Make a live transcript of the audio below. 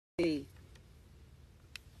It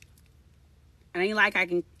ain't like I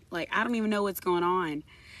can, like, I don't even know what's going on.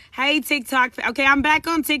 Hey, TikTok. Okay, I'm back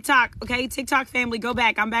on TikTok. Okay, TikTok family, go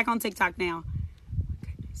back. I'm back on TikTok now.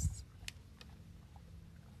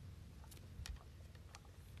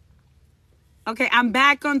 Okay, I'm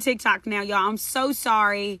back on TikTok now, y'all. I'm so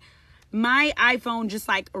sorry. My iPhone just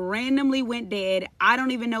like randomly went dead. I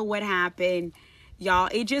don't even know what happened, y'all.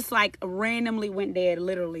 It just like randomly went dead,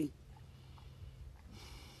 literally.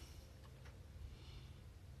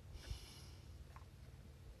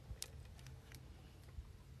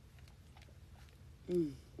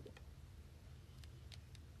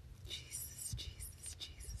 Jesus, Jesus,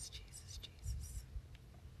 Jesus, Jesus, Jesus.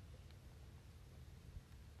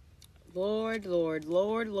 Lord, Lord,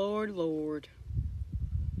 Lord, Lord, Lord.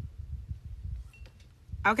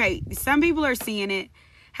 Okay, some people are seeing it.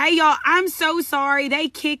 Hey, y'all, I'm so sorry. They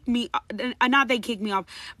kicked me. Not they kicked me off.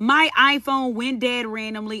 My iPhone went dead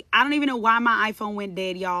randomly. I don't even know why my iPhone went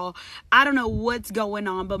dead, y'all. I don't know what's going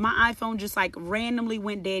on, but my iPhone just like randomly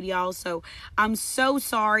went dead, y'all. So I'm so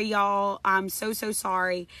sorry, y'all. I'm so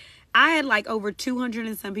sorry. I had like over 200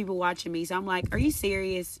 and some people watching me. So I'm like, are you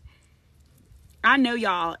serious? I know,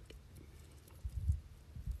 y'all.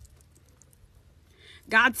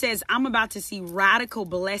 God says, I'm about to see radical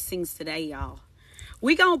blessings today, y'all.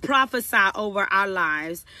 We're going to prophesy over our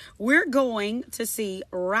lives. We're going to see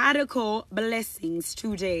radical blessings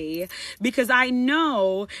today because I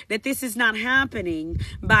know that this is not happening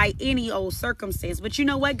by any old circumstance. But you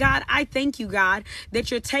know what, God? I thank you, God, that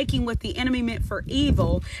you're taking what the enemy meant for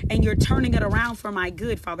evil and you're turning it around for my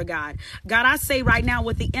good, Father God. God, I say right now,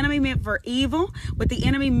 what the enemy meant for evil, what the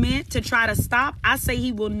enemy meant to try to stop, I say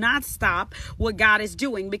he will not stop what God is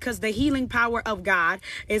doing because the healing power of God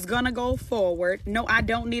is going to go forward. No, I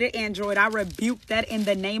don't need an Android. I rebuke that in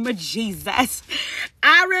the name of Jesus.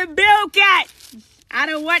 I rebuke it. I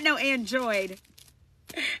don't want no Android.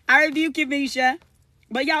 I rebuke you, Misha.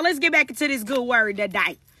 But y'all, let's get back into this good word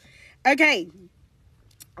today. Okay.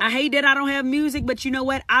 I hate that I don't have music, but you know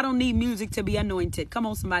what? I don't need music to be anointed. Come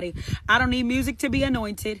on, somebody. I don't need music to be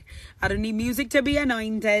anointed. I don't need music to be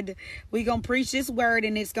anointed. We're going to preach this word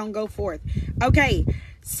and it's going to go forth. Okay.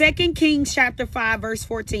 2 Kings chapter 5, verse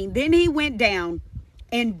 14. Then he went down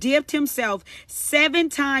and dipped himself 7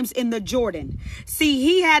 times in the Jordan. See,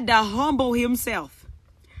 he had to humble himself.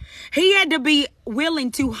 He had to be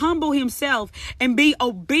willing to humble himself and be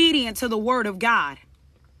obedient to the word of God.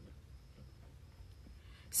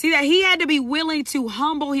 See that he had to be willing to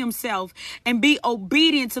humble himself and be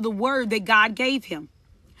obedient to the word that God gave him.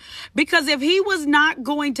 Because if he was not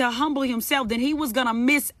going to humble himself, then he was going to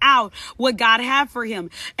miss out what God had for him.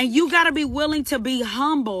 And you got to be willing to be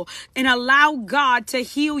humble and allow God to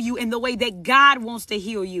heal you in the way that God wants to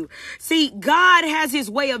heal you. See, God has his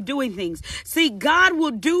way of doing things. See, God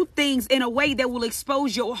will do things in a way that will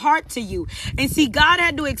expose your heart to you. And see, God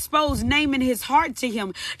had to expose Naaman his heart to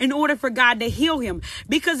him in order for God to heal him.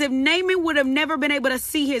 Because if Naaman would have never been able to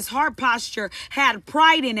see his heart posture had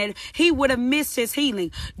pride in it, he would have missed his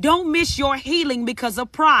healing. Don't miss your healing because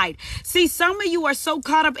of pride. See, some of you are so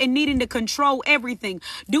caught up in needing to control everything.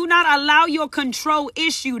 Do not allow your control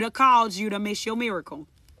issue to cause you to miss your miracle.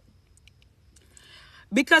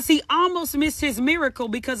 Because he almost missed his miracle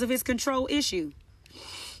because of his control issue.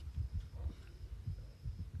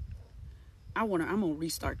 I'm going to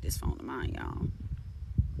restart this phone of mine, y'all.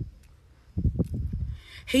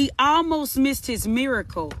 He almost missed his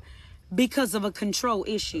miracle because of a control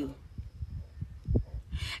issue.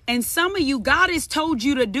 And some of you, God has told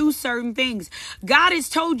you to do certain things. God has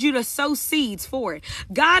told you to sow seeds for it.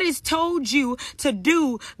 God has told you to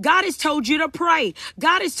do. God has told you to pray.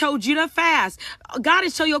 God has told you to fast. God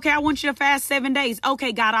has told you, okay, I want you to fast 7 days.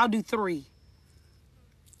 Okay, God, I'll do 3.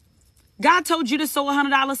 God told you to sow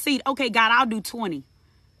 $100 seed. Okay, God, I'll do 20.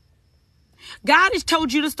 God has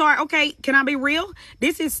told you to start. Okay, can I be real?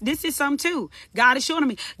 This is something too. God is showing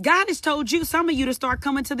me. God has told you, some of you, to start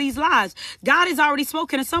coming to these lives. God has already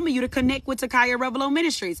spoken to some of you to connect with Takiya Arevalo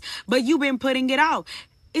Ministries, but you've been putting it off.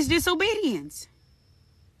 It's disobedience.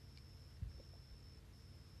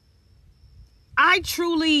 I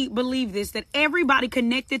truly believe this, that everybody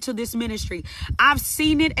connected to this ministry, I've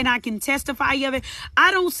seen it and I can testify of it. I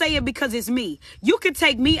don't say it because it's me. You could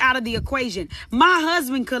take me out of the equation. My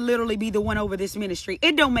husband could literally be the one over this ministry.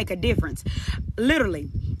 It don't make a difference. Literally.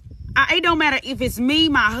 It don't matter if it's me,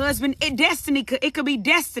 my husband, it could be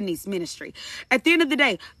Destiny's ministry. At the end of the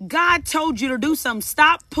day, God told you to do something.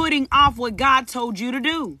 Stop putting off what God told you to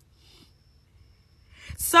do.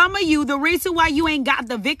 Some of you, the reason why you ain't got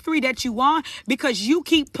the victory that you want, because you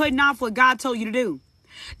keep putting off what God told you to do.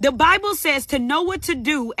 The Bible says to know what to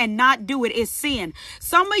do and not do it is sin.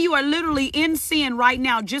 Some of you are literally in sin right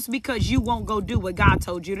now just because you won't go do what God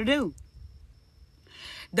told you to do.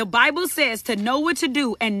 The Bible says to know what to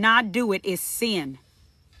do and not do it is sin.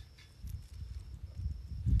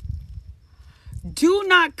 Do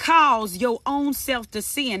not cause your own self to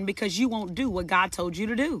sin because you won't do what God told you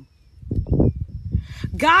to do.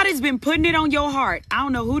 God has been putting it on your heart. I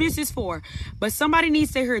don't know who this is for, but somebody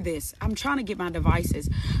needs to hear this. I'm trying to get my devices.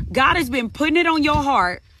 God has been putting it on your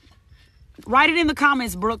heart. Write it in the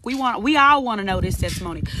comments, Brooke. We all want to know this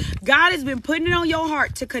testimony. God has been putting it on your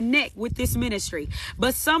heart to connect with this ministry.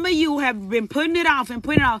 But some of you have been putting it off and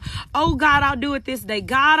putting it off. Oh, God, I'll do it this day.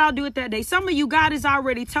 God, I'll do it that day. Some of you, God has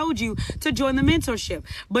already told you to join the mentorship.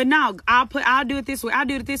 But now I'll do it this way. I'll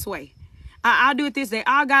do it this way. I'll do it this day.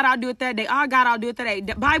 Oh, God, I'll do it that day. Oh, God, I'll do it that day.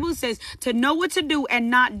 The Bible says to know what to do and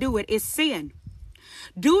not do it is sin.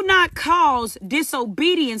 Do not cause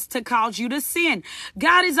disobedience to cause you to sin.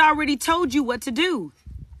 God has already told you what to do.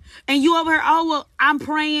 And you over here, oh, well, I'm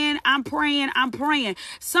praying.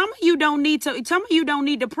 Some of you don't need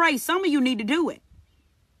to pray. Some of you need to do it.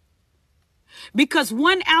 Because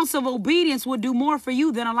 1 ounce of obedience will do more for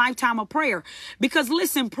you than a lifetime of prayer. Because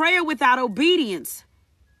listen, prayer without obedience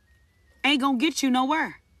ain't gonna get you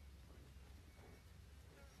nowhere.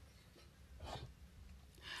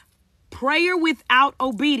 Prayer without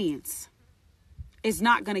obedience is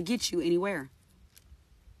not going to get you anywhere.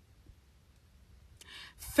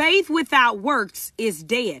 Faith without works is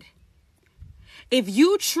dead. If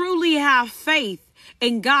you truly have faith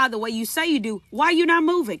in God the way you say you do, why are you not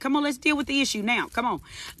moving? Come on, let's deal with the issue now. Come on,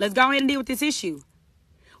 let's go ahead and deal with this issue.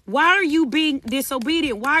 Why are you being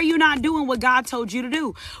disobedient? Why are you not doing what God told you to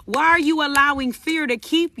do? Why are you allowing fear to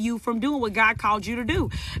keep you from doing what God called you to do?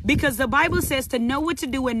 Because the Bible says to know what to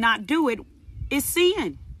do and not do it is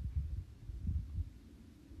sin.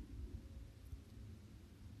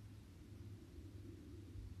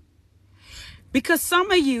 Because some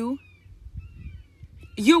of you,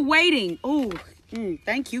 you're waiting. Oh,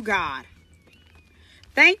 thank you, God.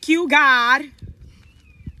 Thank you, God.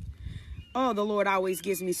 Oh, the Lord always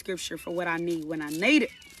gives me scripture for what I need when I need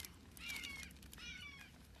it.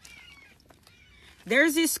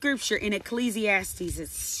 There's this scripture in Ecclesiastes.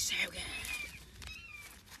 It's so good.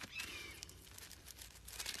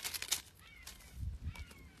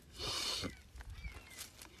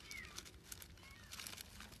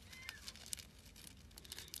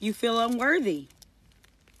 You feel unworthy.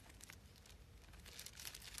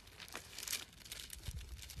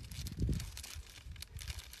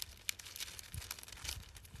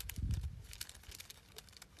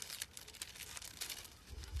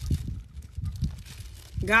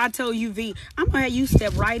 God told you, V, I'm going to have you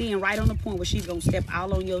step right in, right on the point where she's going to step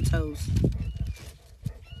all on your toes.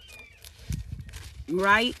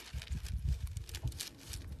 Right?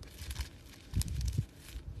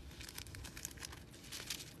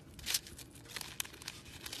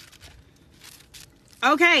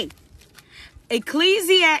 Okay.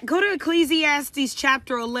 Go to Ecclesiastes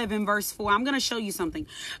chapter 11, verse 4. I'm going to show you something.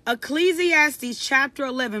 Ecclesiastes chapter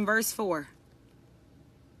 11, verse 4.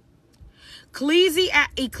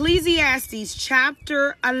 Ecclesiastes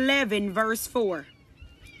chapter 11, verse 4.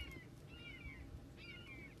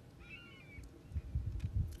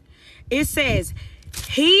 It says,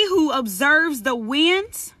 he who observes the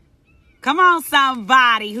winds. Come on,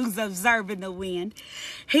 somebody who's observing the wind.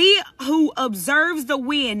 He who observes the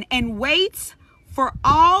wind and waits for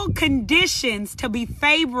all conditions to be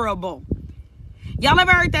favorable. Y'all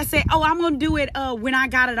ever heard that say, oh, I'm going to do it when I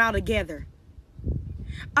got it all together.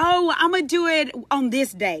 Oh, I'm going to do it on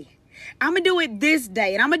this day. I'm going to do it this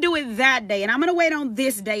day, and I'm going to do it that day, and I'm going to wait on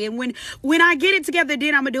this day. And when I get it together,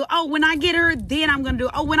 then I'm going to do it. Oh, when I get her, then I'm going to do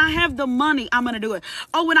it. Oh, when I have the money, I'm going to do it.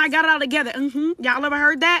 Oh, when I got it all together. Y'all ever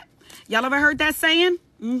heard that? Y'all ever heard that saying?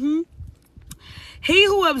 He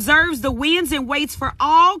who observes the winds and waits for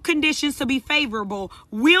all conditions to be favorable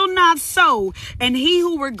will not sow, and he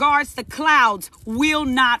who regards the clouds will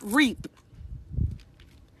not reap.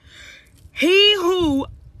 He who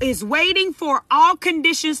is waiting for all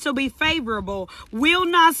conditions to be favorable will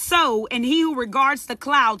not sow, and he who regards the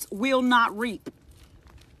clouds will not reap.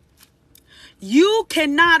 You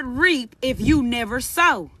cannot reap if you never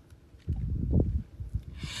sow.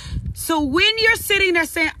 So when you're sitting there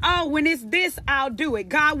saying, oh, when it's this, I'll do it.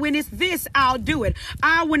 God, when it's this, I'll do it.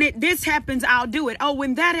 When this happens, I'll do it. Oh,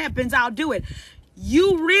 when that happens, I'll do it.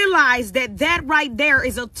 You realize that right there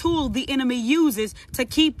is a tool the enemy uses to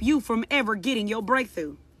keep you from ever getting your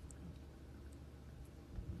breakthrough.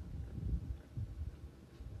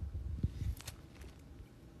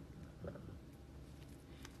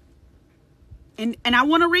 And I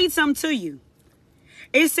want to read something to you.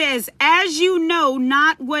 It says, as you know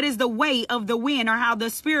not what is the way of the wind, or how the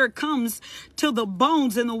spirit comes to the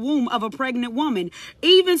bones in the womb of a pregnant woman,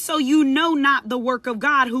 even so you know not the work of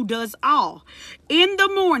God who does all. In the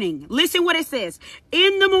morning, listen what it says.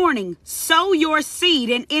 In the morning, sow your seed,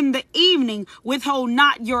 and in the evening, withhold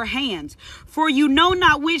not your hands. For you know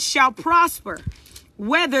not which shall prosper,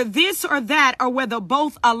 whether this or that, or whether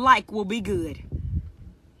both alike will be good.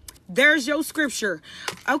 There's your scripture.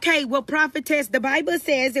 Okay, well, prophetess, the Bible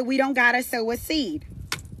says that we don't gotta sow a seed.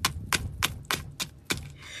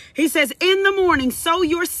 He says, in the morning, sow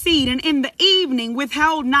your seed, and in the evening,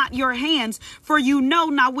 withhold not your hands, for you know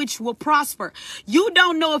not which will prosper. You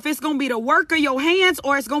don't know if it's going to be the work of your hands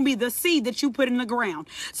or it's going to be the seed that you put in the ground.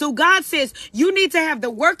 So God says you need to have the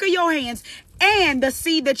work of your hands and the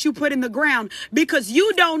seed that you put in the ground, because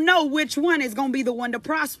you don't know which one is going to be the one to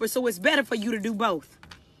prosper. So it's better for you to do both.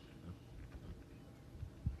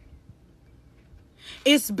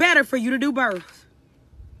 It's better for you to do both.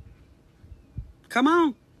 Come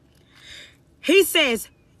on. He says,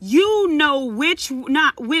 you know which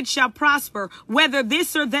shall prosper, whether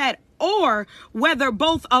this or that, or whether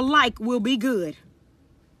both alike will be good.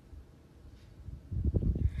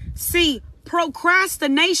 See,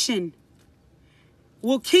 procrastination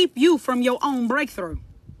will keep you from your own breakthrough.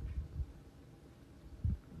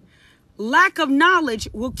 Lack of knowledge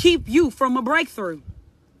will keep you from a breakthrough.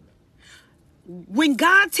 When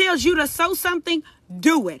God tells you to sow something,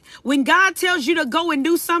 do it. When God tells you to go and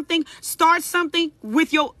do something, start something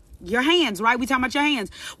with your hands, right? We talking about your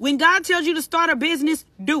hands. When God tells you to start a business,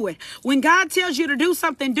 do it. When God tells you to do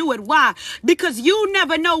something, do it. Why? Because you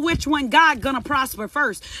never know which one God gonna prosper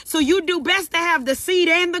first. So you do best to have the seed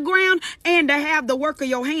and the ground, and to have the work of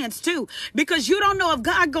your hands too. Because you don't know if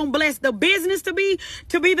God gonna bless the business to be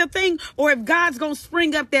the thing, or if God's gonna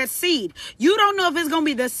spring up that seed. You don't know if it's gonna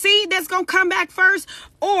be the seed that's gonna come back first,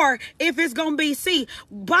 or if it's gonna be seed.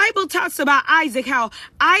 Bible talks about Isaac, how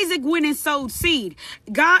Isaac went and sowed seed.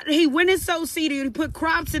 He went and sowed seed, and he put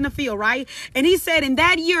crops in the field, right? And he said in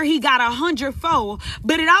that year he got 100-fold.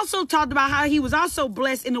 But it also talked about how he was also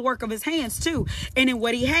blessed in the work of his hands too, and in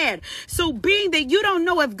what he had. So being that you don't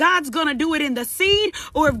know if God's gonna do it in the seed,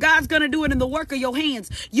 or if God's gonna do it in the work of your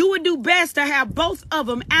hands, you would do best to have both of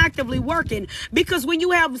them actively working. Because when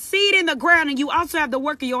you have seed in the ground and you also have the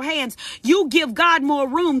work of your hands, you give God more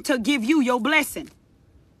room to give you your blessing.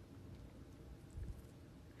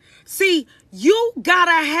 See, you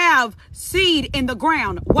gotta have seed in the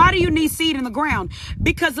ground. Why do you need seed in the ground?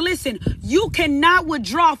 Because listen, you cannot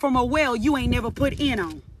withdraw from a well you ain't never put in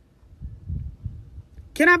on.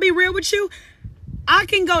 Can I be real with you? I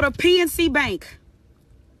can go to PNC Bank.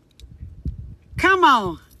 Come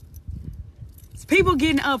on. It's people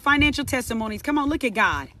getting financial testimonies. Come on, look at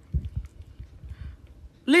God.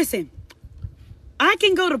 Listen, I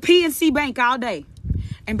can go to PNC Bank all day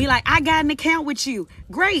and be like, I got an account with you.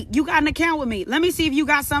 Great, you got an account with me. Let me see if you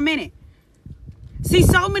got some in it. See,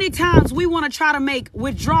 so many times we want to try to make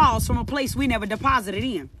withdrawals from a place we never deposited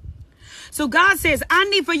in. So God says, I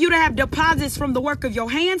need for you to have deposits from the work of your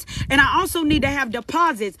hands. And I also need to have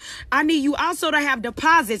deposits. I need you also to have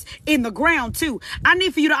deposits in the ground too. I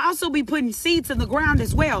need for you to also be putting seeds in the ground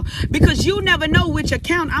as well. Because you never know which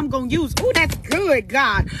account I'm going to use. Oh, that's good,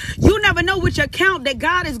 God. You never know which account that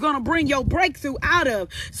God is going to bring your breakthrough out of.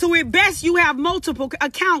 So it's best you have multiple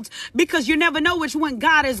accounts, because you never know which one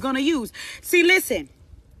God is going to use. See, listen.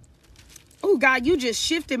 Oh, God, you just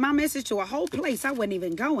shifted my message to a whole place I wasn't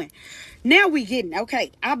even going. Now we getting,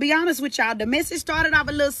 okay, I'll be honest with y'all. The message started off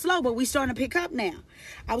a little slow, but we starting to pick up now.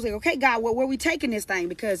 I was like, okay, God, well, where we taking this thing?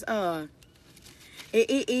 Because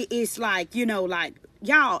it's like, you know, like,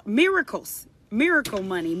 y'all, miracles, miracle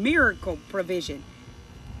money, miracle provision.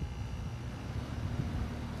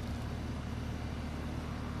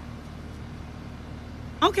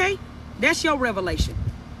 Okay, that's your revelation.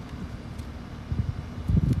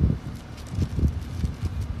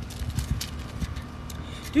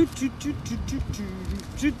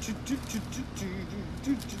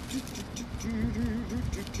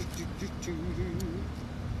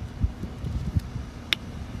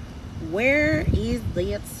 Where is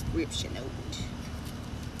that scripture note?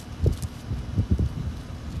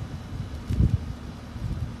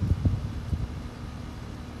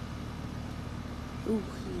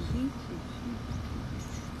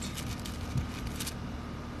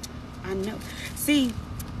 I know. See,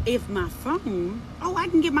 if my phone, oh, I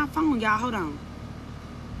can get my phone, y'all. Hold on.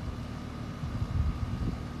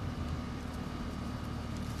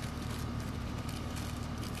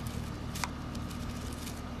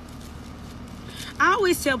 I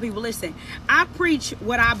always tell people, listen, I preach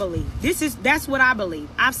what I believe. That's what I believe.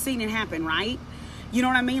 I've seen it happen, right? You know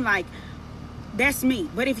what I mean? Like, that's me.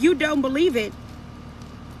 But if you don't believe it,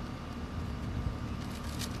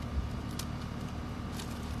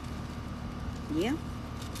 yeah.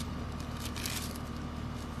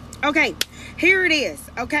 Okay, here it is.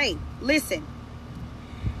 Okay, listen.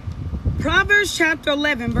 Proverbs chapter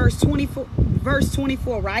 11, verse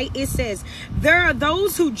 24, right? It says, there are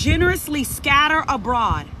those who generously scatter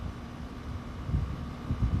abroad.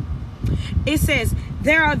 It says,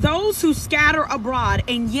 there are those who scatter abroad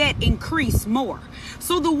and yet increase more.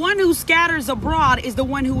 So the one who scatters abroad is the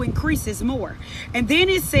one who increases more. And then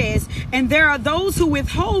it says, and there are those who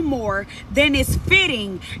withhold more than is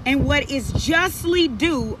fitting and what is justly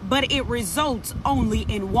due, but it results only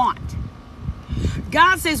in want.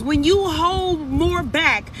 God says when you hold more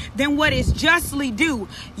back than what is justly due,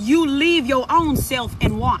 you leave your own self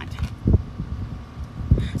in want.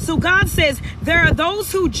 So God says there are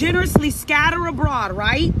those who generously scatter abroad,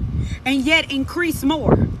 right? And yet increase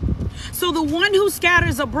more. So the one who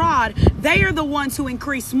scatters abroad, they are the ones who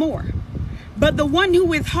increase more. But the one who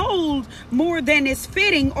withholds more than is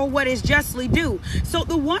fitting or what is justly due. So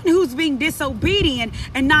the one who's being disobedient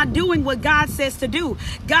and not doing what God says to do,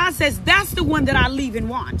 God says that's the one that I leave in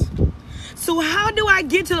want. So how do I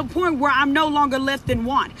get to the point where I'm no longer left in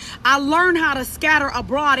want? I learn how to scatter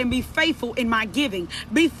abroad and be faithful in my giving.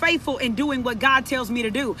 Be faithful in doing what God tells me to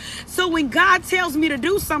do. So when God tells me to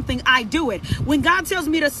do something, I do it. When God tells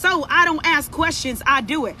me to sow, I don't ask questions, I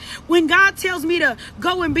do it. When God tells me to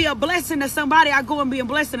go and be a blessing to somebody, I go and be a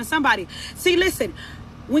blessing to somebody. See, listen.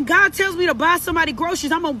 When God tells me to buy somebody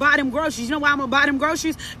groceries, I'm going to buy them groceries. You know why I'm going to buy them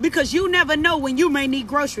groceries? Because you never know when you may need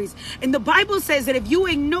groceries. And the Bible says that if you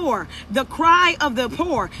ignore the cry of the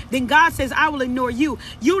poor, then God says, I will ignore you.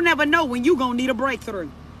 You'll never know when you're going to need a breakthrough.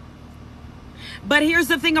 But here's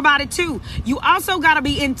the thing about it too. You also got to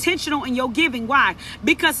be intentional in your giving. Why?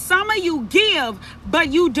 Because some of you give,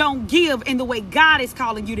 but you don't give in the way God is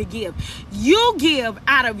calling you to give. You give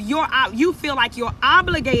out of you feel like you're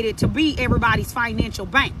obligated to be everybody's financial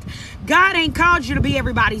bank. God ain't called you to be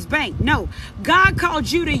everybody's bank. No, God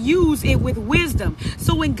called you to use it with wisdom.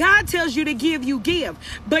 So when God tells you to give, you give.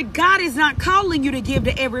 But God is not calling you to give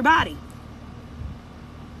to everybody.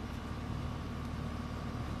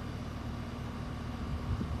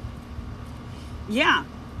 Yeah.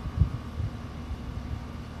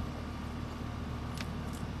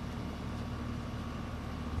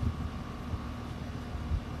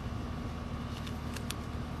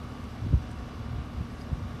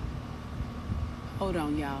 Hold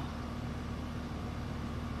on, y'all.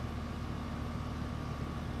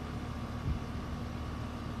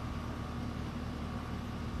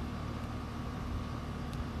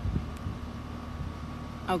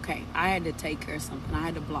 Okay, I had to take care of something. I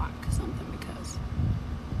had to block something because...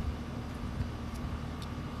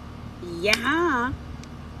 Yeah.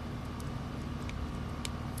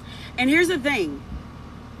 And here's the thing.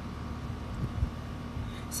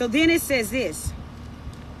 So then it says this.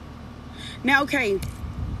 Now, okay.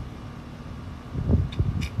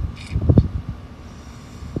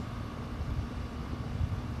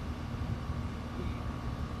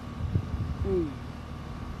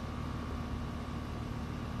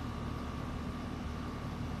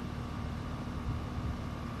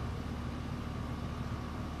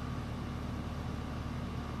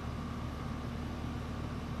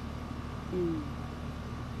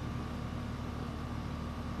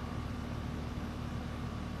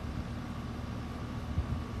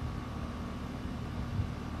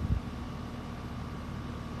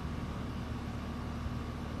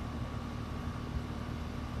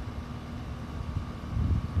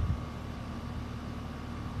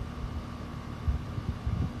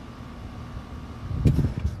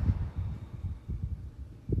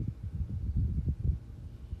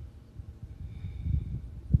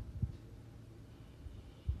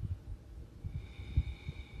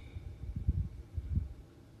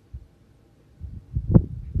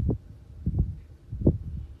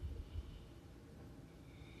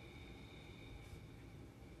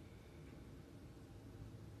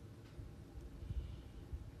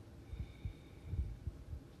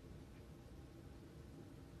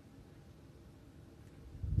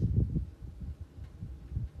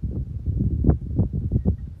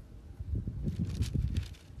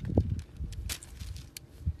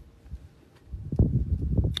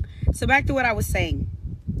 So back to what I was saying.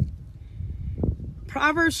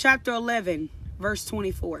 Proverbs chapter 11, verse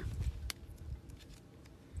 24.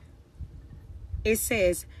 It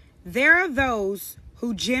says, there are those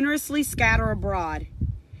who generously scatter abroad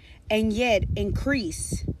and yet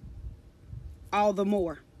increase all the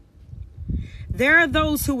more. There are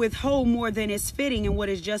those who withhold more than is fitting and what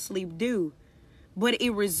is justly due, but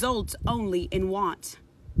it results only in want.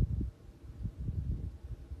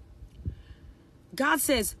 God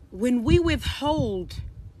says, when we withhold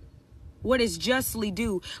what is justly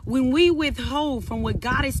due, when we withhold from what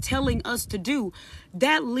God is telling us to do,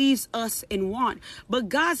 that leaves us in want. But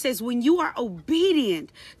God says, when you are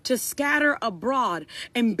obedient to scatter abroad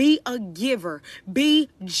and be a giver, be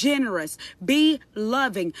generous, be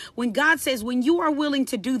loving. When God says, when you are willing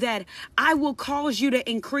to do that, I will cause you to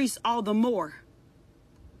increase all the more.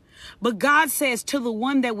 But God says, to the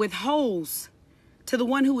one that withholds, to the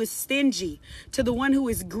one who is stingy, to the one who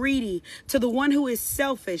is greedy, to the one who is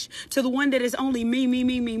selfish, to the one that is only me, me,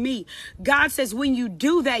 me, me, me. God says, when you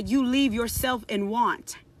do that, you leave yourself in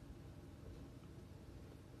want.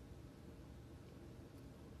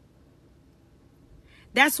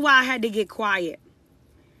 That's why I had to get quiet.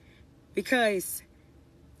 Because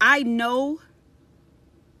I know,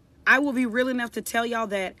 I will be real enough to tell y'all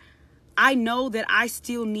that I know that I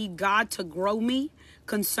still need God to grow me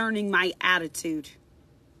concerning my attitude.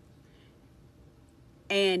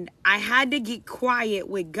 And I had to get quiet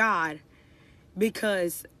with God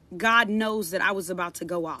because God knows that I was about to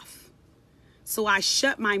go off. So I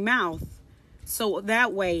shut my mouth so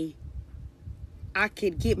that way I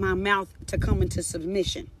could get my mouth to come into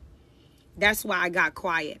submission. That's why I got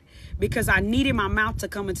quiet, because I needed my mouth to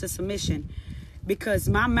come into submission, because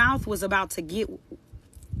my mouth was about to get...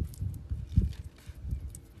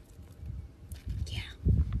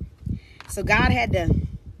 So God had to.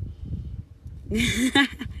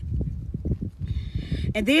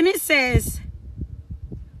 And then it says,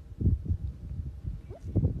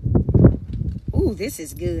 ooh, this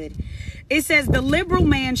is good. It says, the liberal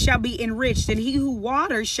man shall be enriched, and he who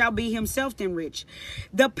waters shall be himself enriched.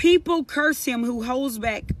 The people curse him who holds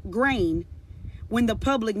back grain when the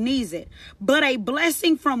public needs it. But a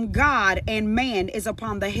blessing from God and man is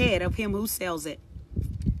upon the head of him who sells it.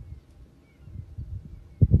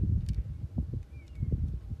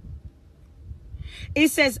 It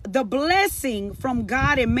says, the blessing from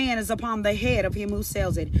God and man is upon the head of him who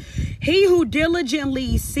sells it. He who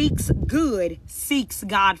diligently seeks good seeks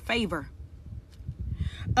God favor.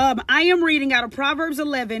 I am reading out of Proverbs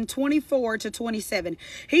 11:24-27.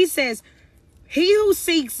 He says, he who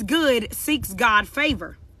seeks good seeks God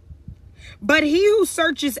favor. But he who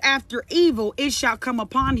searches after evil, it shall come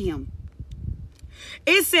upon him.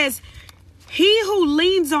 It says, he who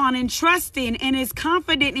leans on and trusts in and is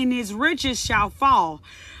confident in his riches shall fall,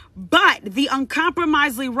 but the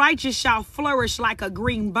uncompromisingly righteous shall flourish like a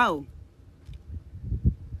green bow.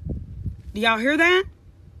 Do y'all hear that?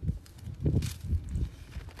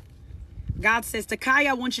 God says, Takiya,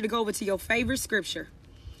 I want you to go over to your favorite scripture.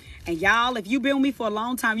 And y'all, if you've been with me for a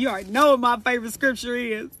long time, you already know what my favorite scripture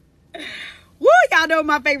is. Woo, y'all know what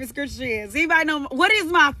my favorite scripture is. Anybody know what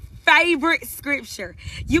is my favorite scripture?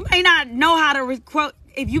 You may not know how to quote,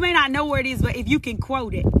 if you may not know where it is, but if you can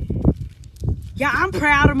quote it. Yeah, I'm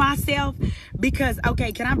proud of myself because,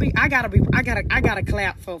 okay, I gotta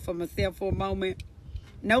clap for myself for a moment.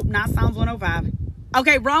 Nope, not Psalms 105.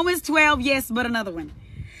 Okay, Romans 12, yes, but another one.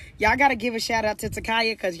 Y'all gotta give a shout out to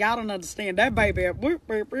Takiya because y'all don't understand that baby.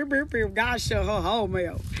 God shut her whole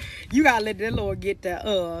mouth. You gotta let that Lord get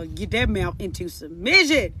that mouth into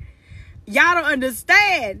submission. Y'all don't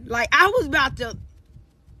understand. Like, I was about to,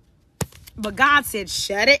 but God said,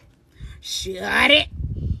 shut it. Shut it.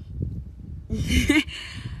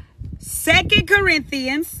 2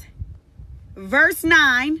 Corinthians, verse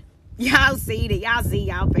 9. Y'all see that. Y'all see,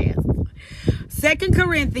 y'all pass. 2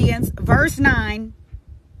 Corinthians, verse 9.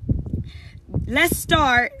 Let's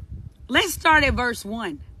start at verse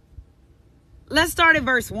 1. Let's start at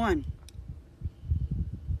verse 1.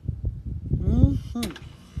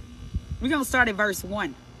 We're going to start at verse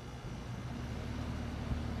 1.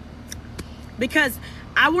 Because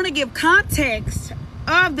I want to give context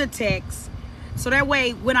of the text. So that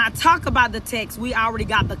way, when I talk about the text, we already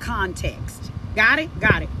got the context. Got it?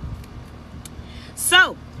 Got it.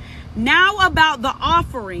 So, now about the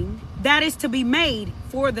offering that is to be made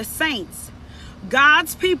for the saints,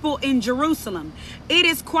 God's people in Jerusalem. It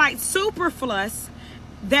is quite superfluous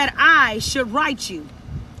that I should write you.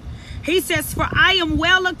 He says, for I am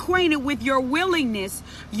well acquainted with your willingness,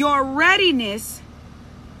 your readiness.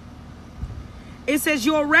 It says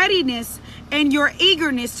your readiness and your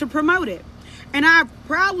eagerness to promote it. And I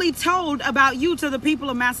proudly told about you to the people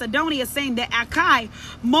of Macedonia, saying that Achaia,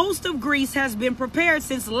 most of Greece, has been prepared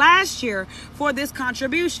since last year for this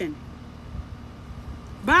contribution.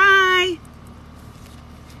 Bye.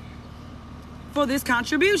 For this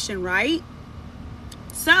contribution, right?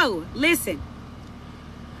 So, listen.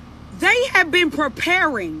 They have been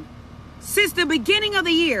preparing since the beginning of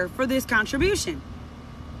the year for this contribution.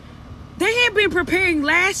 They had been preparing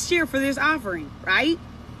last year for this offering, right?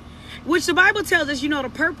 Which the Bible tells us, you know, the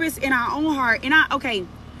purpose in our own heart. And I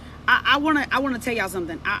want to tell y'all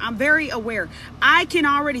something. I'm very aware. I can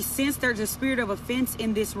already sense there's a spirit of offense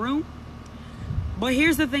in this room. But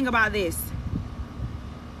here's the thing about this.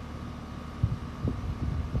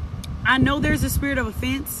 I know there's a spirit of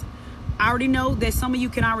offense. I already know that some of you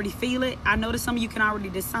can already feel it. I know that some of you can already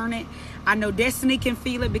discern it. I know Destiny can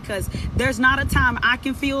feel it, because there's not a time I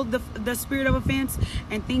can feel the spirit of offense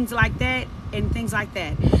and things like that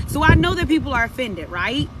So I know that people are offended,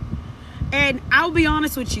 right? And I'll be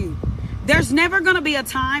honest with you. There's never going to be a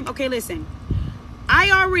time. Okay, listen.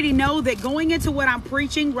 I already know that going into what I'm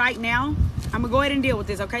preaching right now, I'm going to go ahead and deal with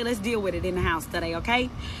this, okay? Let's deal with it in the house today,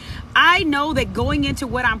 okay? I know that going into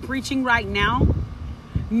what I'm preaching right now,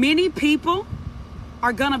 many people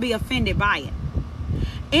are going to be offended by it.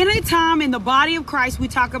 Anytime in the body of Christ we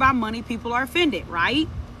talk about money, people are offended, right?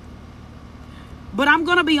 But I'm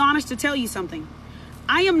going to be honest to tell you something.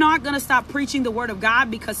 I am not going to stop preaching the word of God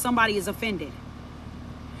because somebody is offended.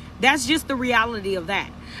 That's just the reality of that.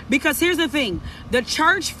 Because here's the thing. The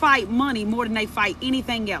church fight money more than they fight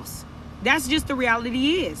anything else. That's just the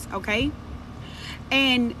reality is, okay?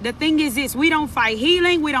 And the thing is this. We don't fight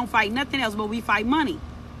healing. We don't fight nothing else, but we fight money.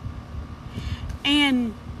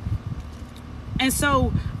 And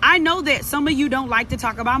so I know that some of you don't like to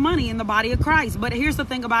talk about money in the body of Christ. But here's the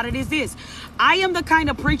thing about it is this. I am the kind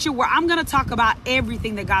of preacher where I'm going to talk about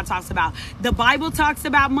everything that God talks about. The Bible talks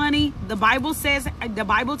about money. The Bible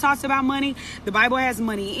talks about money. The Bible has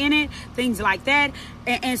money in it. Things like that.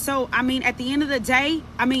 And so, I mean, at the end of the day,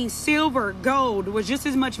 I mean, silver, gold was just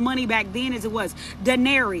as much money back then as it was.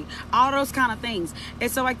 Denarii, all those kind of things.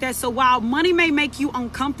 And so like that. So while money may make you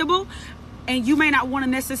uncomfortable, and you may not want to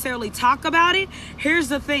necessarily talk about it, here's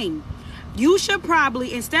the thing. You should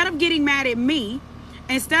probably, instead of getting mad at me,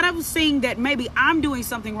 instead of seeing that maybe I'm doing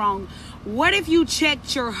something wrong, what if you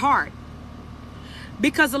checked your heart?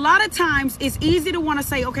 Because a lot of times it's easy to want to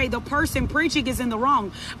say, okay, the person preaching is in the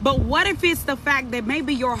wrong. But what if it's the fact that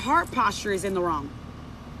maybe your heart posture is in the wrong?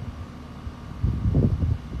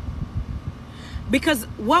 Because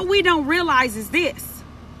what we don't realize is this.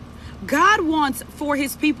 God wants for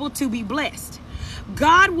his people to be blessed.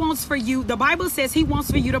 God wants for you, the Bible says he wants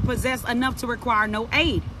for you to possess enough to require no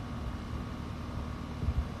aid.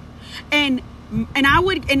 And I'm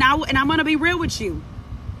going to be real with you.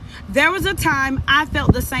 There was a time I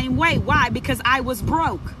felt the same way. Why? Because I was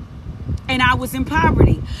broke. And I was in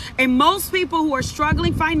poverty. And most people who are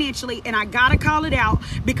struggling financially, and I gotta call it out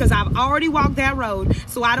because I've already walked that road,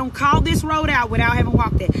 so I don't call this road out without having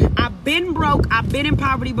walked it. I've been broke, I've been in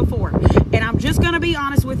poverty before. And I'm just gonna be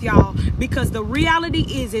honest with y'all, because the reality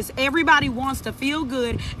is everybody wants to feel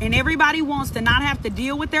good, and everybody wants to not have to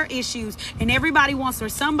deal with their issues, and everybody wants for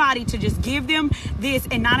somebody to just give them this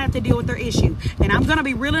and not have to deal with their issue. And I'm gonna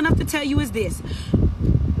be real enough to tell you is this.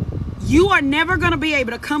 You are never going to be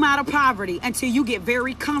able to come out of poverty until you get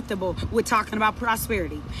very comfortable with talking about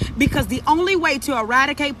prosperity. Because the only way to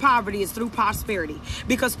eradicate poverty is through prosperity.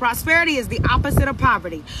 Because prosperity is the opposite of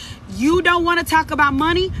poverty. You don't want to talk about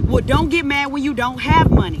money? Well, don't get mad when you don't have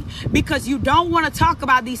money. Because you don't want to talk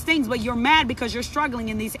about these things, but you're mad because you're struggling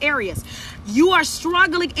in these areas. You are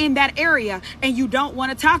struggling in that area and you don't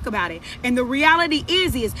want to talk about it. And the reality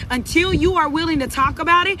is until you are willing to talk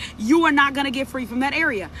about it, you are not going to get free from that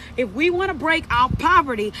area. If we want to break out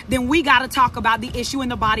poverty, then we got to talk about the issue in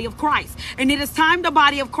the body of Christ. And it is time the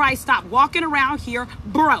body of Christ stop walking around here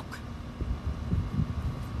broke.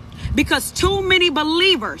 Because too many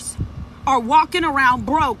believers are walking around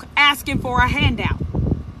broke asking for a handout.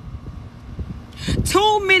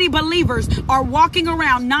 Too many believers are walking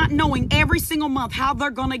around not knowing every single month how they're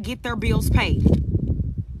going to get their bills paid.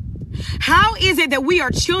 How is it that we are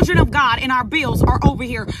children of God and our bills are over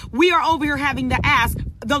here? We are over here having to ask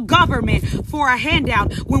the government for a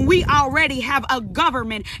handout when we already have a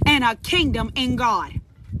government and a kingdom in God.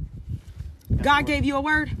 God gave you a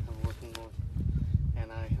word? I'm working on it.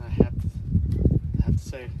 And I have to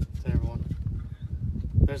say to everyone,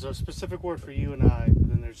 there's a specific word for you and I, but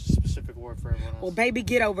then there's a specific word for everyone else. Well, baby,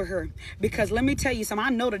 get over here. Because let me tell you something.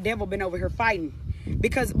 I know the devil been over here fighting.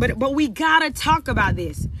 But we gotta talk about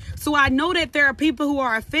this. So I know that there are people who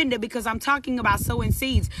are offended because I'm talking about sowing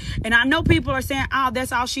seeds. And I know people are saying, oh,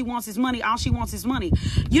 that's all she wants is money. All she wants is money.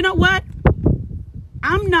 You know what?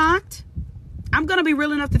 I'm not. I'm gonna be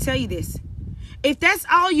real enough to tell you this. If that's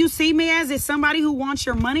all you see me as is somebody who wants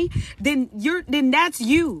your money, then that's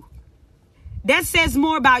you. That says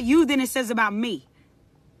more about you than it says about me.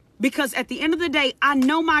 Because at the end of the day, I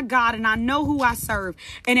know my God and I know who I serve.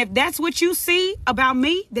 And if that's what you see about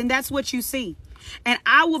me, then that's what you see. And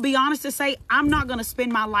I will be honest to say, I'm not going to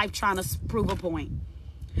spend my life trying to prove a point.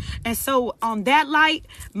 And so on that light,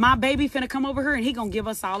 my baby finna come over here and he gonna give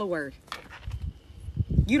us all a word.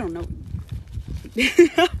 You don't know.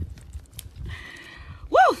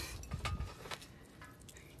 Woo!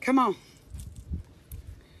 Come on.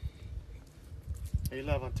 Are you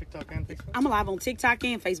live on TikTok and Facebook? I'm live on TikTok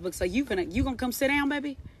and Facebook. So you gonna come sit down,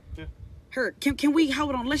 baby? Yeah. Her, can we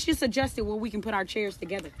hold on? Let's just adjust it where we can put our chairs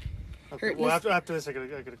together. Okay. Her, well, after this, I gotta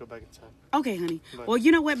go back inside. Okay, honey. Bye. Well,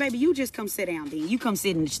 you know what, baby? You just come sit down, then. You come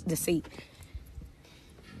sit in the seat.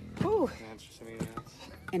 Whew. Answer some emails.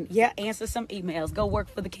 And yeah, answer some emails. Go work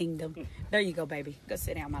for the kingdom. There you go, baby. Go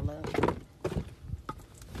sit down, my love.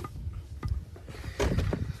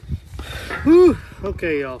 Whew.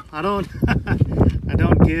 Okay, y'all. I don't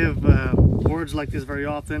give words like this very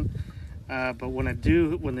often, but when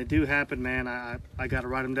they do happen, man, I gotta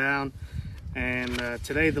write them down. And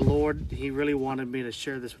today, the Lord, He really wanted me to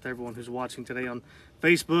share this with everyone who's watching today on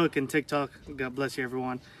Facebook and TikTok. God bless you,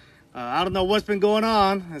 everyone. I don't know what's been going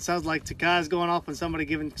on. It sounds like Takiya's going off and somebody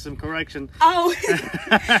giving some correction. Oh,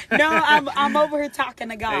 no, I'm over here talking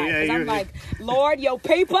to God. Because I'm like, Lord, your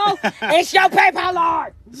people, it's your people,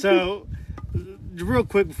 Lord. So, real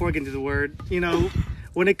quick before I get into the word, you know,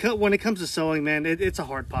 when it comes to sowing, man, it's a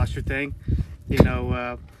hard posture thing. You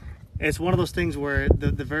know, it's one of those things where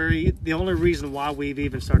the only reason why we've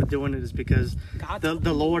even started doing it is because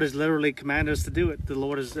the Lord has literally commanded us to do it. The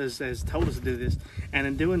Lord has told us to do this, and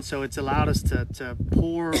in doing so, it's allowed us to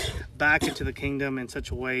pour back into the kingdom in such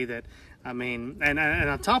a way that, I mean, and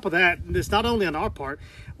on top of that, it's not only on our part.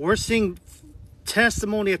 We're seeing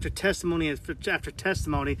testimony after testimony after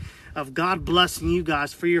testimony of God blessing you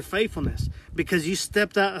guys for your faithfulness, because you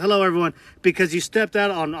stepped out. Hello, everyone. Because you stepped out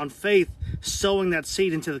on faith, sowing that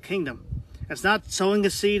seed into the kingdom. It's not sowing a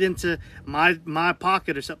seed into my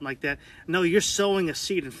pocket or something like that. No, you're sowing a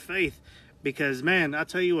seed in faith, because, man, I'll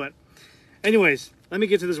tell you what. Anyways, let me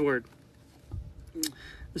get to this word.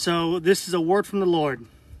 So this is a word from the Lord.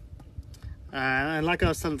 And like I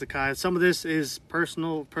was telling Takiya, some of this is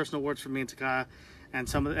personal words for me and Takiya,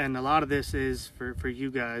 and a lot of this is for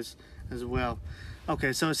you guys as well.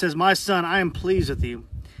 Okay, so it says, "My son, I am pleased with you.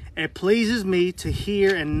 It pleases me to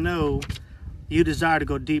hear and know you desire to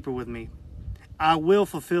go deeper with me. I will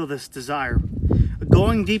fulfill this desire.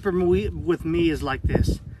 Going deeper with me is like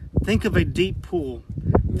this. Think of a deep pool.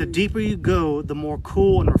 The deeper you go, the more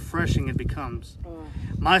cool and refreshing it becomes.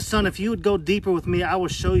 My son, if you would go deeper with me, I will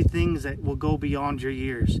show you things that will go beyond your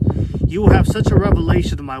years. You will have such a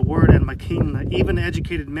revelation of my word and my kingdom that even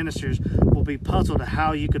educated ministers will be puzzled at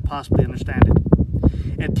how you could possibly understand it.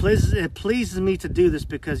 It pleases me to do this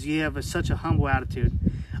because you have such a humble attitude.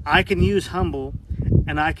 I can use humble,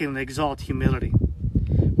 and I can exalt humility.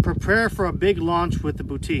 Prepare for a big launch with the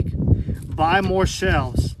boutique. Buy more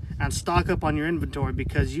shelves and stock up on your inventory,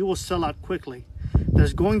 because you will sell out quickly.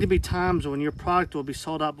 There's going to be times when your product will be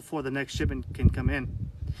sold out before the next shipment can come in.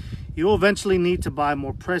 You will eventually need to buy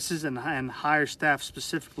more presses and hire staff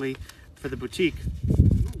specifically for the boutique.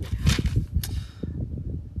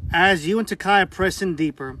 As you and Takiya press in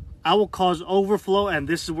deeper, I will cause overflow," and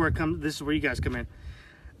this is where you guys come in.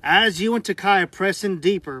 "As you and Takiya press in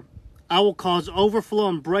deeper, I will cause overflow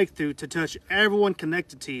and breakthrough to touch everyone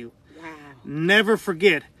connected to you. Wow. Never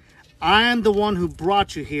forget, I am the one who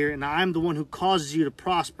brought you here, and I am the one who causes you to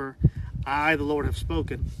prosper. I, the Lord, have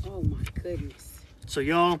spoken." Oh, my goodness. So,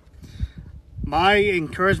 y'all, my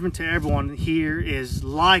encouragement to everyone here is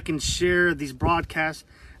like and share these broadcasts.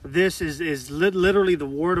 This is literally the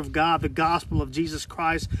word of God, the gospel of Jesus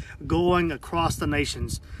Christ going across the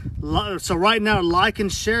nations. So right now, like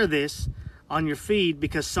and share this on your feed,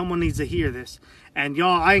 because someone needs to hear this. And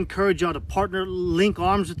y'all, I encourage y'all to link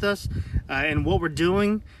arms with us in what we're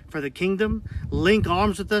doing for the kingdom. Link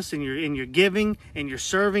arms with us in your giving, in your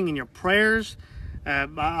serving, in your prayers.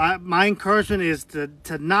 My encouragement is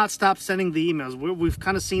to not stop sending the emails. We've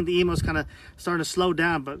kind of seen the emails kind of starting to slow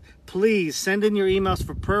down, but please send in your emails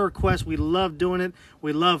for prayer requests. We love doing it.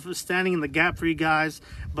 We love standing in the gap for you guys.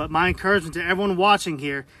 But my encouragement to everyone watching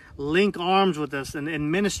here, link arms with us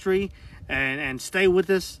in ministry, and stay with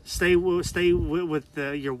us. Stay with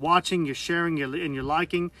your watching, your sharing, and your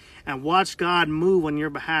liking, and watch God move on your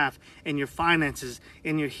behalf in your finances,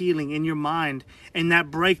 in your healing, in your mind, in that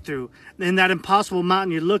breakthrough, in that impossible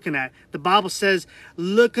mountain you're looking at. The Bible says,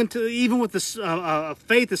 look unto, even with a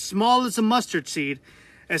faith as small as a mustard seed,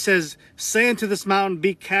 it says, "Say unto this mountain,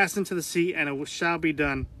 be cast into the sea, and it shall be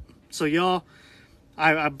done." So y'all,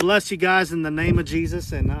 I bless you guys in the name of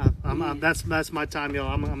Jesus, and that's my time,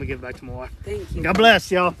 y'all. I'm gonna give it back to my wife. Thank you. God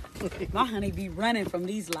bless y'all. My honey be running from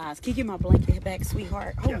these lies. Can you get my blanket back,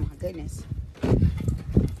 sweetheart? Oh, my goodness.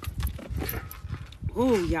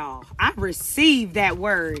 Ooh, y'all. I received that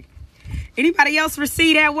word. Anybody else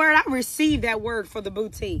receive that word? I received that word for the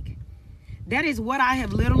boutique. That is what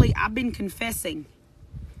I've been confessing.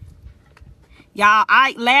 Y'all,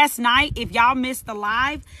 last night, if y'all missed the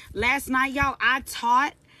live, last night, y'all, I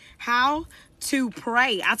taught how to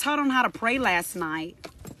pray. I taught on how to pray last night.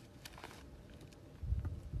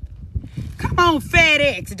 Come on,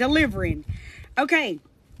 FedEx, delivering. Okay,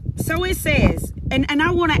 so it says, and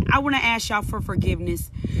I wanna ask y'all for forgiveness.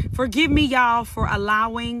 Forgive me, y'all, for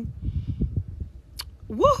allowing.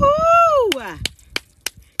 Woohoo!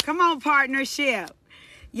 Come on, partnership.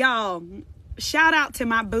 Y'all, shout out to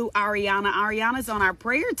my boo, Ariana. Ariana's on our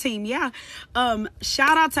prayer team. Yeah.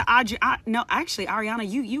 Shout out to Ariana,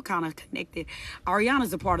 you kind of connected.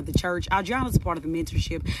 Ariana's a part of the church. Adriana's a part of the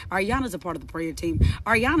mentorship. Ariana's a part of the prayer team.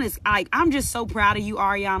 Ariana's, I'm just so proud of you,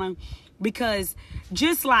 Ariana, because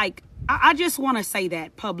just like, I just want to say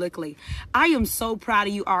that publicly. I am so proud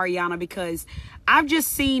of you, Ariana, because I've just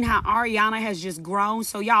seen how Ariana has just grown.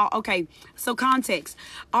 So y'all, okay, so context.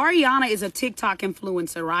 Ariana is a TikTok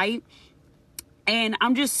influencer, right? And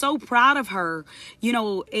I'm just so proud of her, you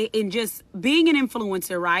know, in just being an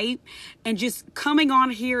influencer, right? And just coming on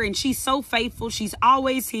here, and she's so faithful. She's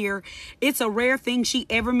always here. It's a rare thing she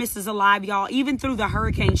ever misses a live, y'all. Even through the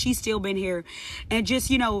hurricane, she's still been here. And just,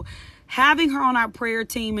 you know, having her on our prayer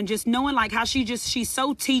team and just knowing like how she's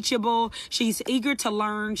so teachable. She's eager to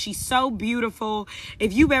learn. She's so beautiful.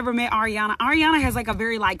 If you've ever met Ariana has like a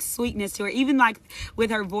very like sweetness to her, even like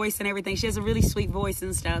with her voice and everything. She has a really sweet voice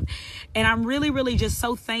and stuff. And I'm really, really just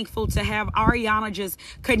so thankful to have Ariana just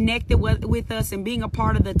connected with us and being a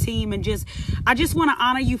part of the team. And I just want to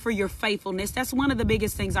honor you for your faithfulness. That's one of the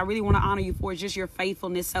biggest things I really want to honor you for, is just your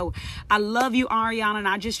faithfulness. So I love you, Ariana, and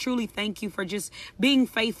I just truly thank you for just being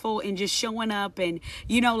faithful and just showing up. And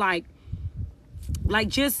you know, like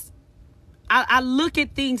just I look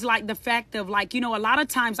at things like the fact of like, you know, a lot of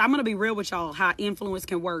times, I'm going to be real with y'all, how influence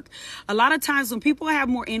can work. A lot of times when people have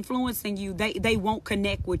more influence than you, they won't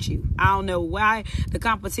connect with you. I don't know why, the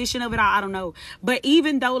competition of it, I don't know. But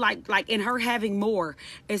even though like in her having more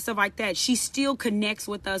and stuff like that, she still connects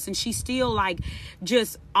with us, and she still like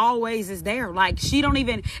just always is there. Like she don't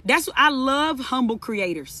even, I love humble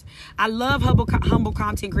creators. I love humble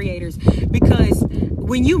content creators, because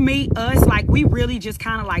when you meet us, like we really just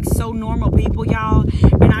kind of like so normal people, y'all.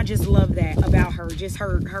 And I just love that about her, just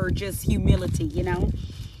her just humility, you know,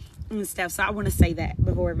 and stuff. So I want to say that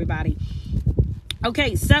before everybody.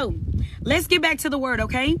 Okay, so let's get back to the word.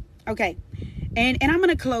 Okay. And I'm going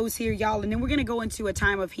to close here, y'all, and then we're going to go into a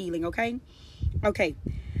time of healing. Okay.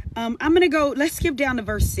 I'm going to go, let's skip down to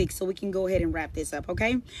verse 6 so we can go ahead and wrap this up.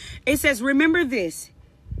 Okay. It says, remember this: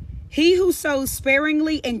 he who sows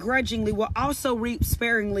sparingly and grudgingly will also reap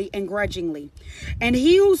sparingly and grudgingly. And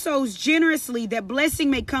he who sows generously that blessing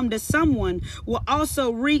may come to someone will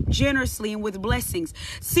also reap generously and with blessings.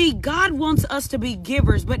 See, God wants us to be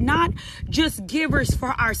givers, but not just givers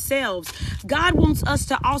for ourselves. God wants us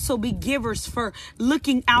to also be givers for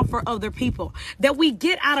looking out for other people. That we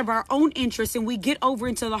get out of our own interests and we get over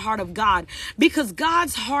into the heart of God. Because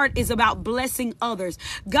God's heart is about blessing others.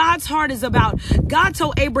 God's heart is about, God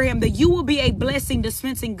told Abraham that you will be a blessing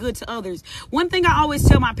dispensing good to others. One thing I always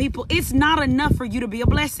tell my people, it's not enough for you to be a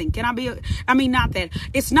blessing. Not that.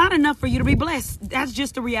 It's not enough for you to be blessed. That's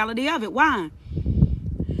just the reality of it. Why?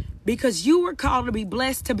 Because you were called to be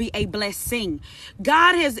blessed, to be a blessing.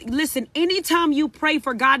 God has, listen, anytime you pray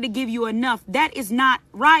for God to give you enough, that is not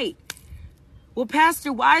right. Well,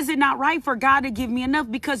 Pastor, why is it not right for God to give me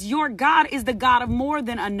enough? Because your God is the God of more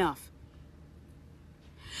than enough.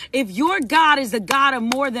 If your God is the God of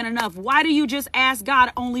more than enough, why do you just ask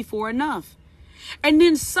God only for enough? And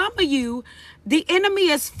then some of you, the enemy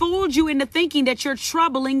has fooled you into thinking that you're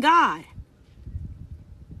troubling God.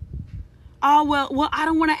 Oh, well, I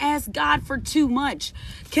don't want to ask God for too much.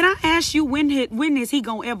 Can I ask you, when is he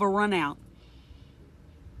going to ever run out?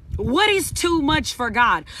 What is too much for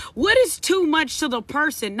God? What is too much to the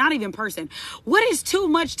person, not even person? What is too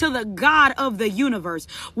much to the God of the universe?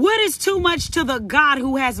 What is too much to the God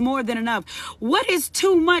who has more than enough? What is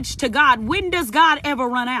too much to God? When does God ever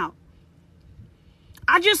run out?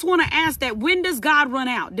 I just want to ask that. When does God run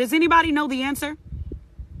out? Does anybody know the answer?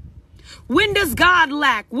 When does God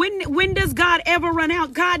lack? When does God ever run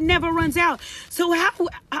out? God never runs out. So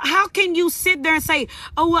how can you sit there and say,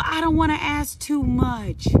 oh, well, I don't want to ask too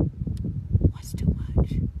much? What's too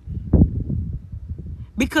much?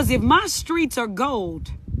 Because if my streets are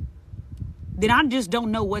gold, then I just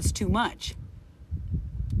don't know what's too much.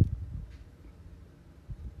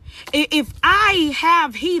 If I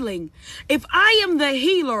have healing, if I am the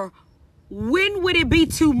healer, when would it be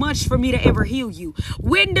too much for me to ever heal you?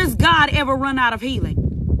 When does God ever run out of healing?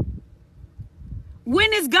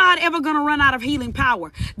 When is God ever going to run out of healing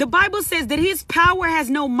power? The Bible says that his power has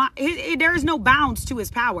there is no bounds to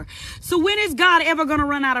his power. So when is God ever going to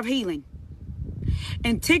run out of healing?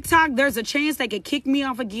 And TikTok, there's a chance they could kick me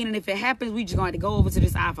off again. And if it happens, we just going to go over to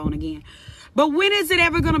this iPhone again. But when is it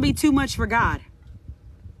ever going to be too much for God?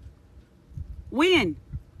 When?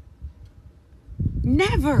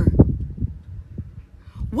 Never.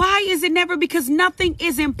 Why is it never? Because nothing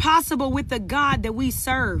is impossible with the God that we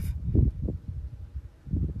serve.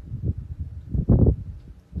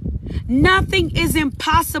 Nothing is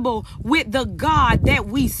impossible with the God that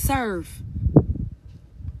we serve.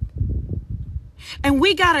 And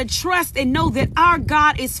we got to trust and know that our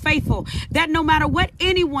God is faithful. That no matter what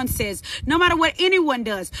anyone says, no matter what anyone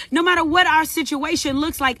does, no matter what our situation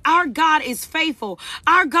looks like, our God is faithful.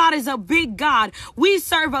 Our God is a big God. We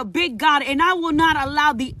serve a big God, and I will not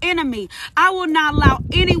allow the enemy, I will not allow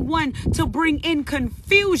anyone to bring in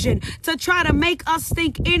confusion to try to make us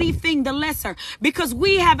think anything the lesser, because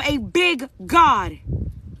we have a big God.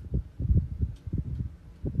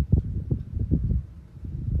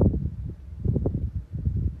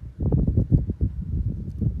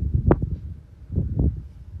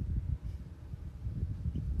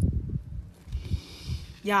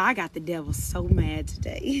 Y'all, I got the devil so mad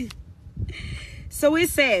today. So it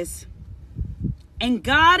says, and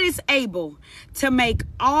God is able to make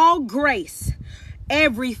all grace,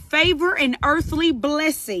 every favor and earthly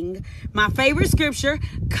blessing, my favorite scripture,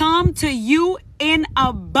 come to you in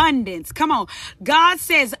abundance. Come on. God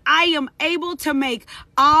says, I am able to make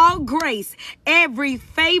all grace, every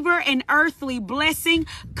favor and earthly blessing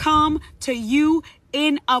come to you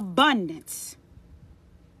in abundance.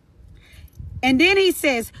 And then he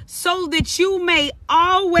says, so that you may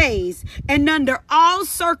always and under all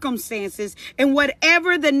circumstances and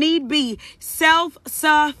whatever the need be,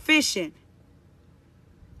 self-sufficient.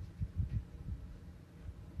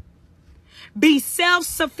 Be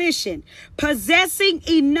self-sufficient, possessing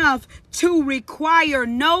enough to require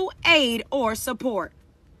no aid or support.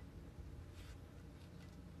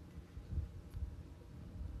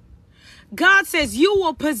 God says you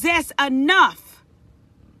will possess enough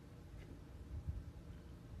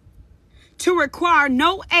to require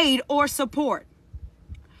no aid or support.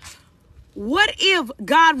 What if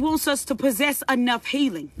God wants us to possess enough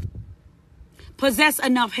healing? Possess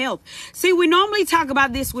enough health? See, we normally talk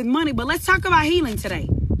about this with money, but let's talk about healing today.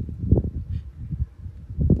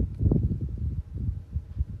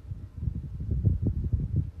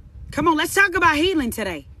 Come on, let's talk about healing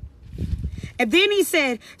today. And then he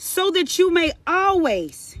said, so that you may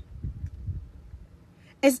always,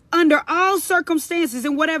 as under all circumstances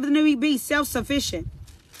and whatever the need be, self-sufficient.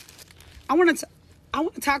 I want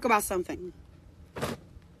to talk about something.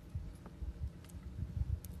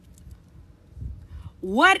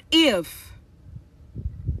 What if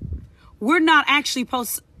we're not actually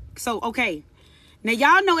okay. Now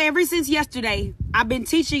y'all know ever since yesterday, I've been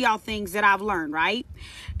teaching y'all things that I've learned, right?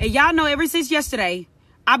 And y'all know ever since yesterday,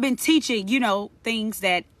 I've been teaching, things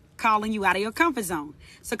that calling you out of your comfort zone.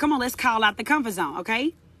 So come on, let's call out the comfort zone,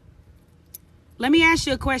 okay? Let me ask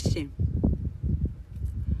you a question.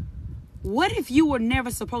 What if you were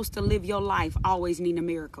never supposed to live your life always needing a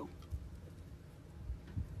miracle?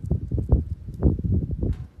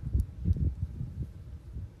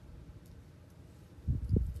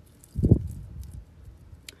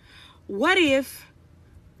 What if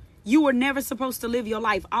you were never supposed to live your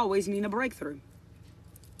life always needing a breakthrough?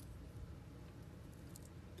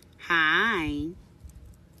 Hi.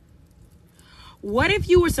 What if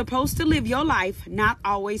you were supposed to live your life not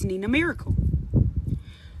always needing a miracle?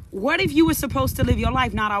 What if you were supposed to live your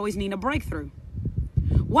life not always needing a breakthrough?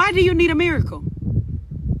 Why do you need a miracle?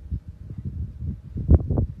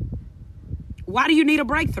 Why do you need a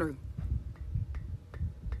breakthrough?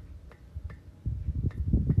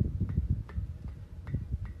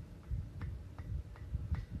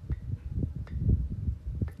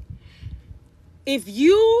 If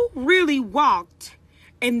you really walked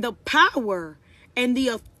in the power and the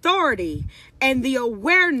authority and the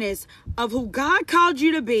awareness of who God called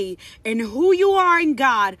you to be and who you are in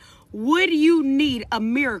God, would you need a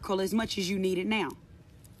miracle as much as you need it now?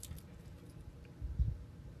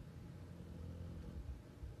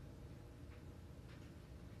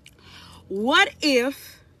 What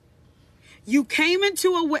if you came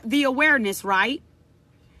into the awareness, right,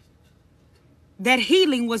 that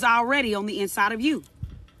healing was already on the inside of you?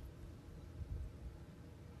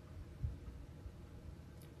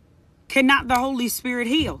 Cannot the Holy Spirit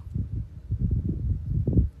heal?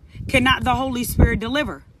 Cannot the Holy Spirit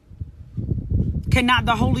deliver? Cannot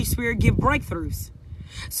the Holy Spirit give breakthroughs?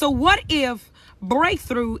 So what if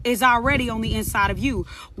breakthrough is already on the inside of you?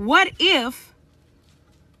 What if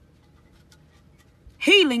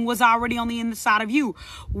healing was already on the inside of you?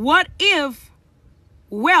 What if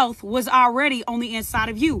wealth was already on the inside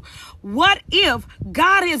of you? What if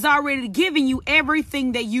God has already given you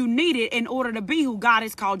everything that you needed in order to be who God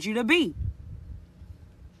has called you to be?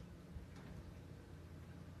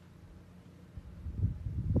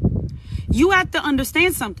 You have to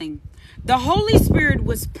understand something. The Holy Spirit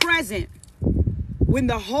was present when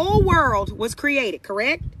the whole world was created,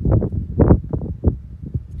 correct?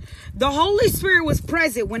 The Holy Spirit was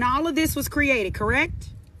present when all of this was created, correct?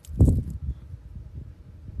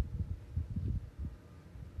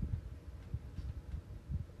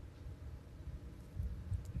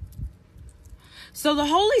 So the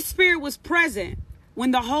Holy Spirit was present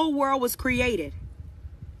when the whole world was created.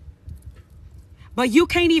 But you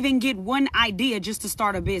can't even get one idea just to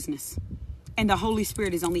start a business. And the Holy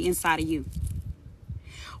Spirit is on the inside of you.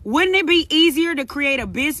 Wouldn't it be easier to create a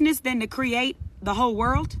business than to create the whole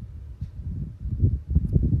world?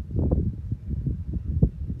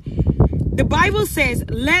 The Bible says,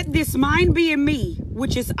 let this mind be in me,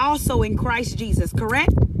 which is also in Christ Jesus,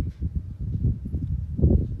 correct?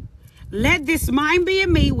 Let this mind be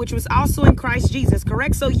in me, which was also in Christ Jesus,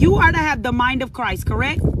 correct? So you are to have the mind of Christ,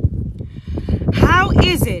 correct? How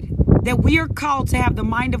is it that we are called to have the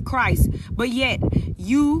mind of Christ, but yet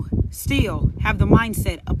you still have the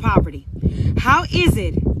mindset of poverty? How is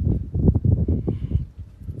it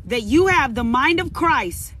that you have the mind of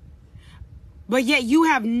Christ, but yet you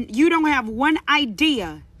don't have one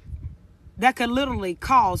idea that could literally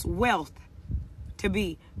cause wealth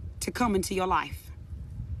to come into your life?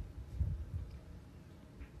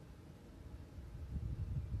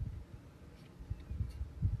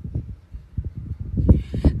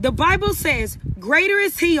 The Bible says, greater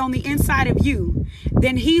is he on the inside of you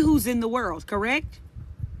than he who's in the world, correct?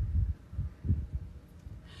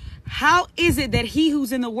 How is it that he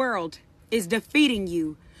who's in the world is defeating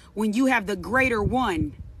you when you have the greater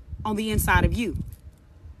one on the inside of you?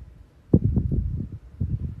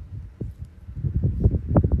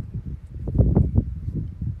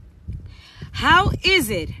 How is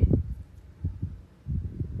it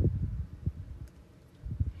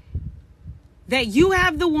that you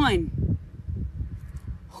have the one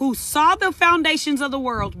who saw the foundations of the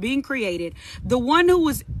world being created, the one who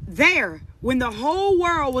was there when the whole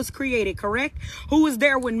world was created, correct? Who was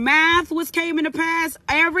there when math came into pass,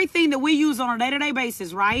 everything that we use on a day-to-day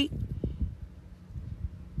basis, right?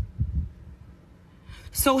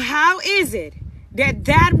 So how is it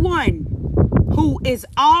that one who is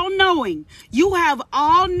all-knowing, you have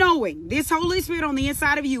all-knowing, this Holy Spirit on the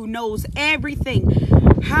inside of you knows everything.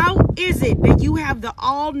 How is it that you have the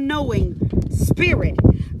all-knowing Spirit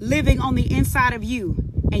living on the inside of you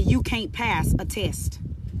and you can't pass a test?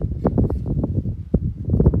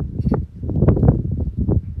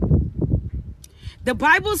 The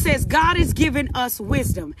Bible says God has given us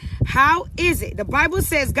wisdom. How is it? The Bible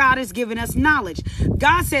says God has given us knowledge.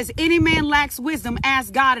 God says any man lacks wisdom,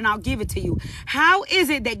 ask God and I'll give it to you. How is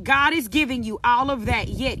it that God is giving you all of that,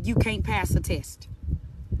 yet you can't pass a test?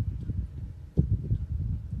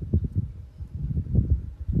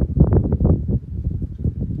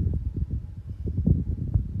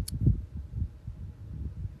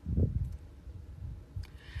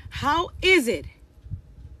 How is it?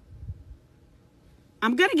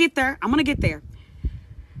 I'm going to get there. I'm going to get there.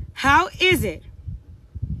 How is it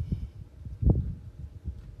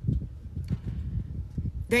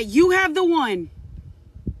that you have the one,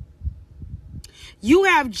 you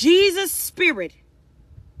have Jesus' Spirit.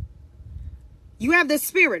 You have the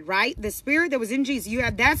Spirit, right? The Spirit that was in Jesus. You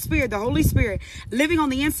have that Spirit, the Holy Spirit, living on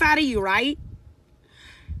the inside of you, right?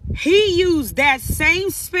 He used that same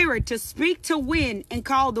Spirit to speak to wind and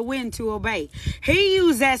call the wind to obey. He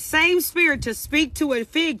used that same Spirit to speak to a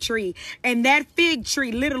fig tree, and that fig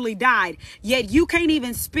tree literally died. Yet you can't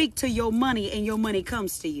even speak to your money and your money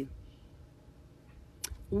comes to you.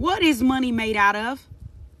 What is money made out of?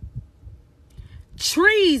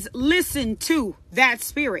 Trees listen to that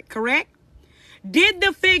Spirit, correct? Did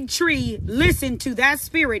the fig tree listen to that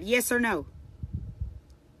Spirit, yes or no?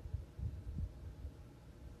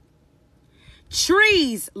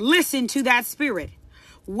 Trees listen to that Spirit.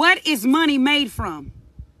 What is money made from?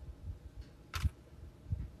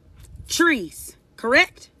 Trees,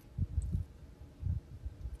 correct?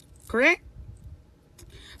 Correct?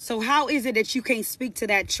 So how is it that you can't speak to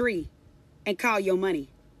that tree and call your money?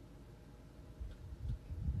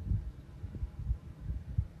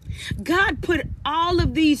 God put all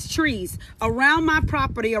of these trees around my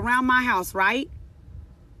property, around my house, right?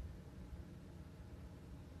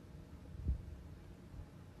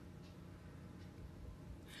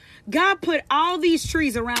 God put all these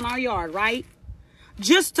trees around our yard, right?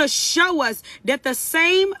 Just to show us that the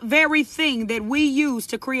same very thing that we use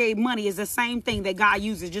to create money is the same thing that God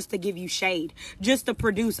uses just to give you shade, just to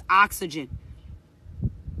produce oxygen.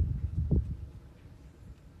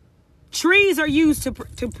 Trees are used to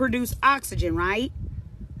produce oxygen, right?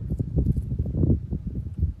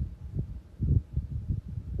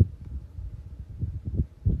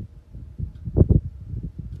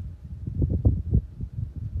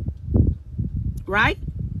 Right?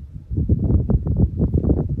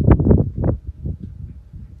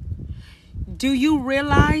 Do you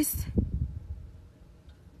realize?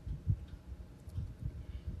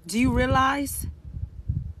 Do you realize?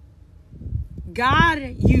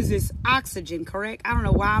 God uses oxygen, correct? I don't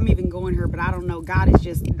know why I'm even going here, but I don't know. God is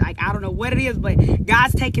just like, I don't know what it is, but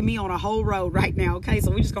God's taking me on a whole road right now, okay?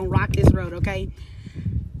 So we're just going to rock this road, okay?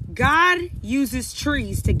 God uses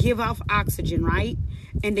trees to give off oxygen, right?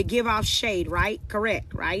 And to give off shade, right?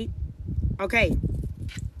 Correct, right? Okay.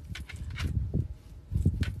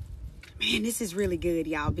 Man, this is really good,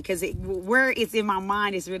 y'all, because where it's in my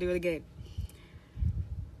mind is really, really good.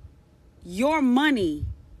 Your money,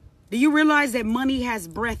 do you realize that money has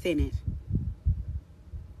breath in it?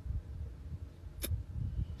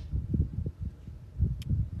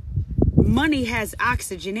 Money has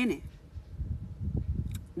oxygen in it.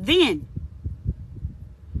 Then,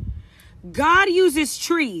 God uses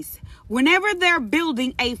trees whenever they're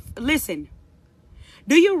building a, listen,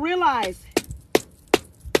 do you realize,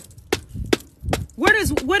 what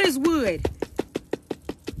is wood?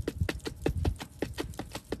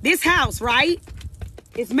 This house, right?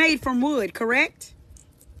 It's made from wood, correct?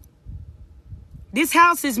 This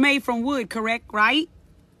house is made from wood, correct, right?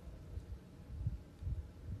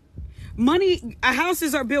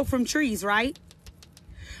 Houses are built from trees, right?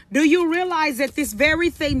 Do you realize that this very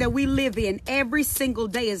thing that we live in every single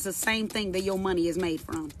day is the same thing that your money is made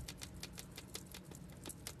from?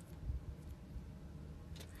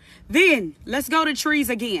 Then, let's go to trees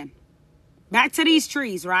again. Back to these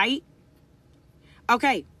trees, right?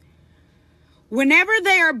 Okay. Whenever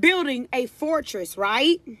they are building a fortress,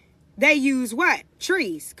 right? They use what?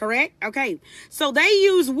 Trees, correct? Okay. So they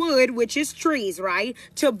use wood, which is trees, right?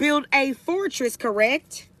 To build a fortress,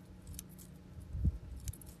 correct?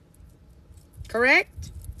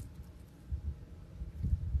 Correct?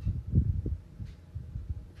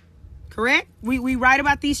 Correct? We write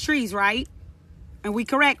about these trees, right? And we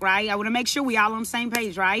correct, right? I want to make sure we all on the same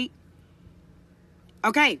page, right?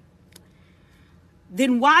 Okay.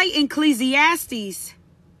 Then why in Ecclesiastes,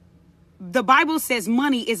 the Bible says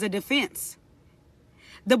money is a defense?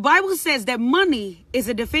 The Bible says that money is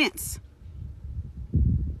a defense.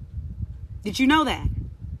 Did you know that?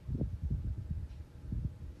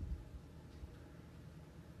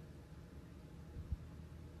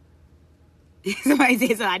 Somebody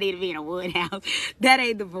said, so I need to be in a wood house. That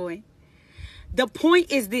ain't the point. The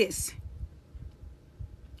point is this.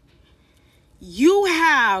 You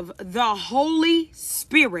have the Holy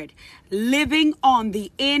Spirit living on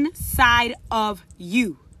the inside of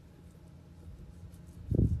you.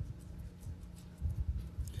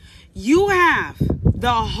 You have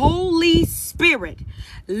the Holy Spirit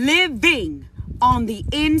living on the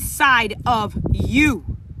inside of you.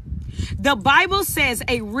 The Bible says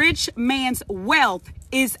a rich man's wealth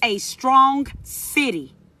is a strong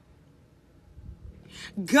city.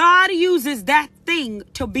 God uses that thing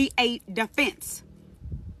to be a defense.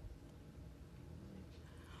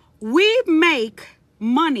 We make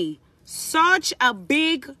money such a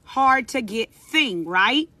big, hard to get thing,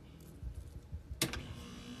 right?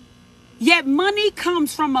 Yet money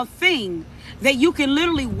comes from a thing that you can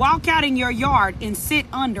literally walk out in your yard and sit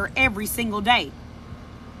under every single day.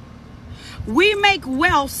 We make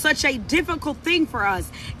wealth such a difficult thing for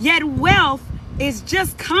us, yet wealth is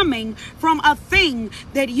just coming from a thing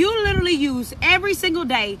that you literally use every single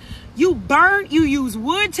day. You use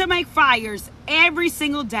wood to make fires every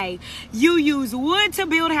single day. You use wood to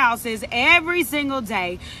build houses every single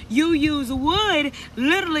day. You use wood,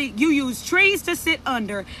 literally, you use trees to sit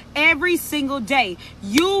under every single day.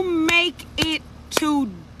 You make it too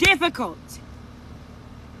difficult.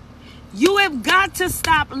 You have got to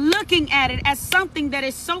stop looking at it as something that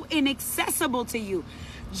is so inaccessible to you.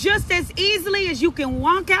 Just as easily as you can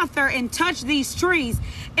walk out there and touch these trees,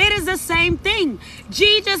 it is the same thing.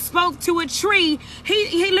 Jesus spoke to a tree.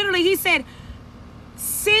 He said,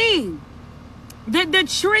 see, the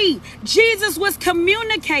tree. Jesus was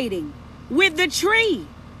communicating with the tree.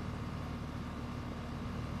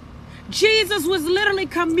 Jesus was literally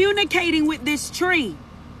communicating with this tree,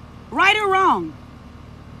 right or wrong.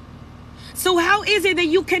 So how is it that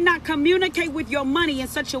you cannot communicate with your money in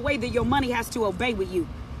such a way that your money has to obey with you?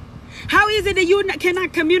 How is it that you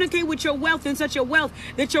cannot communicate with your wealth in such a wealth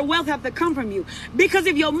that your wealth have to come from you? Because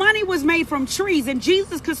if your money was made from trees and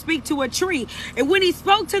Jesus could speak to a tree, and when he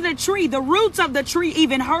spoke to the tree, the roots of the tree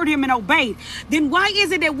even heard him and obeyed, then why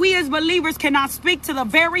is it that we as believers cannot speak to the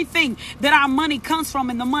very thing that our money comes from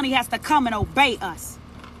and the money has to come and obey us?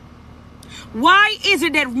 Why is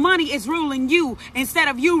it that money is ruling you instead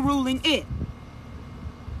of you ruling it?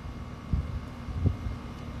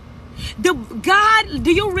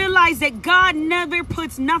 Do you realize that God never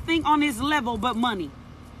puts nothing on his level but money?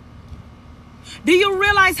 Do you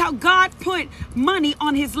realize how God put money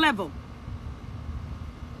on his level?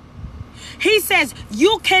 He says,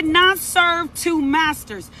 you cannot serve two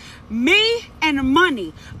masters. Me and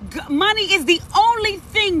money. Money is the only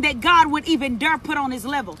thing that God would even dare put on his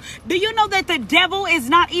level. Do you know that the devil is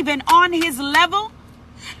not even on his level?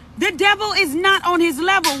 The devil is not on his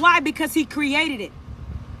level. Why? Because he created it.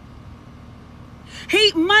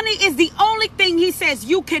 Money is the only thing he says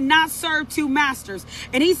you cannot serve two masters.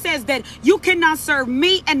 And he says that you cannot serve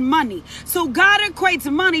me and money. So God equates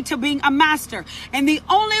money to being a master. And the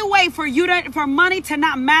only way for money to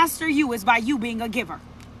not master you is by you being a giver.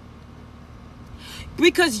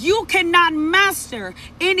 Because you cannot master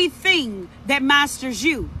anything that masters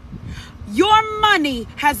you. Your money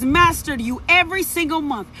has mastered you every single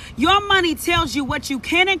month. Your money tells you what you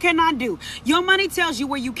can and cannot do. Your money tells you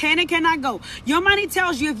where you can and cannot go. Your money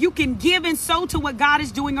tells you if you can give and sow to what God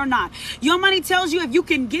is doing or not. Your money tells you if you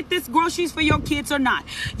can get this groceries for your kids or not.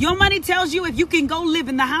 Your money tells you if you can go live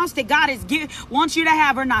in the house that God wants you to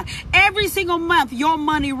have or not. Every single month, your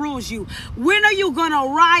money rules you. When are you going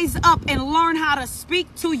to rise up and learn how to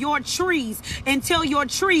speak to your trees and tell your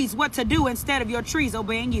trees what to do instead of your trees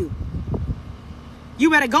obeying you? You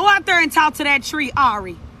better go out there and talk to that tree,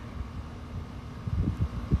 Ari.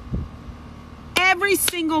 Every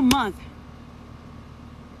single month.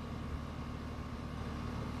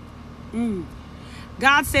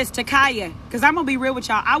 God says, Takiya, because I'm going to be real with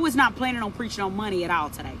y'all. I was not planning on preaching on money at all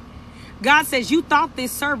today. God says, you thought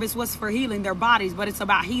this service was for healing their bodies, but it's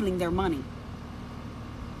about healing their money.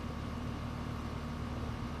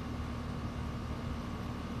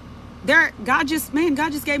 God just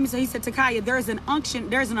gave me, so he said, Takiya, there's an unction,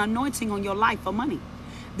 there's an anointing on your life for money.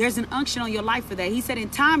 There's an unction on your life for that. He said in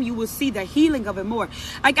time you will see the healing of it more.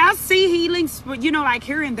 Like I see healings, like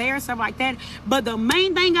here and there, stuff like that. But the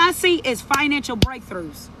main thing I see is financial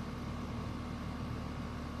breakthroughs.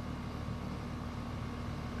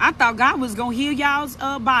 I thought God was going to heal y'all's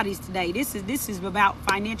bodies today. This is about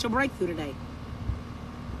financial breakthrough today.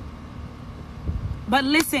 But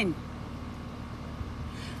listen.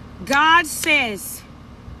 God says,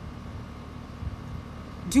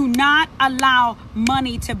 do not allow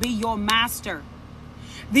money to be your master.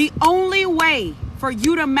 The only way for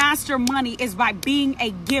you to master money is by being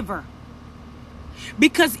a giver.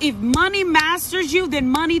 Because if money masters you,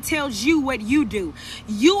 then money tells you what you do.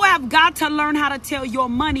 You have got to learn how to tell your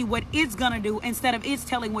money what it's going to do instead of it's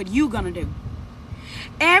telling what you're going to do.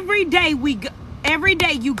 Every day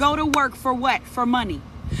you go to work for what? For money.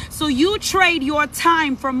 So you trade your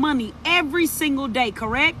time for money every single day,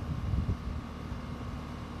 correct?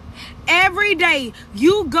 Every day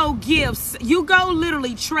you go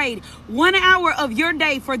literally trade 1 hour of your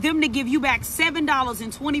day for them to give you back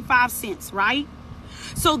 $7.25, right?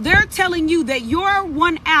 So they're telling you that your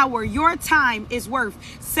 1 hour, your time is worth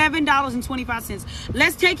 $7.25.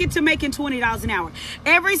 Let's take it to making $20 an hour.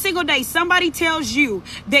 Every single day, somebody tells you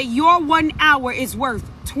that your 1 hour is worth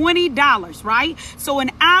 $20, right? So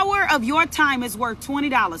an hour of your time is worth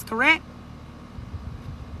 $20, correct?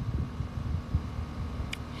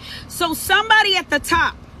 So somebody at the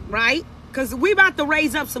top, right? Because we about to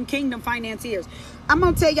raise up some kingdom financiers. I'm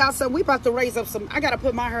going to tell y'all something. We about to raise up some. I got to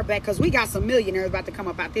put my hair back because we got some millionaires about to come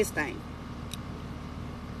up out this thing.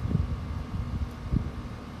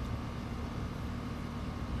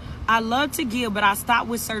 I love to give, but I stopped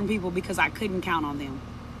with certain people because I couldn't count on them.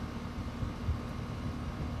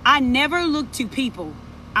 I never look to people.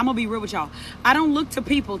 I'm going to be real with y'all. I don't look to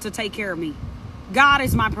people to take care of me. God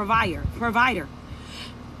is my provider.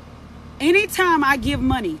 Anytime I give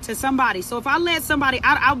money to somebody, so if I let somebody,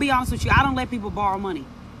 I'll be honest with you, I don't let people borrow money.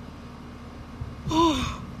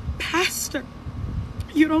 Pastor,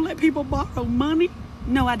 you don't let people borrow money?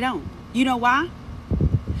 No, I don't. You know why?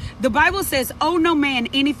 The Bible says, owe no man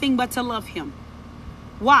anything but to love him.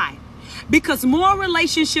 Why? Because more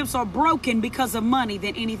relationships are broken because of money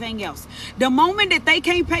than anything else. The moment that they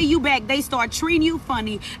can't pay you back, they start treating you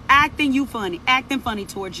funny, acting funny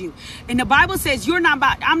towards you. And the Bible says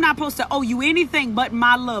I'm not supposed to owe you anything but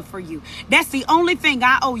my love for you. That's the only thing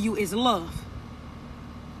I owe you is love.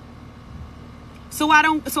 So I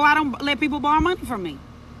don't let people borrow money from me.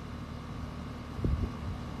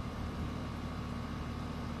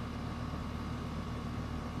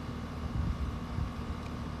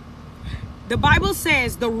 The Bible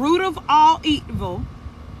says the root of evil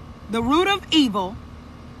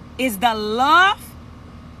is the love.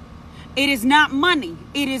 It is not money.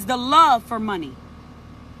 It is the love for money.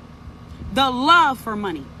 The love for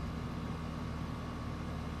money.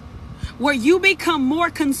 Where you become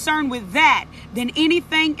more concerned with that than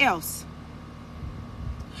anything else.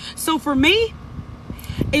 So for me,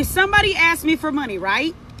 if somebody asks me for money,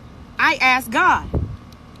 right? I ask God.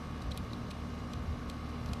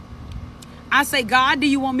 I say, God, do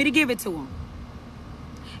you want me to give it to him?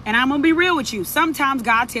 And I'm going to be real with you. Sometimes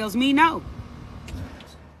God tells me no.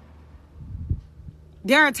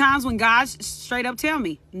 There are times when God straight up tell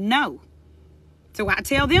me no. So I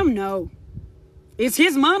tell them no. It's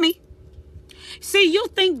his money. See, you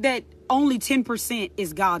think that only 10%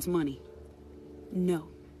 is God's money. No.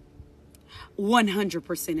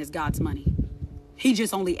 100% is God's money. He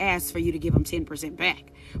just only asks for you to give him 10%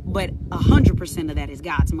 back. But 100% of that is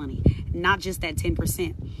God's money, not just that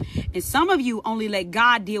 10%. And some of you only let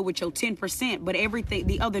God deal with your 10%, but everything,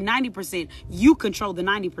 the other 90%, you control the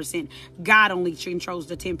 90%. God only controls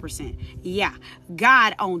the 10%. Yeah,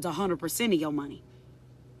 God owns 100% of your money.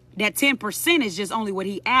 That 10% is just only what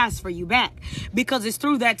he asks for you back, because it's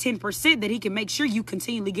through that 10% that he can make sure you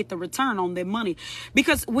continually get the return on their money.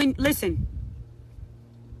 Because when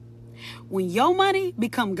your money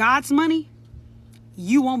become God's money,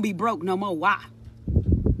 you won't be broke no more. Why?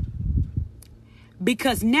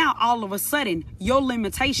 Because now all of a sudden your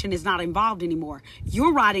limitation is not involved anymore.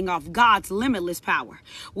 You're riding off God's limitless power.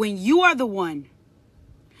 When you are the one,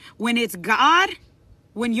 when it's God,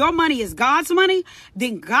 when your money is God's money,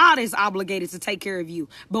 then God is obligated to take care of you.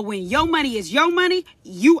 But when your money is your money,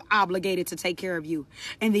 you obligated to take care of you.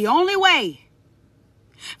 And the only way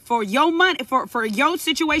for your money, for your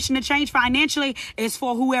situation to change financially is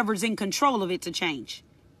for whoever's in control of it to change.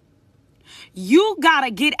 You got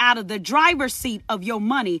to get out of the driver's seat of your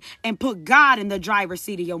money and put God in the driver's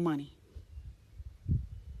seat of your money.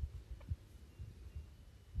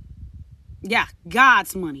 Yeah,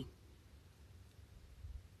 God's money.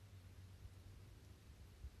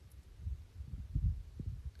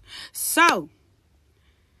 So,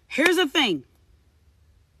 here's the thing.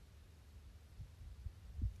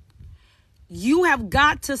 You have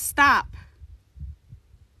got to stop.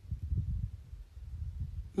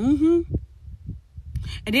 And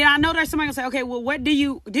then I know there's somebody gonna say, okay, well,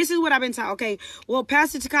 this is what I've been taught. Okay, well,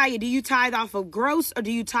 Pastor Takiya, do you tithe off of gross or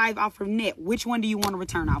do you tithe off of net? Which one do you want to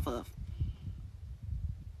return off of?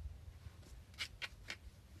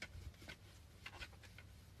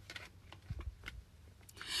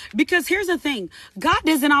 Because here's the thing. God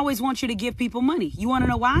doesn't always want you to give people money. You want to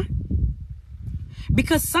know why?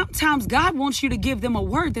 Because sometimes God wants you to give them a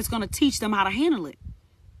word that's going to teach them how to handle it.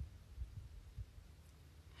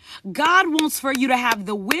 God wants for you to have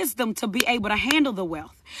the wisdom to be able to handle the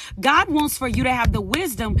wealth. God wants for you to have the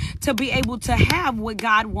wisdom to be able to have what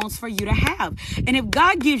God wants for you to have. And if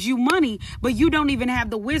God gives you money, but you don't even have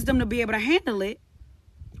the wisdom to be able to handle it,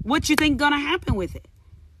 what you think going to happen with it?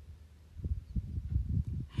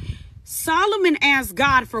 Solomon asked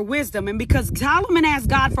God for wisdom, and because Solomon asked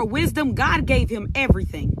God for wisdom, God gave him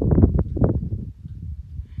everything.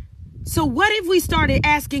 So what if we started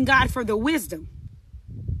asking God for the wisdom?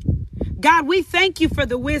 God, we thank you for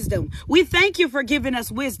the wisdom. We thank you for giving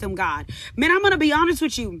us wisdom, God. Man, I'm going to be honest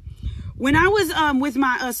with you. When I was with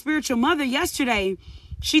my spiritual mother yesterday,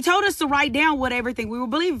 she told us to write down what everything we were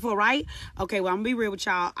believing for, right? Okay, well, I'm going to be real with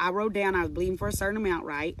y'all. I wrote down I was believing for a certain amount,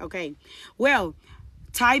 right? Okay, well,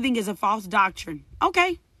 tithing is a false doctrine.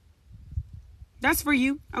 Okay, that's for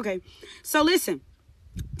you. Okay, so listen.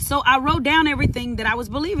 So I wrote down everything that I was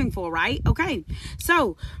believing for, right? Okay,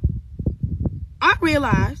 so I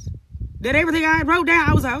realized that everything I wrote down,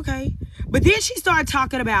 I was like, okay. But then she started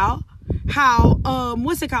talking about how,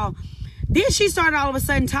 what's it called? Then she started all of a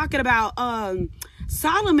sudden talking about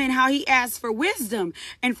Solomon, how he asked for wisdom.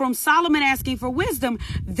 And from Solomon asking for wisdom,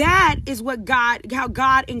 that is how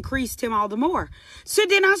God increased him all the more. So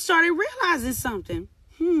then I started realizing something.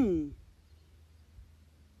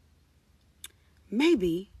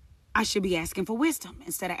 maybe I should be asking for wisdom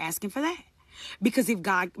instead of asking for that. Because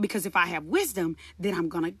if I have wisdom, then I'm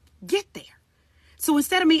going to get there. So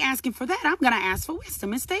instead of me asking for that, I'm going to ask for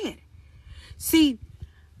wisdom instead. See,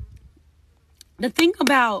 the thing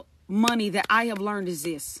about money that I have learned is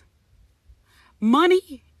this.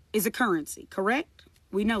 Money is a currency, correct?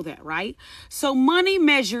 We know that, right? So money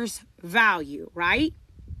measures value, right?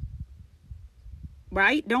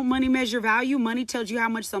 Right? Don't money measure value? Money tells you how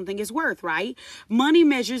much something is worth, right? Money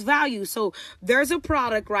measures value. So there's a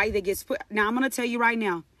product, right, that gets put. Now, I'm going to tell you right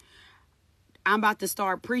now, I'm about to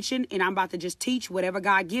start preaching and I'm about to just teach whatever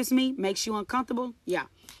God gives me. Makes you uncomfortable? Yeah.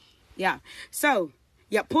 Yeah. So,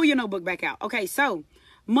 yeah, pull your notebook back out. Okay, so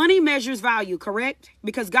money measures value, correct?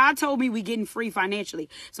 Because God told me we're getting free financially.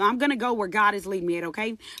 So I'm going to go where God is leading me at,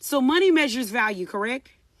 okay? So money measures value, correct?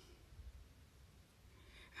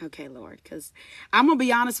 Okay, Lord, because I'm going to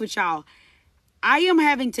be honest with y'all. I am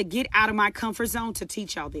having to get out of my comfort zone to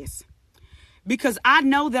teach y'all this. Because I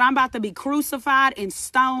know that I'm about to be crucified and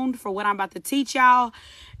stoned for what I'm about to teach y'all.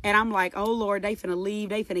 And I'm like, oh, Lord, they finna leave.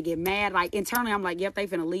 They finna get mad. Like, internally, I'm like, yep, they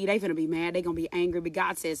finna leave. They finna be mad. They gonna be angry. But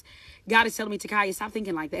God is telling me, Takiya, stop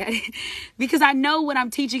thinking like that. Because I know what I'm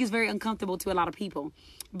teaching is very uncomfortable to a lot of people.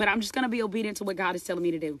 But I'm just gonna be obedient to what God is telling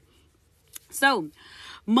me to do. So,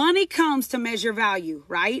 money comes to measure value,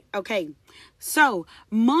 right? Okay. So,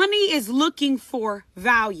 money is looking for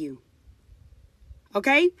value.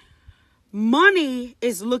 Okay? Money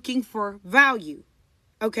is looking for value.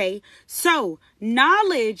 Okay. So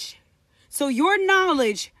knowledge. So your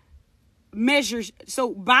knowledge measures.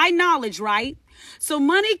 So by knowledge, right? So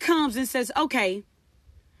money comes and says, okay,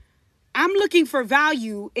 I'm looking for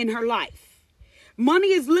value in her life.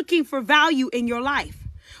 Money is looking for value in your life.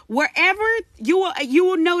 Wherever you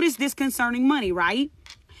will notice this concerning money, right?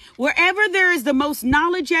 Wherever there is the most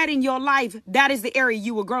knowledge at in your life, that is the area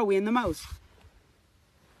you will grow in the most.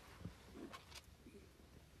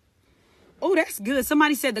 Oh, that's good.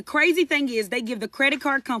 Somebody said the crazy thing is they give the credit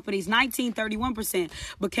card companies 31%,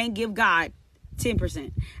 but can't give God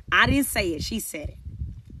 10%. I didn't say it. She said it.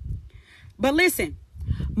 But listen,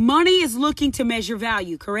 money is looking to measure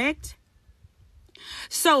value, correct?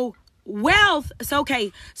 So wealth, so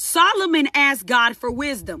okay, Solomon asked God for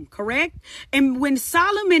wisdom, correct? And when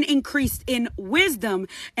Solomon increased in wisdom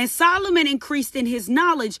and Solomon increased in his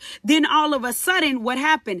knowledge, then all of a sudden, what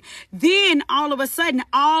happened? Then all of a sudden,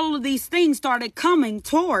 all of these things started coming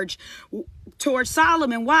towards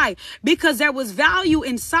Solomon. Why? Because there was value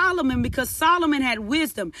in Solomon, because Solomon had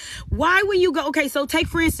wisdom. Why when you go, okay, so take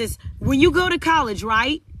for instance, when you go to college,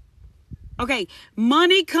 right? Okay,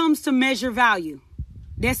 money comes to measure value.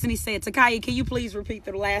 Destiny said, Takiya, can you please repeat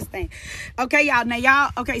the last thing? Okay, y'all. Now,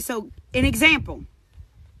 y'all. Okay, so an example.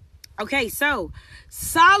 Okay, so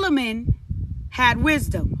Solomon had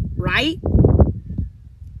wisdom, right?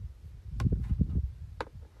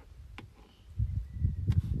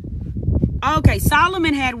 Okay,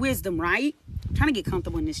 Solomon had wisdom, right? I'm trying to get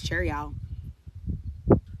comfortable in this chair, y'all.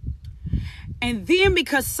 And then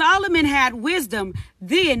because Solomon had wisdom,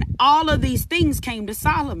 then all of these things came to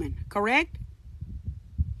Solomon, correct?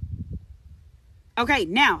 Okay,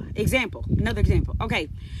 now, another example. Okay,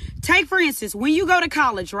 take for instance, when you go to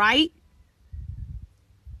college, right?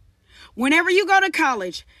 Whenever you go to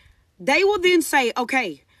college, they will then say,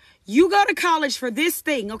 okay, you go to college for this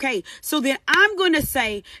thing. Okay, so then I'm going to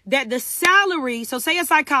say that the salary, so say a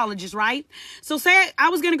psychologist, right? So say I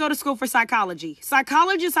was going to go to school for psychology.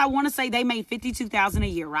 Psychologists, I want to say they made $52,000 a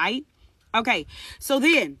year, right? Okay, so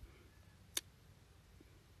then,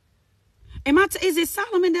 is it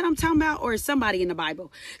Solomon that I'm talking about, or is somebody in the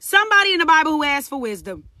Bible? Somebody in the Bible who asked for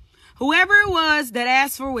wisdom. Whoever it was that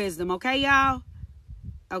asked for wisdom. Okay, y'all?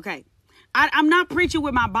 Okay. I'm not preaching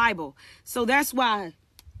with my Bible. So that's why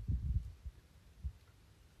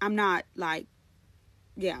I'm not like,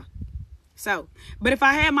 yeah. So, but if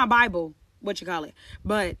I had my Bible, but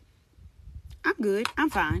I'm good. I'm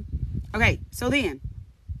fine. Okay, so then.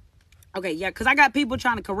 Okay, yeah, because I got people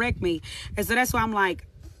trying to correct me. And so that's why I'm like,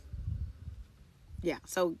 yeah,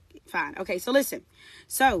 so fine. Okay, so listen.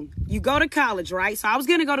 So you go to college, right? So I was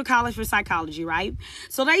going to go to college for psychology, right?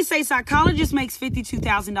 So they say psychologist makes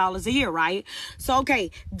 $52,000 a year, right? So,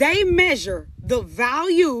 okay, they measure the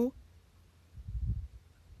value.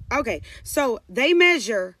 Okay, so they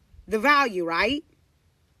measure the value, right?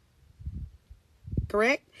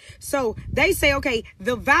 Correct? So they say, okay,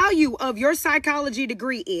 the value of your psychology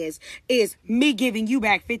degree is me giving you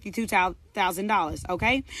back $52,000.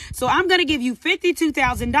 Okay. So I'm going to give you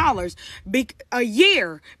 $52,000 a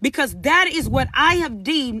year because that is what I have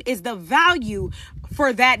deemed is the value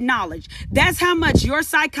for that knowledge. That's how much your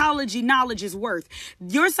psychology knowledge is worth.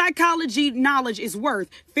 Your psychology knowledge is worth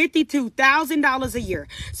 $52,000 a year.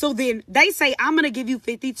 So then they say, I'm going to give you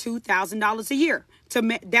 $52,000 a year.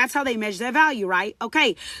 That's how they measure their value, right?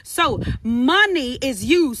 Okay, so money is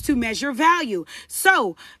used to measure value.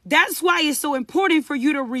 So that's why it's so important for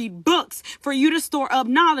you to read books, for you to store up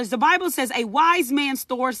knowledge. The Bible says a wise man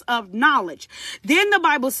stores up knowledge. Then the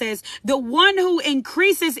Bible says the one who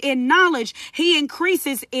increases in knowledge, he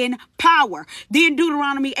increases in power. Then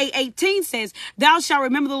Deuteronomy 8:18 says, thou shalt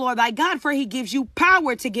remember the Lord thy God, for he gives you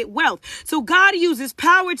power to get wealth. So God uses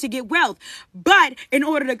power to get wealth. But in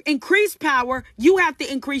order to increase power, you have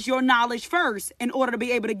to increase your knowledge first in order to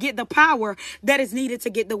be able to get the power that is needed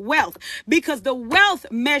to get the wealth, because the wealth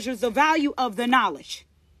measures the value of the knowledge.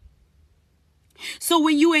 So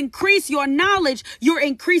when you increase your knowledge, you're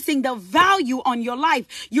increasing the value on your life.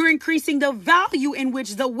 You're increasing the value in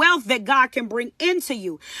which the wealth that God can bring into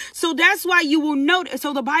you. So that's why you will note.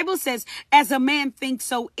 So the Bible says, as a man thinks,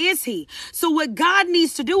 so is he. So what God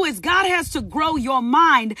needs to do is God has to grow your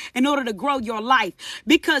mind in order to grow your life.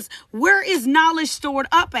 Because where is knowledge stored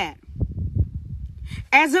up at?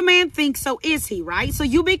 As a man thinks, so is he, right? So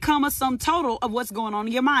you become a sum total of what's going on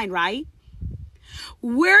in your mind, right?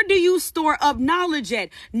 Where do you store up knowledge at?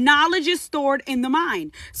 Knowledge is stored in the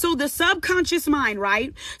mind. So the subconscious mind,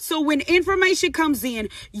 right? So when information comes in,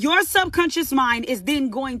 your subconscious mind is then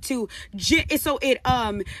going to,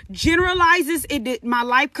 generalizes it. My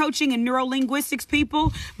life coaching and neurolinguistics people,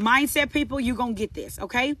 mindset people, you're going to get this,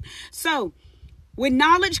 okay? So when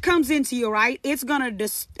knowledge comes into you, right, it's gonna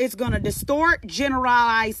distort,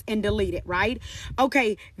 generalize, and delete it, right?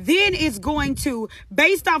 Okay, then it's going to,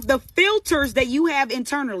 based off the filters that you have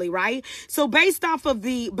internally, right? So based off of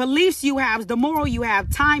the beliefs you have, the moral you have,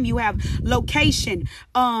 time you have, location,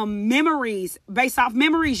 memories, based off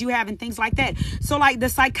memories you have and things like that. So like the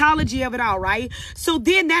psychology of it all, right? So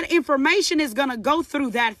then that information is gonna go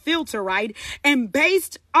through that filter, right? And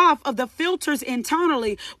based off of the filters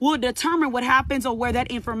internally will determine what happens or where that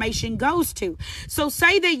information goes to. So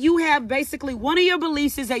say that you have basically one of your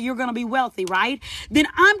beliefs is that you're going to be wealthy, right? Then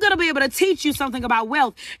I'm going to be able to teach you something about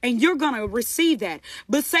wealth and you're going to receive that.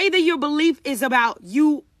 But say that your belief is about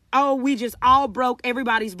you, oh, we just all broke,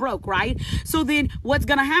 everybody's broke, right? So then what's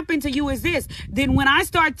going to happen to you is this. Then when I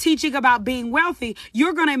start teaching about being wealthy,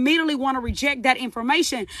 you're going to immediately want to reject that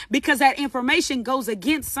information because that information goes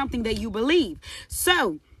against something that you believe.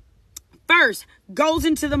 So first goes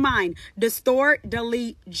into the mind, distort,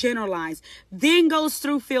 delete, generalize, then goes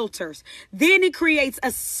through filters. Then it creates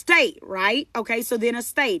a state, right? Okay, so then a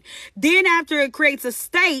state. Then after it creates a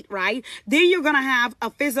state, right? Then you're going to have a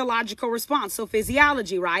physiological response. So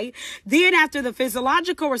physiology, right? Then after the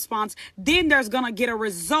physiological response, then there's going to get a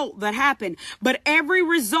result that happened. But every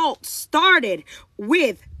result started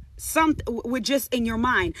with just in your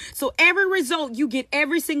mind. So every result you get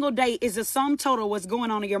every single day is a sum total of what's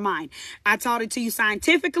going on in your mind. I taught it to you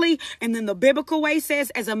scientifically, and then the biblical way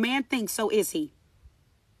says, as a man thinks, so is he.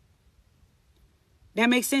 That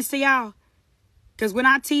makes sense to y'all? Because when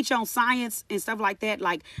I teach on science and stuff like that,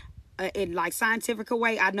 like in like scientific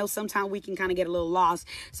way, I know sometimes we can kind of get a little lost.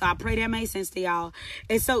 So I pray that made sense to y'all.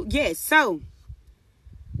 And so, yes, so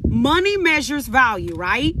money measures value,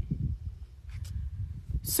 right?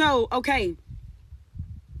 So, okay.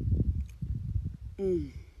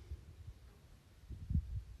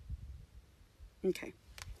 Okay.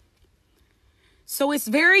 So it's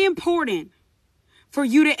very important for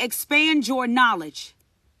you to expand your knowledge.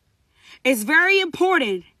 It's very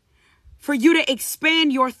important for you to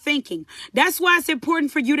expand your thinking. That's why it's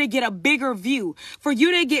important for you to get a bigger view, for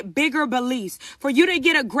you to get bigger beliefs, for you to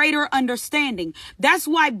get a greater understanding. That's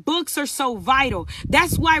why books are so vital.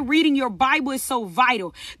 That's why reading your Bible is so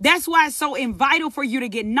vital. That's why it's so vital for you to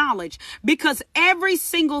get knowledge, because every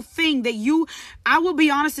single thing that I will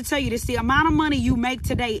be honest to tell you this, the amount of money you make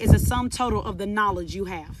today is a sum total of the knowledge you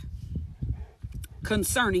have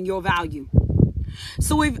concerning your value.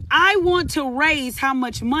 So if I want to raise how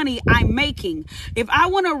much money I'm making, if I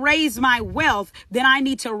want to raise my wealth, then I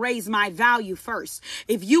need to raise my value first.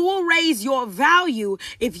 If you will raise your value,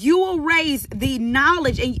 if you will raise the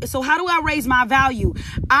knowledge. And so how do I raise my value?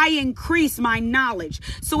 I increase my knowledge.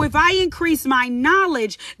 So if I increase my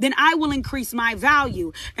knowledge, then I will increase my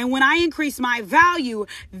value. And when I increase my value,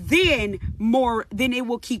 then it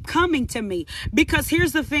will keep coming to me. Because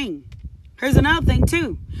here's the thing. Here's another thing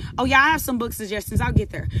too. Oh yeah, I have some book suggestions. I'll get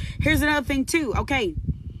there. Here's another thing too. Okay.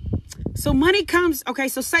 So money comes. Okay.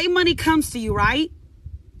 So say money comes to you, right?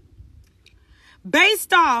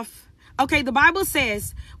 Based off. Okay. The Bible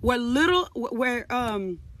says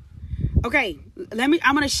Okay, I'm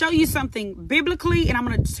going to show you something biblically, and I'm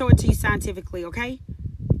going to show it to you scientifically, okay?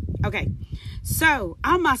 Okay, so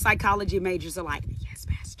all my psychology majors are like, yes,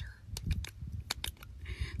 Pastor.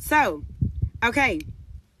 So, okay,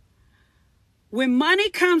 when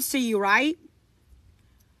money comes to you, right?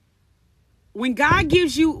 When God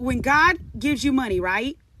gives you money,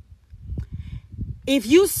 right? If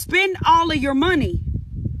you spend all of your money,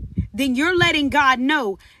 then you're letting God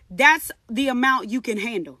know that's the amount you can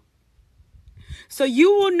handle. So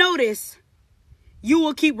you will notice you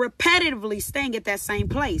will keep repetitively staying at that same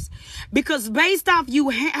place, because based off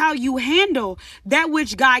how you handle that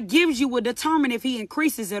which God gives you will determine if he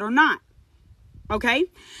increases it or not. Okay,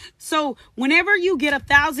 so whenever you get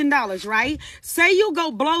 $1,000, right? Say you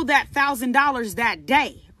go blow that $1,000 that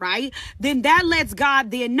day, right? Then that lets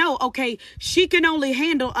God then know, okay, she can only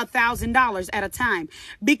handle $1,000 at a time,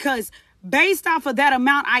 because based off of that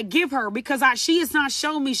amount I give her, because she has not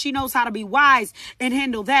shown me she knows how to be wise and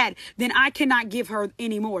handle that, then I cannot give her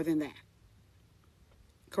any more than that.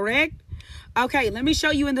 Correct? Okay, let me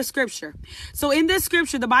show you in the scripture. So in this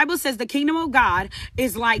scripture, the Bible says the kingdom of God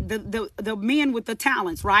is like the men with the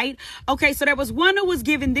talents, right? Okay, so there was one who was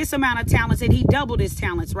given this amount of talents and he doubled his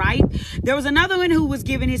talents, right? There was another one who was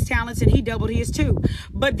given his talents and he doubled his too.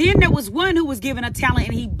 But then there was one who was given a talent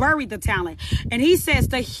and he buried the talent. And he says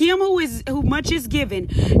to him who much is given,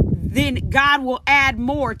 then God will add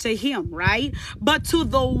more to him, right? But to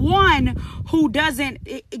the one who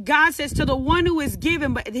doesn't, God says to the one who is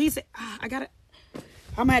given, but he said, I'm going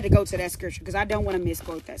to have to go to that scripture because I don't want to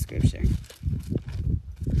misquote that scripture.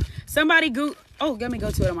 Somebody let me go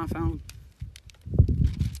to it on my phone.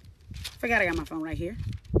 Forgot I got my phone right here.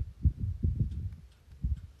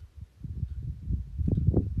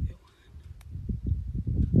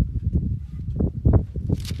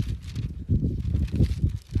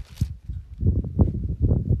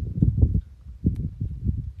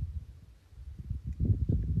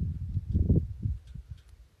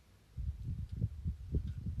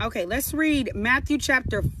 Okay, let's read Matthew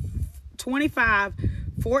chapter 25,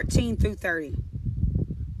 14 through 30.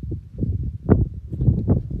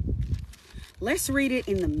 Let's read it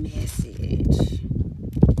in the Message.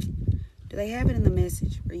 Do they have it in the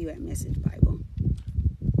Message? Where you at, Message Bible?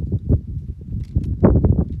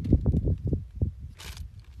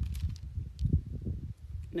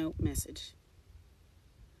 Nope, Message.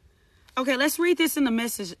 Okay, let's read this in the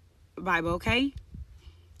Message Bible, okay?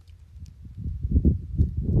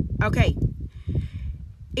 Okay.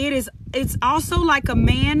 It's also like a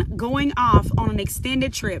man going off on an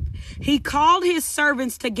extended trip. He called his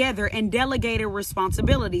servants together and delegated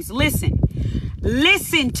responsibilities. Listen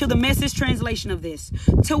to the Message translation of this.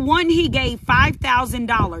 To one he gave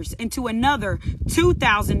 $5,000, and to another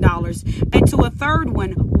 $2,000, and to a third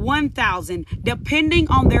one $1,000, depending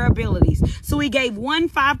on their abilities. So he gave one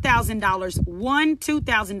 $5,000, one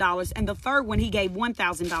 $2,000, and the third one he gave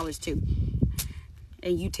 $1,000 to.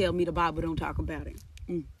 And you tell me the Bible don't talk about it.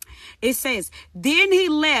 It says, then he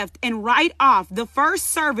left, and right off the first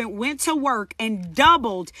servant went to work and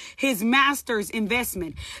doubled his master's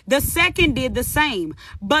investment. The second did the same,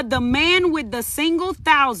 but the man with the single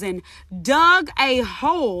 $1,000 dug a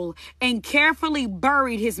hole and carefully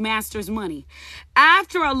buried his master's money.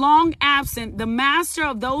 After a long absence, the master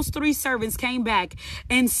of those three servants came back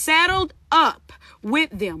and settled up with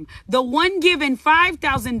them. The one given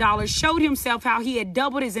 $5,000 showed himself how he had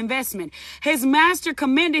doubled his investment. His master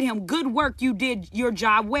commended him. Good work. You did your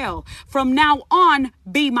job well. From now on,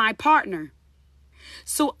 be my partner.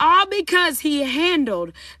 So all because he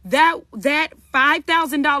handled that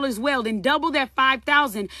 $5,000 well and doubled that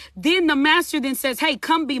 $5,000, then the master then says, hey,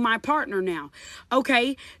 come be my partner now.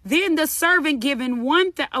 Okay. Then the servant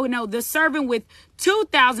the servant with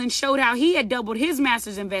 $2,000 showed how he had doubled his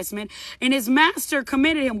master's investment, and his master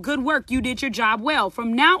commended him. Good work. You did your job well.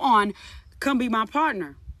 From now on, come be my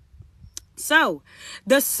partner. So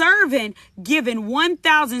the servant given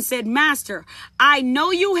 $1,000 said, Master, I know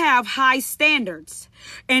you have high standards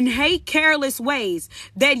and hate careless ways,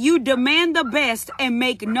 that you demand the best and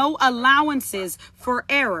make no allowances for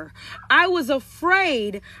error. I was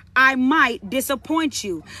afraid I might disappoint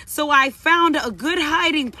you, so I found a good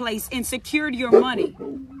hiding place and secured your money.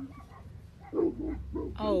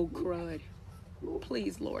 Oh, crud.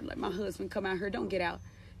 Please, Lord, let my husband come out here. Don't get out.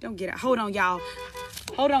 Don't get out. Hold on, y'all.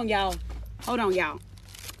 Hold on, y'all. Hold on, y'all.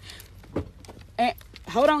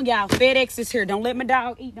 Hold on, y'all. FedEx is here. Don't let my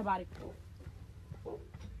dog eat nobody.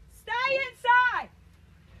 Stay inside.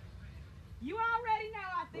 You already know,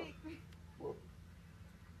 I think.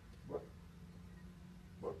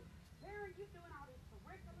 Where are you doing all this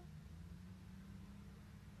curriculum?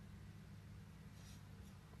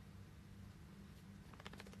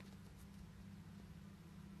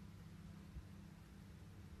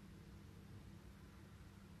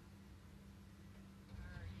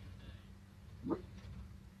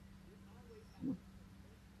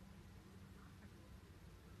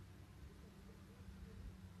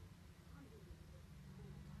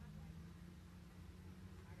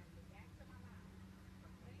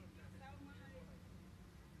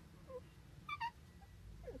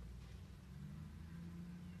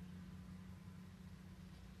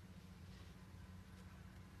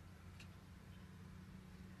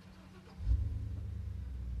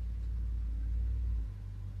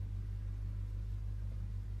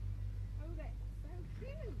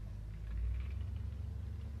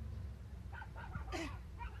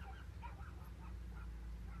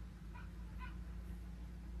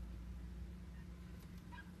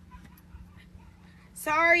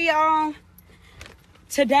 Sorry, y'all.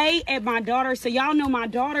 Today at my daughter, so y'all know my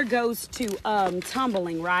daughter goes to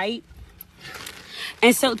tumbling, right?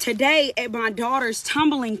 And so today at my daughter's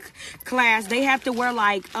tumbling class, they have to wear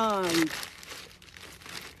like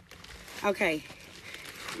okay.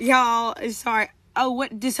 Y'all, sorry. Oh,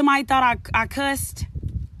 what did somebody thought I cussed?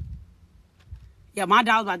 Yeah, my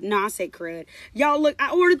dog like, no, I said crud. Y'all, look,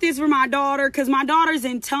 I ordered this for my daughter because my daughter's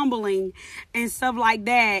in tumbling and stuff like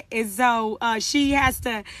that. And so she has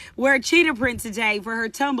to wear cheetah print today for her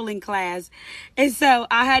tumbling class. And so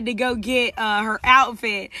I had to go get her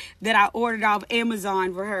outfit that I ordered off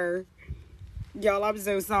Amazon for her. Y'all, I'm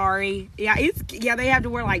so sorry. Yeah, they have to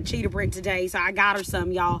wear like cheetah print today, so I got her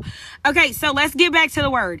some, y'all. Okay, so let's get back to the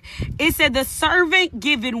word. It said, the servant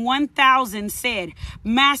given 1,000 said,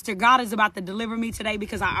 Master, God is about to deliver me today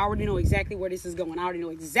because I already know exactly where this is going. I already know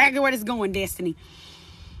exactly where this is going, Destiny.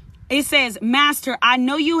 It says, Master, I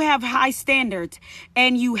know you have high standards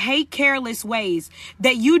and you hate careless ways,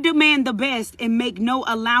 that you demand the best and make no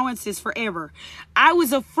allowances for error. I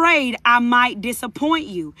was afraid I might disappoint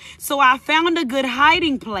you, so I found a good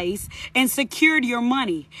hiding place and secured your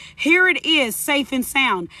money. Here it is, safe and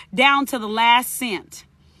sound, down to the last cent.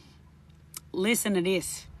 Listen to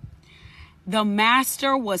this. The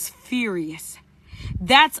master was furious.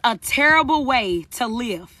 That's a terrible way to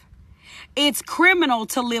live. It's criminal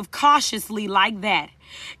to live cautiously like that.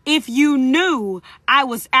 If you knew I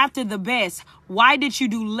was after the best, why did you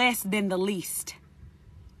do less than the least?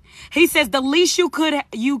 He says the least you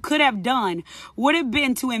could have done would have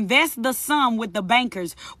been to invest the sum with the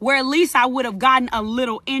bankers, where at least I would have gotten a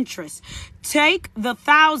little interest. Take the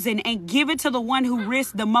 1,000 and give it to the one who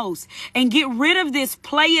risked the most, and get rid of this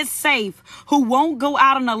play it safe who won't go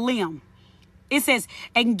out on a limb. It says,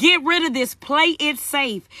 and get rid of this play it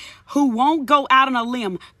safe who won't go out on a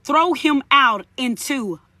limb. Throw him out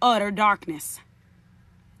into utter darkness.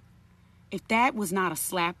 If that was not a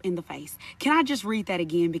slap in the face, can I just read that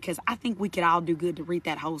again? Because I think we could all do good to read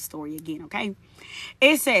that whole story again, okay?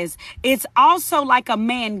 It says, it's also like a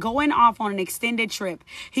man going off on an extended trip.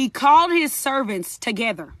 He called his servants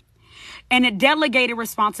together and it delegated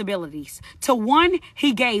responsibilities. To one,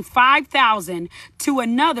 he gave 5,000, to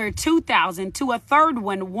another 2,000, to a third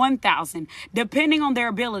one 1,000, depending on their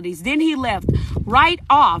abilities. Then he left. Right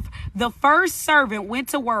off, the first servant went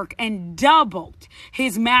to work and doubled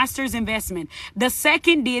his master's investment. The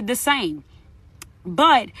second did the same.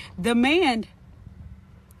 But the man...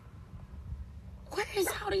 Where is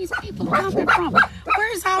all these people coming from?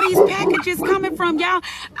 Where is all these packages coming from, y'all?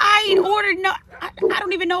 I ain't ordered no... I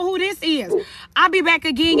don't even know who this is. I'll be back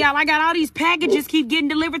again, y'all. I got all these packages keep getting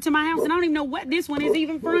delivered to my house, and I don't even know what this one is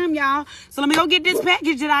even from, y'all. So let me go get this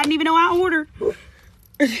package that I didn't even know I ordered.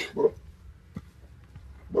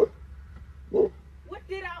 What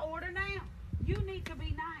did I order now? You need to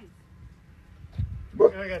be nice.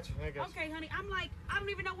 I got you. Okay, honey. I'm like, I don't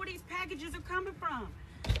even know where these packages are coming from.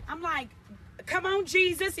 I'm like... Come on,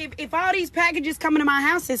 Jesus. If all these packages coming to my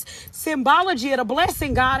house is symbology of the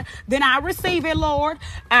blessing, God, then I receive it, Lord.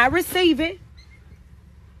 I receive it.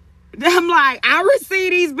 I'm like, I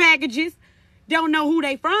receive these packages. Don't know who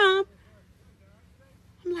they from.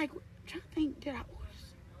 I'm like, trying to think, did I order?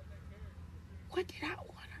 What did I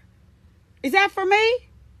order? Is that for me?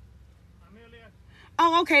 Amelia.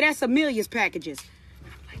 Oh, okay. That's Amelia's packages.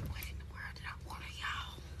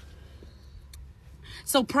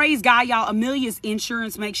 So praise God, y'all. Amelia's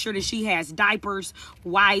insurance makes sure that she has diapers,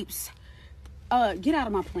 wipes. Get out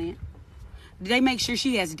of my plant. They make sure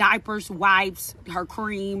she has diapers, wipes, her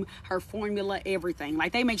cream, her formula, everything.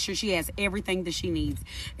 Like they make sure she has everything that she needs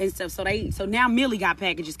and stuff. So now Millie got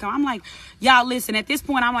packages coming. I'm like, y'all listen, at this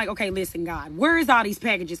point, I'm like, okay, listen, God, where is all these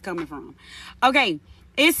packages coming from? Okay,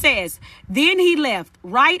 it says, then he left.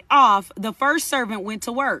 Right off, the first servant went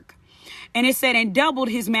to work. And it said, and doubled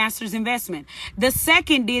his master's investment. The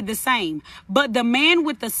second did the same. But the man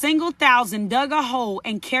with the single 1,000 dug a hole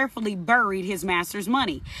and carefully buried his master's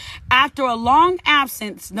money. After a long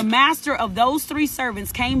absence, the master of those 3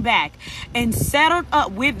 servants came back and settled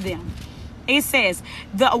up with them. It says,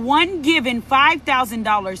 the one given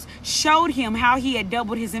 $5,000 showed him how he had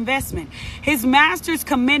doubled his investment. His masters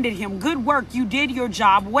commended him. Good work. You did your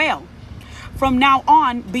job well. From now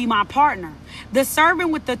on, be my partner. The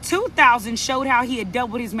servant with the 2,000 showed how he had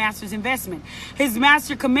doubled his master's investment. His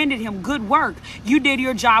master commended him. Good work. You did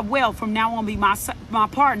your job well. From now on, be my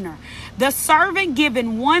partner. The servant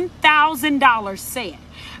given $1,000 said,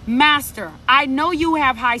 Master, I know you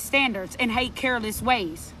have high standards and hate careless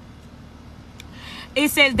ways. It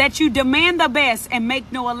says that you demand the best and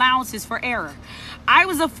make no allowances for error. I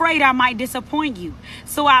was afraid I might disappoint you.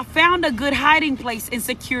 So I found a good hiding place and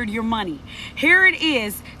secured your money. Here it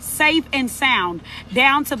is, safe and sound,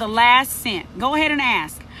 down to the last cent. Go ahead and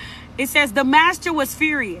ask. It says, the master was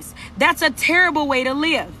furious. That's a terrible way to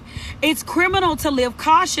live. It's criminal to live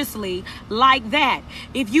cautiously like that.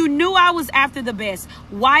 If you knew I was after the best,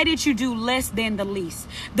 why did you do less than the least?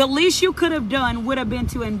 The least you could have done would have been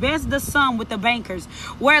to invest the sum with the bankers,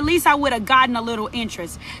 where at least I would have gotten a little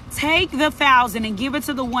interest. Take the 1,000 and give it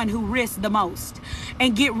to the one who risks the most.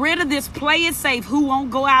 And get rid of this play it safe who won't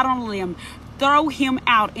go out on a limb. Throw him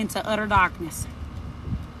out into utter darkness.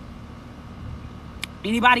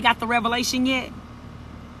 Anybody got the revelation yet?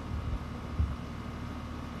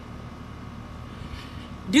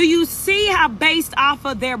 Do you see how based off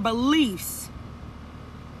of their beliefs?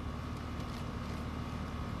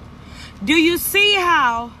 Do you see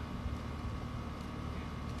how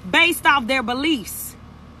based off their beliefs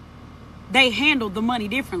they handled the money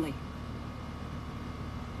differently?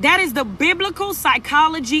 That is the biblical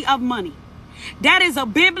psychology of money. That is a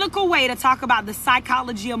biblical way to talk about the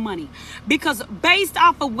psychology of money. Because based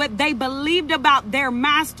off of what they believed about their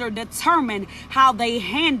master determined how they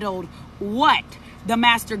handled what the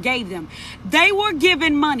master gave them. They were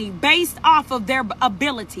given money based off of their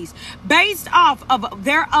abilities. Based off of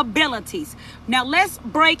their abilities. Now let's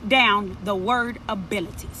break down the word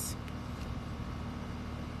abilities.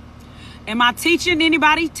 Am I teaching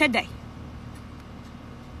anybody today?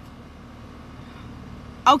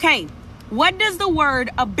 Okay. What does the word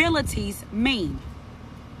abilities mean?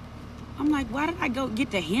 I'm like, why did I go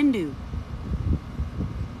get to Hindu?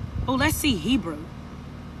 Oh, let's see Hebrew.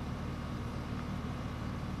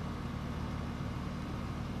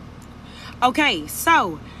 Okay,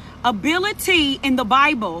 so ability in the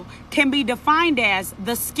Bible can be defined as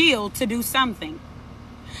the skill to do something.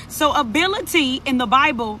 So ability in the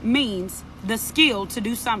Bible means the skill to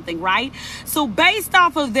do something, right? So based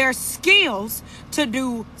off of their skills to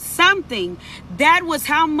do something, that was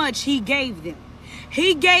how much he gave them.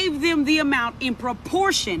 He gave them the amount in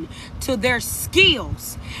proportion to their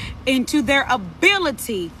skills and to their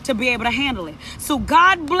ability to be able to handle it. So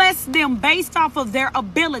God blessed them based off of their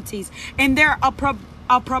abilities and their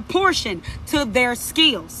a proportion to their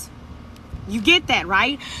skills. You get that,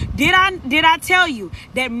 right? Did I tell you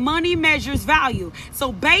that money measures value?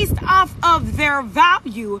 So based off of their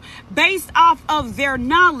value, based off of their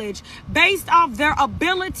knowledge, based off their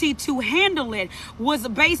ability to handle it, was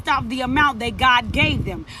based off the amount that God gave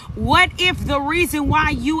them. What if the reason why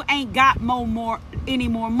you ain't got any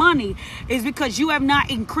more money is because you have not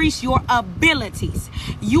increased your abilities?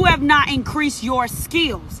 You have not increased your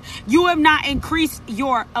skills. You have not increased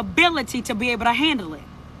your ability to be able to handle it.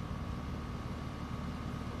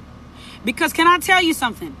 Because can I tell you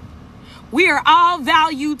something? We are all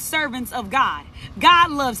valued servants of God.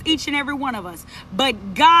 God loves each and every one of us. But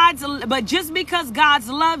just because God's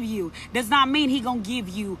love you does not mean He gonna give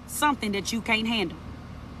you something that you can't handle.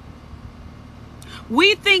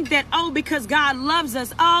 We think that, oh, because God loves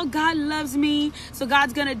us, oh, God loves me, so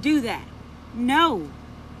God's gonna do that. No.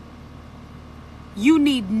 You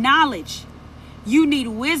need knowledge. You need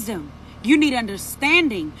wisdom. You need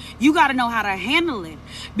understanding. You got to know how to handle it.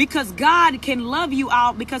 Because God can love you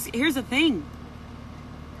all. Because here's the thing.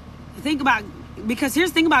 Here's the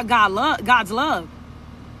thing about God's love.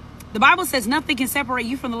 The Bible says nothing can separate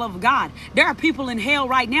you from the love of God. There are people in hell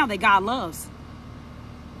right now that God loves.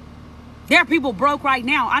 There are people broke right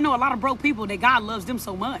now. I know a lot of broke people that God loves them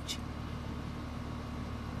so much.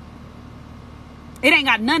 It ain't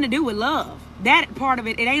got nothing to do with love. That part of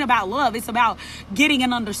it ain't about love. It's about getting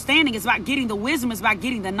an understanding. It's about getting the wisdom. It's about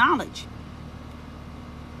getting the knowledge.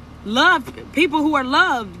 Love, people who are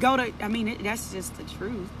loved that's just the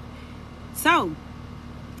truth. So,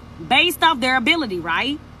 based off their ability,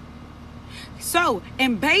 right? So,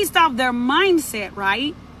 and based off their mindset,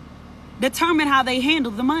 right? Determine how they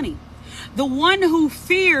handle the money. The one who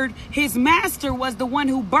feared his master was the one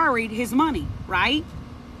who buried his money, right?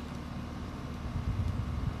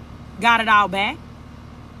 Got it all back.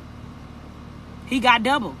 He got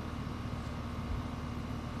double.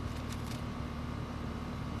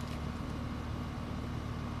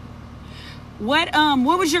 What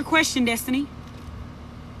was your question, Destiny?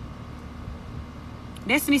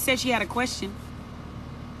 Destiny said she had a question.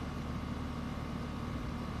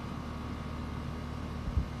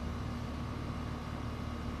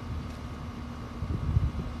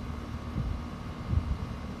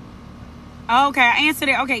 Okay, I answered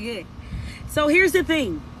it. Okay, good. So here's the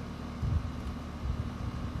thing.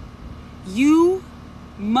 You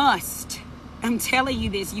must, I'm telling you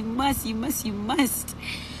this, you must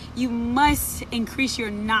You must increase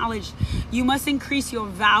your knowledge. You must increase your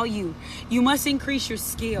value. You must increase your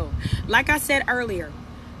skill. Like I said earlier,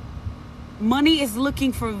 money is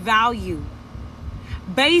looking for value.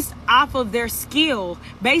 Based off of their skill,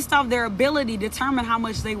 based off their ability, determine how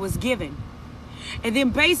much they was given. And then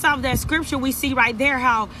based off that scripture, we see right there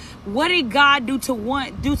how, what did God do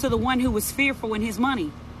to the one who was fearful in his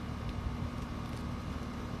money?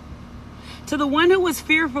 To the one who was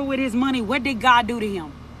fearful with his money, what did God do to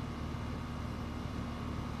him?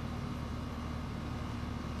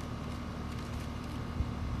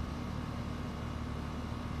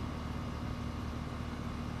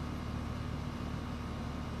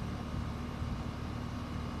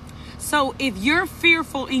 So if you're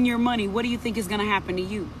fearful in your money, what do you think is going to happen to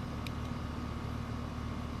you?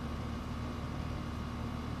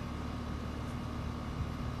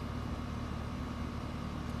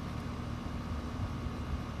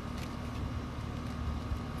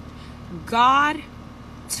 God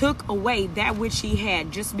took away that which he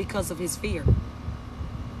had just because of his fear.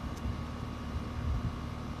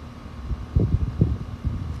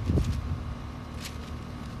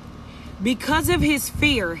 Because of his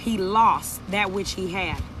fear, he lost that which he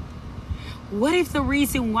had. What if the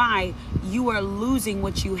reason why you are losing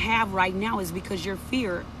what you have right now is because your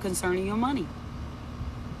fear concerning your money?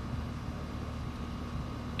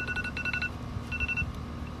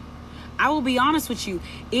 I will be honest with you.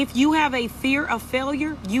 If you have a fear of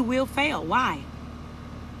failure, you will fail. Why?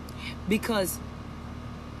 Because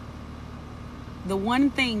the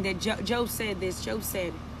one thing that Job said,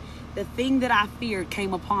 the thing that I feared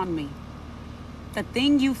came upon me. The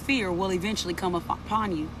thing you fear will eventually come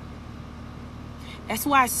upon you. That's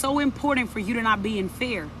why it's so important for you to not be in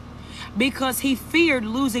fear. Because he feared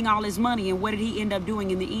losing all his money, and what did he end up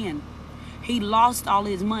doing in the end? He lost all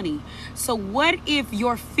his money. So what if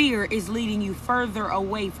your fear is leading you further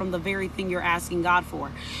away from the very thing you're asking God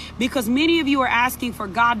for? Because many of you are asking for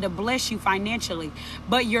God to bless you financially,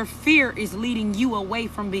 but your fear is leading you away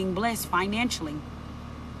from being blessed financially.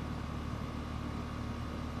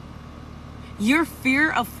 Your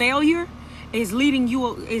fear of failure is leading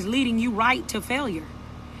you right to failure.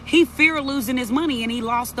 He feared losing his money and he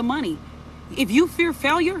lost the money. If you fear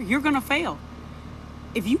failure, you're going to fail.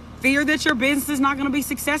 If you fear that your business is not going to be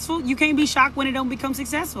successful, you can't be shocked when it don't become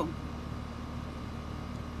successful.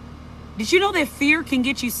 Did you know that fear can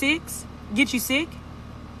get you sick? Did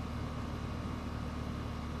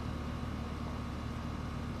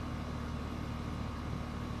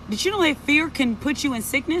you know that fear can put you in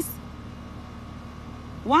sickness?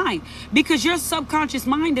 Why? Because your subconscious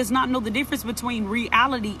mind does not know the difference between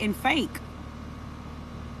reality and fake.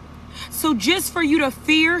 So just for you to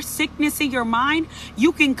fear sickness in your mind,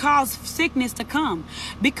 you can cause sickness to come.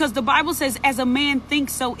 Because the Bible says, as a man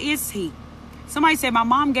thinks, so is he. Somebody said, my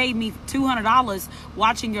mom gave me $200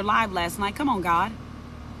 watching your live last night. Come on, God.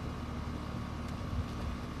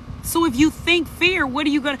 So if you think fear, what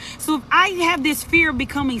are you going to... So if I have this fear of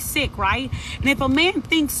becoming sick, right? And if a man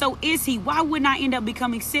thinks, so is he. Why wouldn't I end up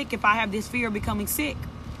becoming sick if I have this fear of becoming sick?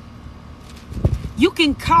 You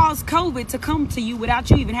can cause COVID to come to you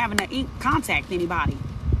without you even having to contact anybody.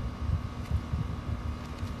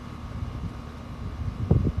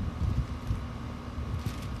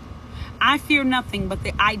 I fear nothing but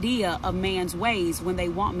the idea of man's ways when they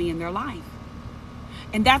want me in their life.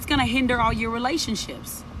 And that's going to hinder all your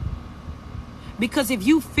relationships. Because if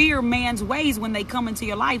you fear man's ways when they come into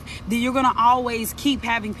your life, then you're going to always keep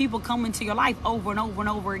having people come into your life over and over and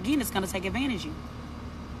over again. It's going to take advantage of you.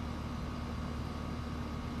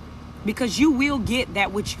 Because you will get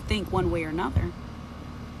that which you think one way or another.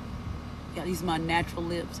 Yeah, these are my natural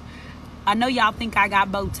lips. I know y'all think I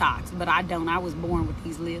got Botox, but I don't. I was born with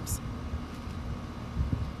these lips.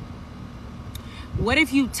 What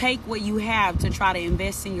if you take what you have to try to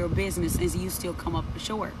invest in your business and you still come up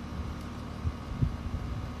short?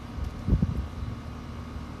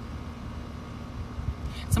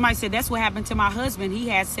 Somebody said that's what happened to my husband. He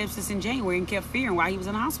had sepsis in January and kept fearing while he was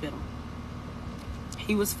in the hospital.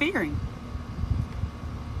 He was fearing.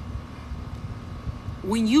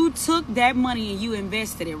 When you took that money and you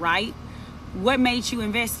invested it, right? What made you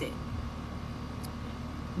invest it?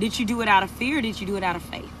 Did you do it out of fear or did you do it out of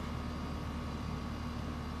faith?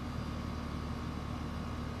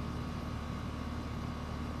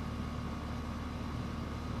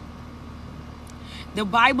 The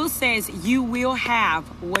Bible says you will have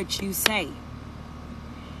what you say.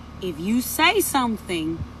 If you say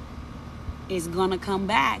something, it's gonna come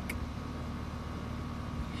back.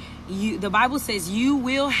 The Bible says you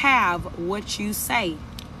will have what you say.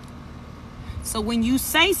 So when you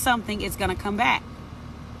say something, it's gonna come back.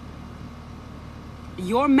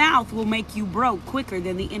 Your mouth will make you broke quicker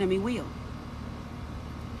than the enemy will.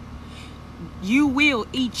 You will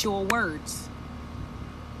eat your words.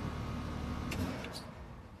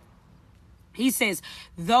 He says,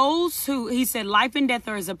 he said, life and death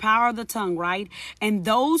are as the power of the tongue, right? And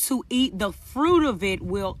those who eat the fruit of it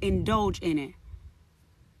will indulge in it.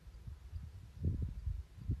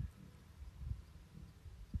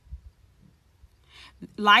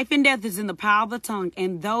 Life and death is in the power of the tongue,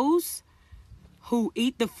 and those who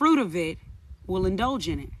eat the fruit of it will indulge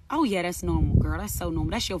in it. Oh, yeah, that's normal, girl. That's so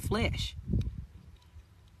normal. That's your flesh.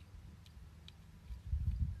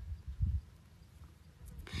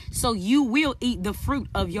 So you will eat the fruit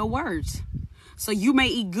of your words. So you may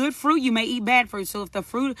eat good fruit, you may eat bad fruit. So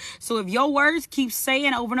if your words keep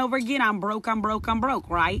saying over and over again, I'm broke, I'm broke, I'm broke,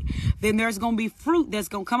 right? Then there's going to be fruit that's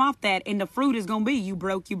going to come off that. And the fruit is going to be you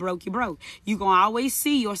broke, you broke, you broke. You're going to always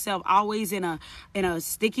see yourself always in a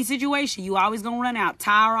sticky situation. You always going to run out.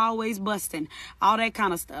 Tire always busting. All that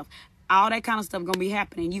kind of stuff. All that kind of stuff going to be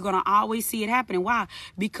happening. You're going to always see it happening. Why?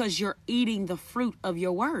 Because you're eating the fruit of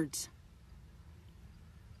your words.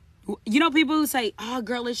 You know, people who say, oh,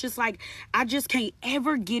 girl, it's just like, I just can't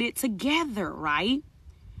ever get it together, right?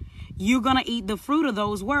 You're going to eat the fruit of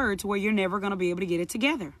those words where you're never going to be able to get it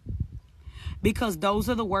together. Because those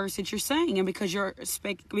are the words that you're saying. And because you're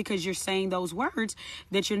saying those words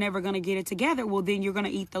that you're never going to get it together, well, then you're going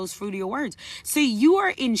to eat those fruit of your words. See, you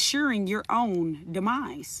are ensuring your own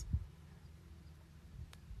demise.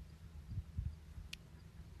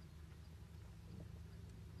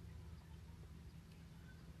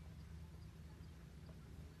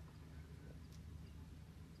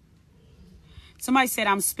 Somebody said,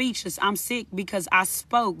 I'm speechless. I'm sick because I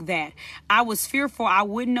spoke that. I was fearful I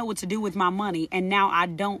wouldn't know what to do with my money. And now I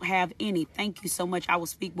don't have any. Thank you so much. I will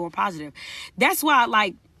speak more positive. That's why,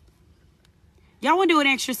 like, y'all want to do an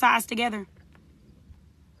exercise together?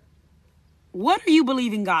 What are you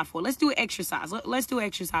believing God for? Let's do an exercise. Let's do an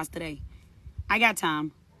exercise today. I got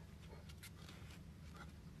time.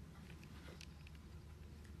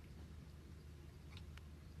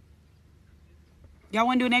 Y'all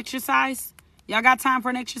want to do an exercise? Y'all got time for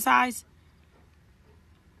an exercise?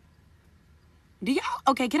 Do y'all,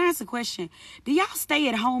 okay, can I ask a question? Do y'all stay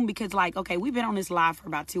at home because, like, okay, we've been on this live for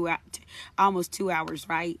about almost 2 hours,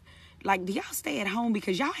 right? Like, do y'all stay at home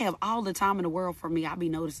because y'all have all the time in the world for me? I'll be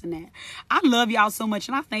noticing that. I love y'all so much,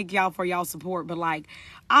 and I thank y'all for y'all support, but, like,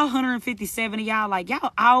 all 157 of y'all, like, y'all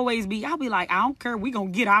be like, I don't care, we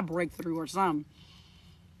gonna get our breakthrough or something.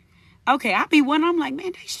 Okay, I be one, I'm like,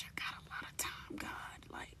 man, they sure got a lot of time, God.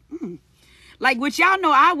 Like, Like, which y'all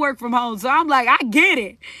know I work from home, so I'm like, I get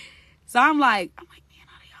it. So I'm like, man,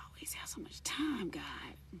 they always have so much time, God.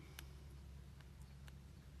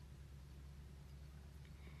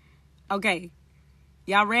 Okay,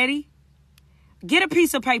 y'all ready? Get a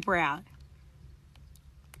piece of paper out.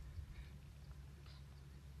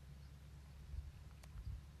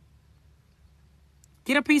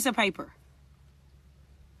 Get a piece of paper.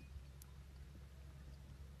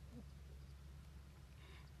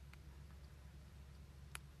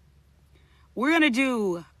 We're going to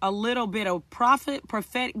do a little bit of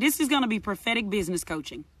prophetic. This is going to be prophetic business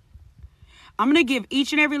coaching. I'm going to give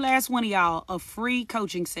each and every last one of y'all a free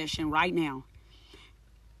coaching session right now.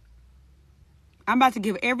 I'm about to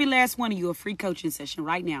give every last one of you a free coaching session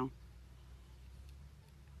right now.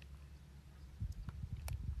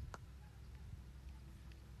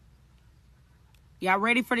 Y'all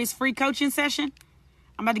ready for this free coaching session?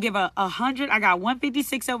 I'm about to give 100. I got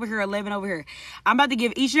 156 over here, 11 over here. I'm about to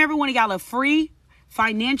give each and every one of y'all a free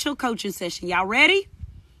financial coaching session. Y'all ready?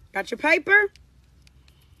 Got your paper?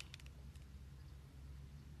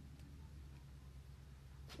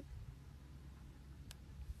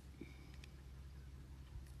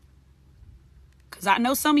 Because I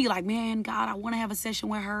know some of you like, man, God, I want to have a session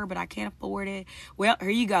with her, but I can't afford it. Well,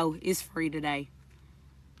 here you go. It's free today.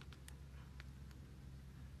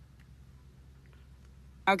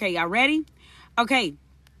 Okay, y'all ready? Okay.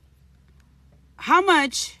 How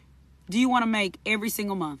much do you want to make every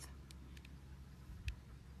single month?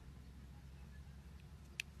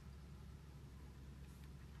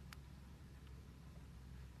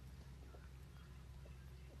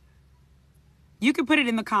 You can put it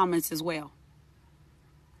in the comments as well.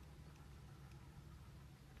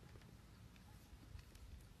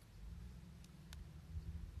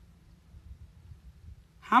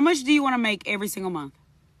 How much do you want to make every single month?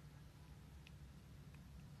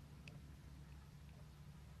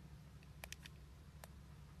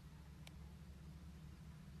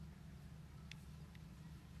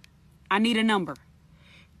 I need a number.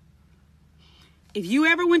 If you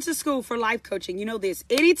ever went to school for life coaching, you know this.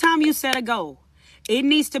 Anytime you set a goal, It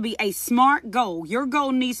needs to be a smart goal. Your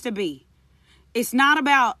goal needs to be, it's not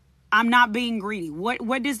about, I'm not being greedy.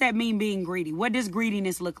 What does that mean, being greedy? What does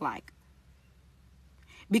greediness look like?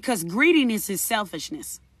 Because greediness is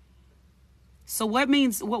selfishness. So what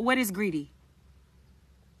is greedy?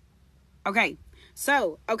 Okay.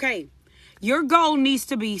 So, your goal needs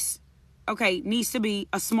to be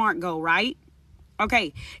a smart goal, right?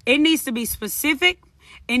 Okay. It needs to be specific.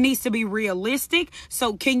 It needs to be realistic.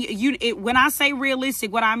 So when I say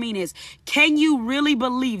realistic, what I mean is, can you really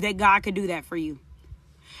believe that God could do that for you?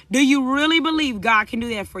 Do you really believe God can do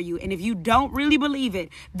that for you? And if you don't really believe it,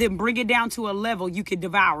 then bring it down to a level you can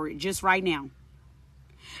devour it just right now.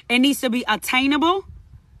 It needs to be attainable,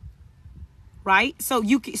 right? So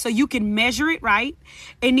you can measure it, right?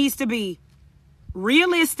 It needs to be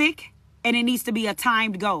realistic, and it needs to be a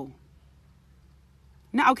timed goal.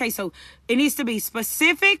 Now, okay, so it needs to be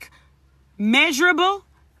specific, measurable,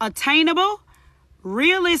 attainable,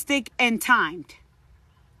 realistic, and timed.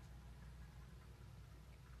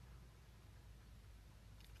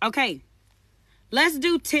 Okay, let's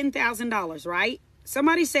do $10,000, right?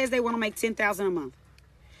 Somebody says they want to make $10,000 a month.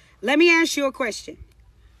 Let me ask you a question.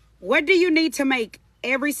 What do you need to make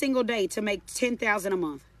every single day to make $10,000 a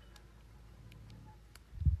month?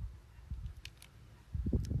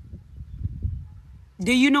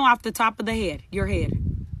 Do you know off the top of your head?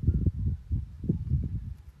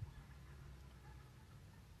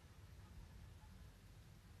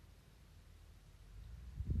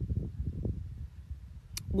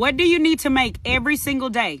 What do you need to make every single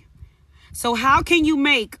day? So how can you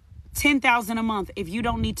make $10,000 a month if you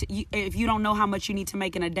don't know how much you need to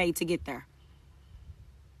make in a day to get there?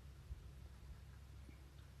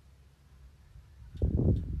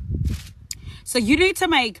 So you need to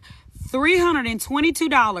make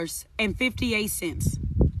 $322.58.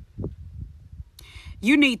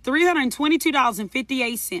 You need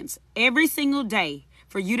 $322.58 every single day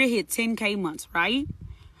for you to hit 10K months, right?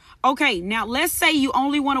 Okay, now let's say you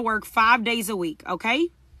only want to work 5 days a week, okay?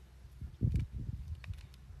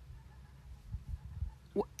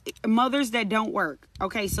 Mothers that don't work.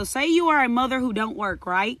 Okay, so say you are a mother who don't work,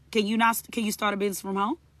 right? Can you start a business from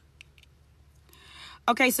home?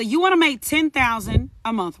 Okay, so you want to make $10,000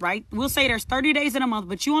 a month, right? We'll say there's 30 days in a month,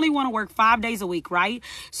 but you only want to work 5 days a week, right?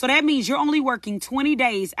 So that means you're only working 20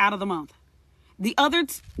 days out of the month. The other,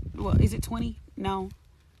 is it 20? No.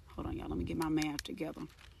 Hold on, y'all. Let me get my math together.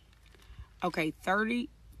 Okay, 30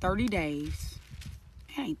 days.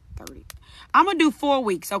 It ain't 30. I'm going to do 4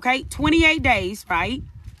 weeks, okay? 28 days, right?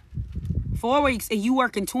 4 weeks, and you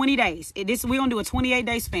working 20 days. We're going to do a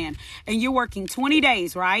 28-day span, and you're working 20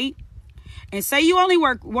 days, right? And say you only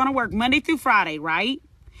want to work Monday through Friday, right?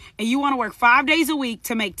 And you want to work 5 days a week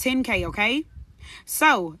to make 10K, okay?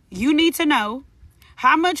 So you need to know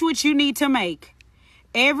how much would you need to make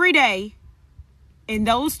every day in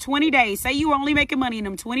those 20 days. Say you were only making money in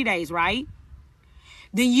them 20 days, right?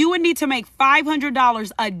 Then you would need to make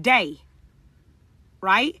 $500 a day,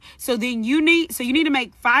 right? So you need to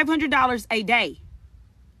make $500 a day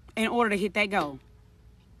in order to hit that goal.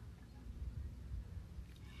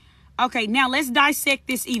 Okay, now let's dissect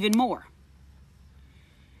this even more.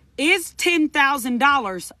 Is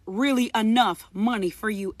 $10,000 really enough money for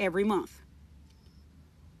you every month?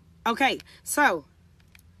 Okay, so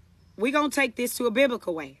we're going to take this to a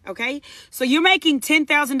biblical way, okay? So you're making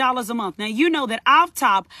 $10,000 a month. Now, you know that off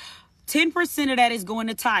top, 10% of that is going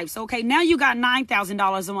to tithes. Okay, now you got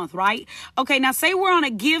 $9,000 a month, right? Okay, now say we're on a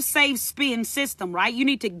give, save, spend system, right? You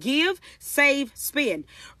need to give, save, spend.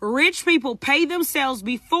 Rich people pay themselves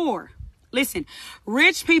before. Listen,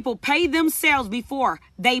 rich people pay themselves before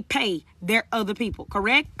they pay their other people,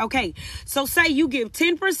 correct? Okay, so say you give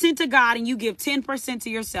 10% to God and you give 10% to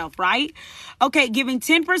yourself, right? Okay, giving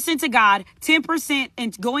 10% to God, 10%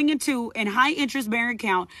 and going into a high interest bearing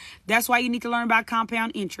account. That's why you need to learn about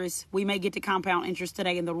compound interest. We may get to compound interest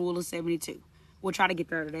today in the rule of 72. We'll try to get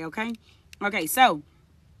there today, okay? Okay, so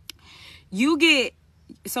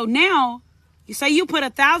now say you put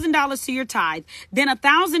 $1,000 to your tithe, then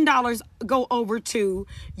 $1,000 go over to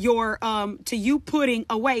your to you putting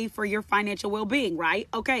away for your financial well-being, right?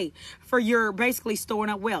 Okay, for your basically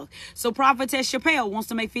storing up wealth. So Prophetess Chappelle wants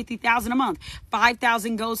to make $50,000 a month.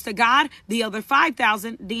 $5,000 goes to God. The other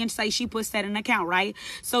 $5,000, then say she puts that in an account, right?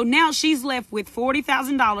 So now she's left with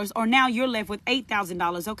 $40,000, or now you're left with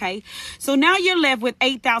 $8,000. Okay, so now you're left with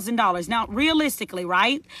 $8,000. Now, realistically,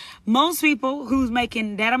 right? Most people who's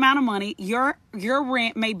making that amount of money, your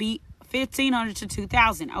rent may be $1,500 to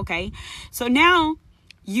 $2,000. Okay, so now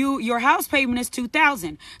Your house payment is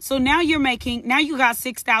 $2,000. So now you got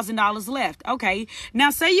 $6,000 left. Okay.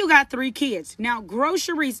 Now say you got 3 kids. Now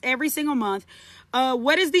groceries every single month.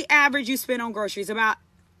 What is the average you spend on groceries? About,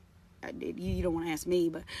 you don't want to ask me,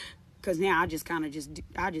 but because now I just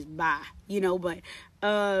buy, but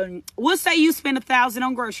we'll say you spend $1,000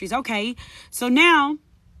 on groceries. Okay. So now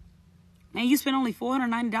you spend only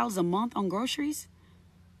 $490 a month on groceries.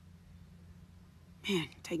 Man,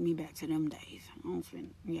 take me back to them days.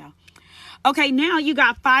 Yeah. Okay, now you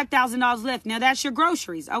got $5,000 left. Now that's your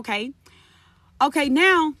groceries. Okay. Okay,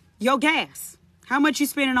 now your gas. How much you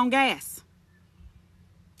spending on gas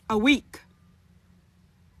a week?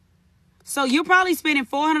 So you're probably spending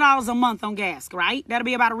 $400 a month on gas, right? That'll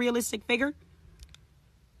be about a realistic figure.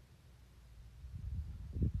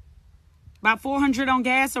 About $400 on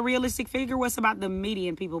gas, a realistic figure. What's about the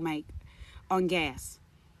median people make on gas?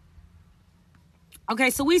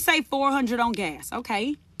 Okay, so we say $400 on gas.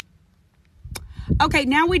 Okay. Okay,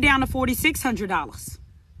 now we're down to $4,600.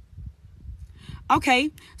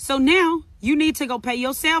 Okay, so now you need to go pay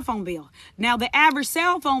your cell phone bill. Now, the average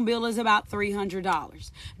cell phone bill is about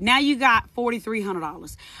 $300. Now you got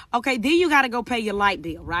 $4,300. Okay, then you got to go pay your light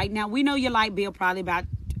bill, right? Now, we know your light bill probably about,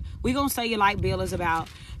 we're going to say your light bill is about,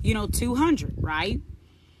 $200, right?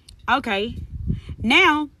 Okay.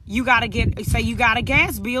 Now you got to say you got a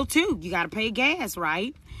gas bill too. You got to pay gas,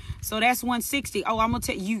 right? So that's $160. Oh, I'm going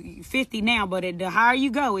to tell you $50 now, but the higher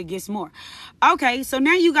you go, it gets more. Okay, so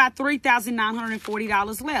now you got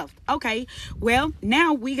 $3,940 left. Okay, well,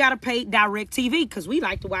 now we got to pay DirecTV because we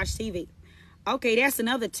like to watch TV. Okay, that's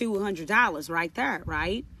another $200 right there,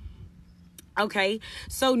 right? Okay,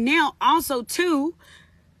 so now also too,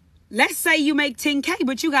 let's say you make $10K,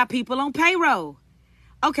 but you got people on payroll.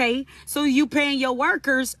 Okay, so you paying your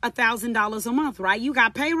workers $1,000 a month, right? You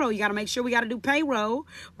got payroll. You got to make sure we got to do payroll,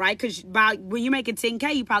 right? Because when you're making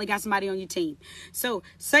 $10K, you probably got somebody on your team. So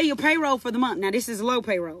say your payroll for the month. Now, this is low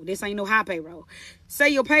payroll. This ain't no high payroll. Say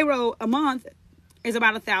your payroll a month is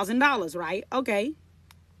about $1,000, right? Okay.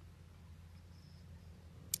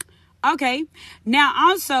 Okay. Now,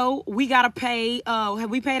 also, we got to pay,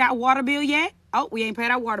 have we paid our water bill yet? Oh, we ain't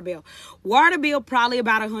paid our water bill. Water bill probably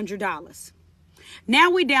about $100.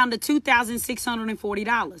 Now we down to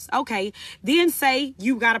 $2,640. Okay, then say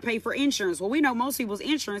you got to pay for insurance. Well, we know most people's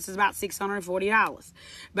insurance is about $640.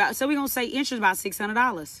 So we're going to say insurance about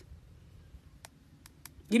 $600.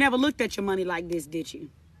 You never looked at your money like this, did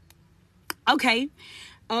you? Okay,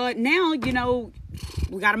 now,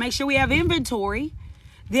 we got to make sure we have inventory.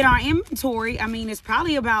 Then our inventory, it's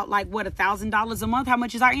probably about like, what, $1,000 a month? How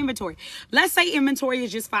much is our inventory? Let's say inventory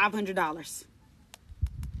is just $500.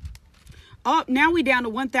 Oh, now we down to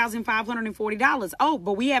 $1,540. Oh,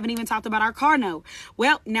 but we haven't even talked about our car note.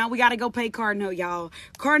 Well, now we got to go pay car note, y'all.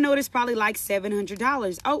 Car note is probably like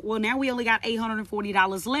 $700. Oh, well, now we only got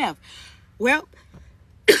 $840 left. Well,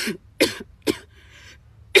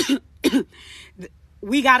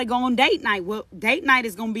 we got to go on date night. Well, date night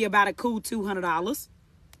is going to be about a cool $200.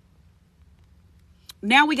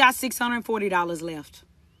 Now we got $640 left.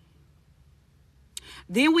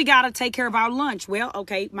 Then we got to take care of our lunch. Well,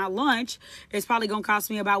 okay, my lunch is probably going to cost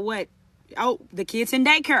me about what? Oh, the kids in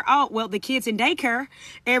daycare. Oh, well, the kids in daycare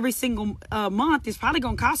every single month is probably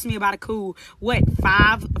going to cost me about a cool, what,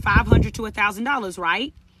 $500 to $1,000,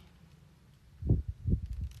 right?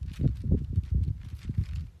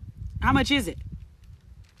 How much is it?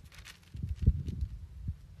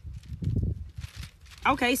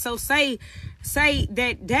 Okay, so say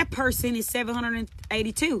that person is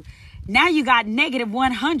 $782. Now you got negative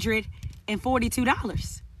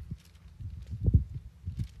 $142.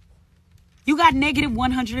 You got negative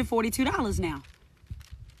 $142 now.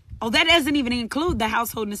 Oh, that doesn't even include the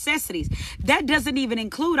household necessities. That doesn't even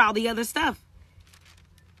include all the other stuff.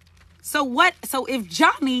 So if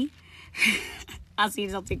Johnny, I see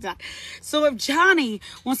this on TikTok. So if Johnny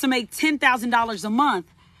wants to make $10,000 a month,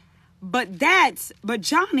 but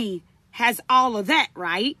Johnny has all of that,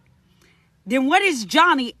 right? Then what is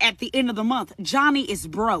Johnny at the end of the month? Johnny is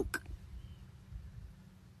broke.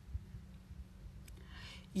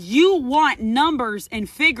 You want numbers and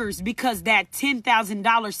figures because that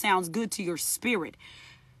 $10,000 sounds good to your spirit.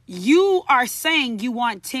 You are saying you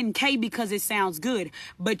want 10K because it sounds good,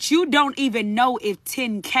 but you don't even know if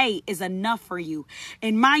 10K is enough for you.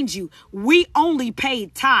 And mind you, we only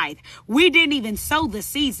paid tithe. We didn't even sow the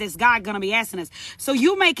seeds that God gonna be asking us. So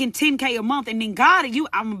you making 10K a month, and then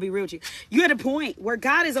I'm gonna be real with you. You're at a point where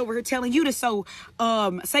God is over here telling you to sow,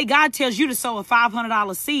 say God tells you to sow a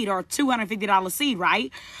 $500 seed or a $250 seed,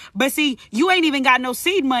 right? But see, you ain't even got no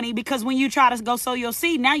seed money because when you try to go sow your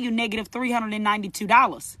seed, now you negative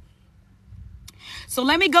 $392. So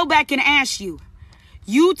let me go back and ask you.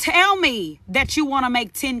 You tell me that you want to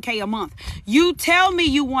make 10K a month. You tell me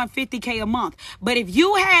you want 50K a month. But if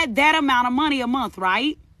you had that amount of money a month,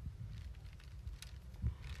 right?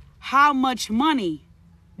 How much money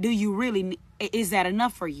do you really need? Is that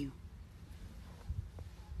enough for you?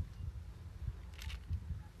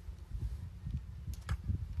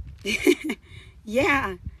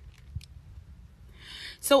 Yeah.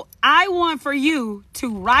 So I want for you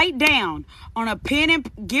to write down on a pen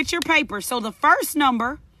and get your paper. So the first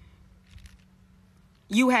number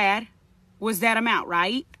you had was that amount,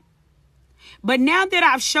 right? But now that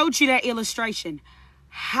I've showed you that illustration,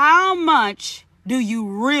 how much do you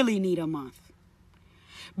really need a month?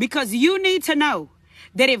 Because you need to know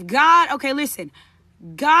that if God, okay, listen,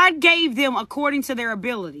 God gave them according to their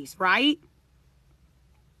abilities, right?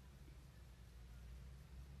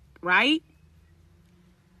 Right?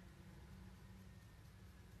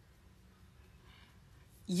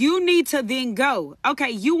 You need to then go, okay,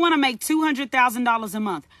 you want to make $200,000 a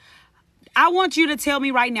month. I want you to tell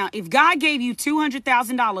me right now, if God gave you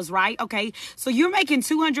 $200,000, right? Okay, so you're making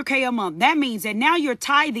 $200K a month. That means that now you're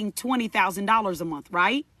tithing $20,000 a month,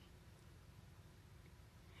 right?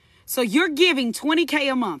 So you're giving $20K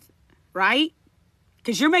a month, right?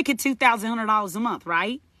 Because you're making $2,100 a month,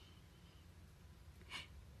 right?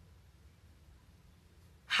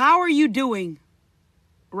 How are you doing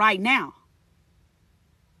right now?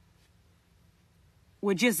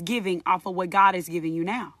 We're just giving off of what God is giving you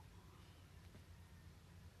now.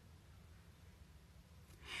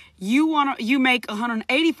 You make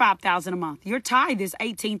 $185,000 a month. Your tithe is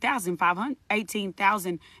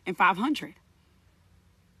 $18,500.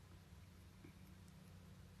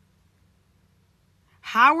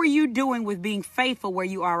 How are you doing with being faithful where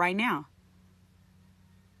you are right now?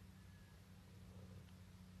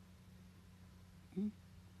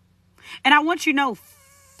 And I want you to know,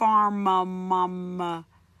 mama,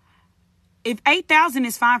 if 8,000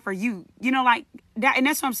 is fine for you, you know, like that, and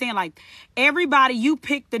that's what I'm saying. Like everybody, you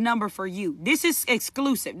pick the number for you. This is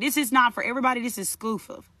exclusive. This is not for everybody. This is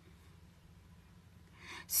exclusive.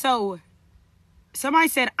 So somebody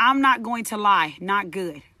said, I'm not going to lie. Not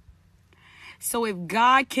good. So if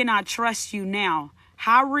God cannot trust you now,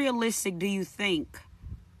 how realistic do you think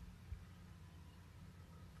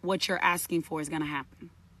what you're asking for is going to happen?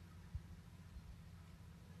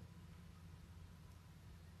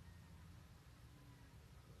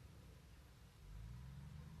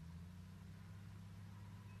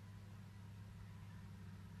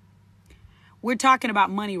 We're talking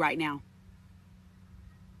about money right now.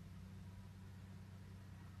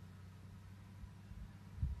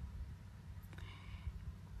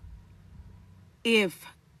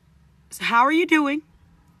 How are you doing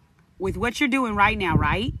with what you're doing right now,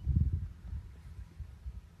 right?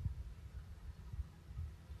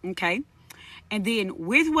 Okay. And then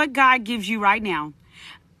with what God gives you right now.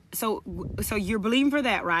 So you're believing for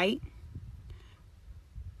that, right?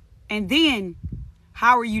 And then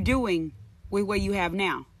how are you doing with what you have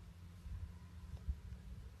now?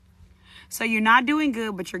 So you're not doing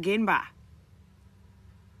good, but you're getting by.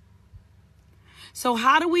 So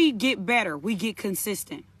how do we get better? We get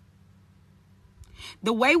consistent.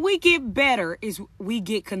 The way we get better is we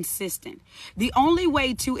get consistent. The only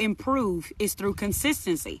way to improve is through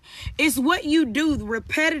consistency. It's what you do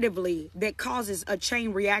repetitively that causes a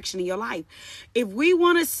chain reaction in your life. If we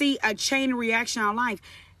want to see a chain reaction in our life,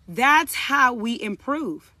 that's how we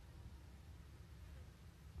improve.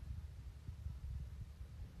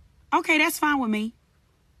 Okay, that's fine with me.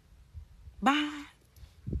 Bye.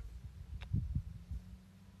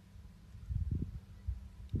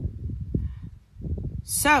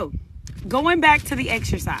 So, going back to the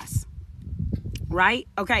exercise, right?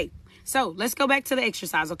 Okay, so let's go back to the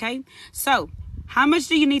exercise, okay? So, how much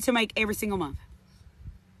do you need to make every single month?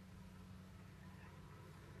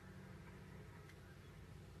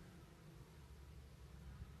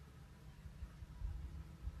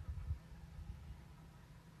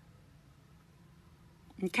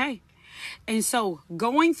 Okay, and so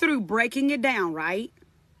going through breaking it down, right?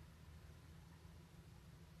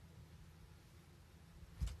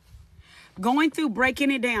 Going through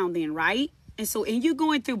breaking it down then, right? And so in you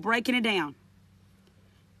going through breaking it down,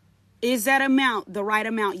 is that amount the right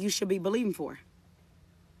amount you should be believing for?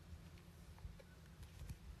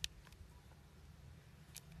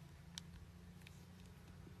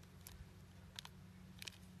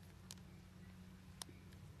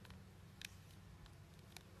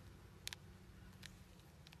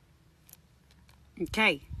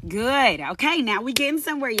 Okay, good. Okay, now we getting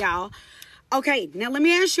somewhere, y'all. Okay, now let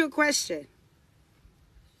me ask you a question.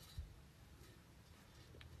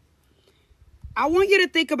 I want you to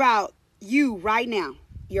think about you right now.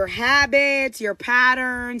 Your habits, your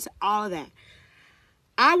patterns, all of that.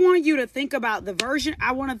 I want you to think about the version.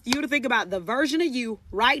 I want you to think about the version of you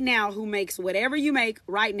right now who makes whatever you make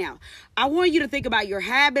right now. I want you to think about your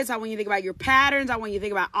habits. I want you to think about your patterns. I want you to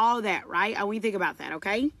think about all of that, right? I want you to think about that,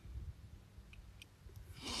 okay?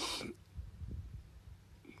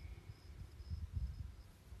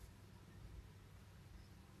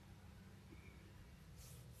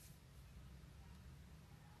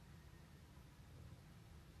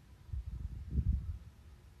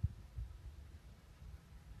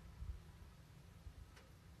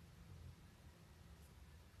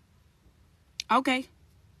 Okay.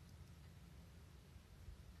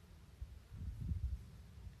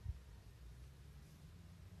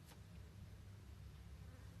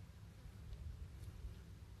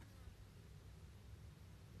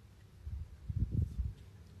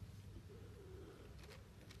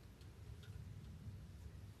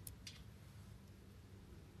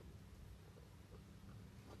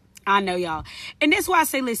 I know, y'all. And that's why I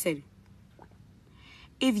say, listen,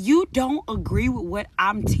 if you don't agree with what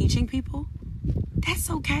I'm teaching people,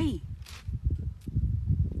 that's okay.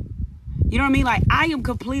 You know what I mean? Like, I am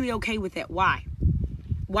completely okay with that. Why?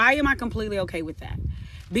 Why am I completely okay with that?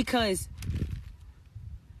 Because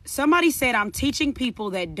somebody said I'm teaching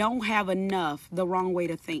people that don't have enough the wrong way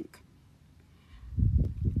to think.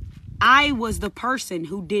 I was the person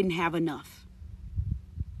who didn't have enough.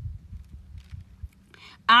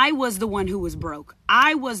 I was the one who was broke.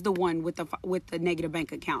 I was the one with the negative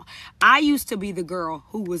bank account. I used to be the girl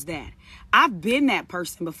who was that. I've been that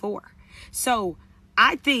person before. So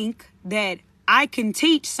I think that I can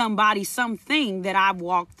teach somebody something that I've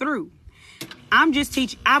walked through. I'm just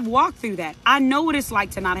teaching. I've walked through that. I know what it's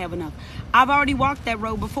like to not have enough. I've already walked that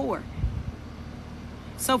road before.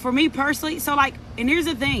 So for me personally, and here's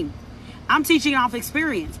the thing. I'm teaching off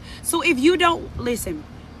experience. So if you don't, listen,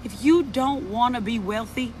 if you don't want to be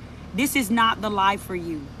wealthy, this is not the life for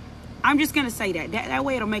you. I'm just going to say that. That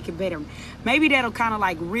way it'll make it better. Maybe that'll kind of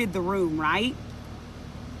like rid the room, right?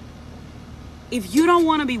 If you don't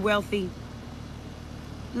want to be wealthy,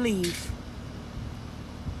 leave.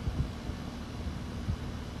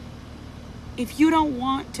 If you don't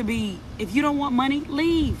want money,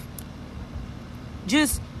 leave.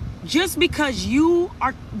 Just because you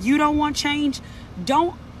don't want change,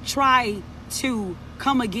 don't try to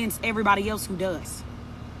come against everybody else who does.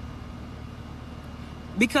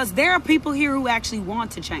 Because there are people here who actually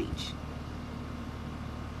want to change.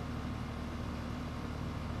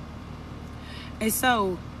 And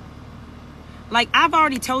so, like I've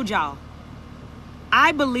already told y'all,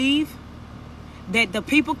 I believe that the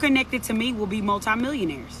people connected to me will be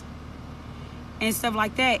multimillionaires and stuff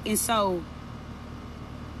like that. And so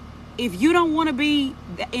if you don't want to be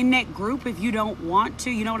in that group, if you don't want to,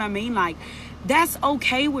 you know what I mean? Like, that's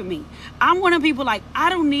okay with me. I'm one of the people, like,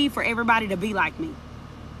 I don't need for everybody to be like me.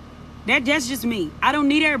 That's just me. I don't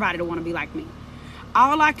need everybody to want to be like me.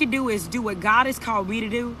 All I can do is do what God has called me to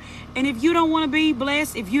do. And if you don't want to be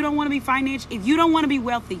blessed, if you don't want to be financial, if you don't want to be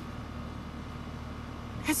wealthy,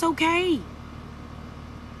 that's okay.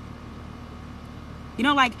 You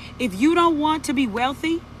know, like, if you don't want to be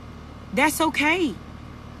wealthy, that's okay.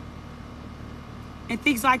 And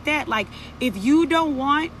things like that. Like, if you don't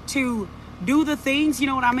want to do the things, you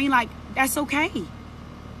know what I mean? Like, that's okay.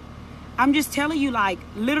 I'm just telling you, like,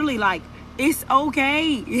 literally, like, it's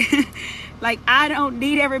okay. Like, I don't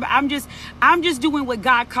need everybody. I'm just doing what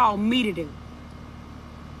God called me to do.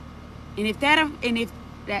 And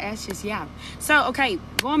that's just, yeah. So, okay,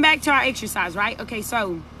 going back to our exercise, right? Okay,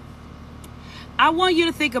 so I want you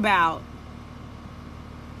to think about,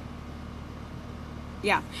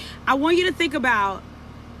 I want you to think about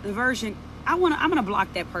the version. I'm going to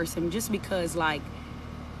block that person just because, like,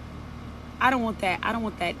 I don't want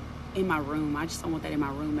that in my room. I just don't want that in my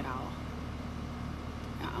room at all.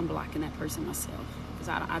 I'm blocking that person myself because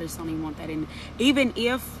I just don't even want that in. Even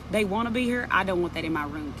if they want to be here, I don't want that in my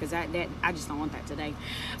room because I just don't want that today.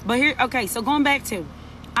 But here, okay, so going back to,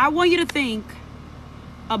 I want you to think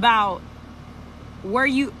about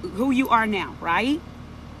who you are now, right?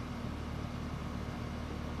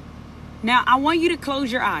 Now, I want you to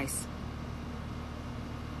close your eyes.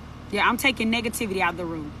 Yeah, I'm taking negativity out of the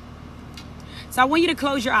room. So I want you to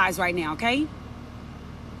close your eyes right now, okay?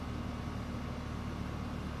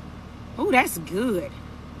 Oh, that's good.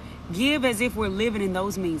 Give as if we're living in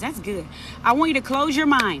those means. That's good. I want you to close your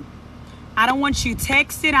mind. I don't want you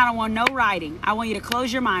texting. I don't want no writing. I want you to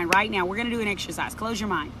close your mind right now. We're going to do an exercise. Close your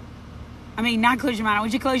mind. I mean, not close your mind. I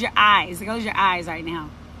want you to close your eyes. Close your eyes right now.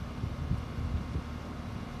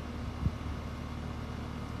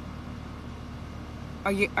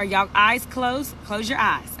 Are y'all eyes closed? Close your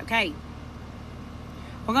eyes, okay?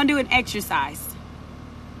 We're going to do an exercise.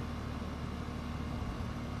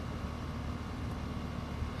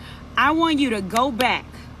 I want you to go back.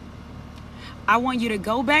 I want you to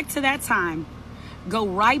go back to that time. Go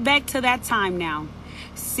right back to that time now.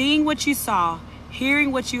 Seeing what you saw,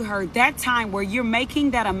 hearing what you heard, that time where you're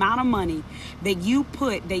making that amount of money that you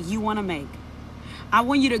want to make. I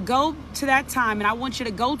want you to go to that time, and I want you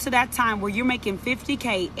to go to that time where you're making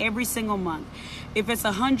 $50K every single month. If it's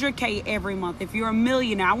 $100K every month, if you're a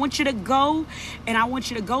millionaire, I want you to go, and I want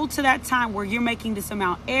you to go to that time where you're making this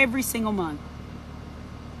amount every single month.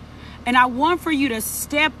 And I want for you to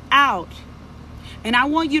step out. And I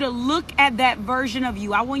want you to look at that version of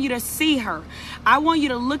you. I want you to see her. I want you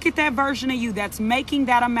to look at that version of you that's making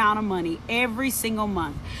that amount of money every single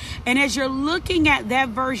month. And as you're looking at that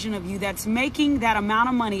version of you that's making that amount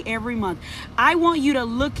of money every month, I want you to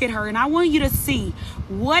look at her and I want you to see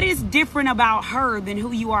what is different about her than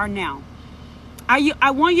who you are now.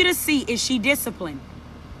 I want you to see, is she disciplined?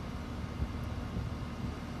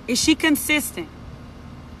 Is she consistent?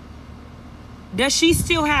 Does she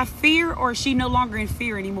still have fear, or is she no longer in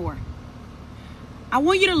fear anymore? I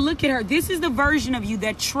want you to look at her. This is the version of you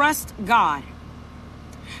that trusts God.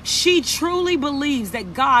 She truly believes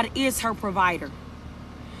that God is her provider.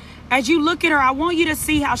 As you look at her, I want you to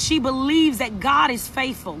see how she believes that God is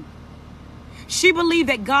faithful. She believes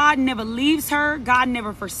that God never leaves her. God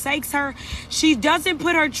never forsakes her. She doesn't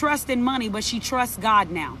put her trust in money, but she trusts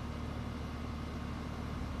God now.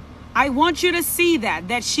 I want you to see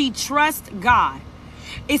that she trusts God.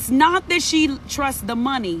 It's not that she trusts the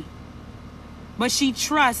money, but she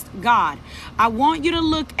trusts God. I want you to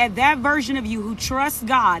look at that version of you who trusts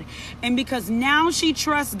God. And because now she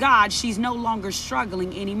trusts God, she's no longer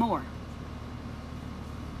struggling anymore.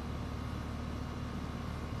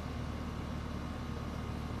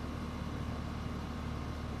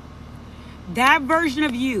 That version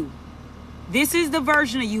of you, this is the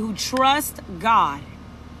version of you who trusts God.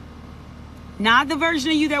 Not the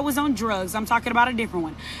version of you that was on drugs. I'm talking about a different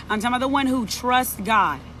one. I'm talking about the one who trusts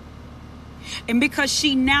God. And because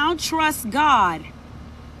she now trusts God,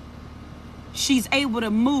 she's able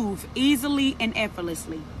to move easily and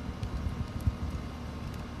effortlessly.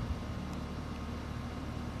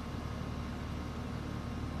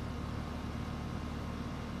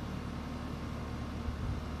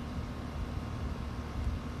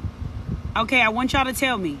 Okay, I want y'all to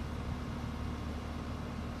tell me.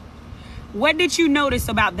 What did you notice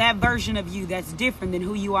about that version of you that's different than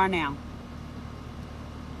who you are now?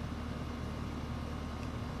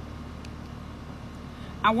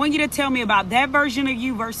 I want you to tell me about that version of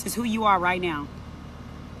you versus who you are right now.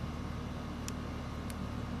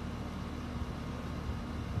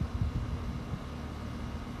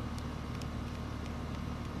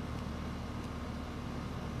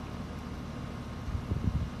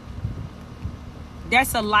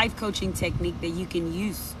 That's a life coaching technique that you can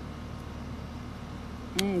use.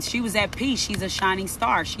 She was at peace. She's a shining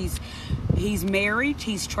star. He's married.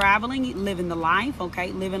 He's traveling, living the life.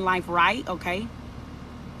 Okay, living life right. Okay.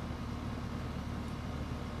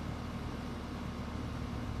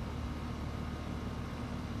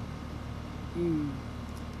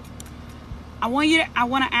 I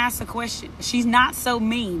want to ask a question. She's not so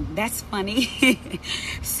mean. That's funny.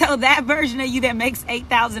 So that version of you that makes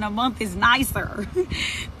 $8,000 a month is nicer.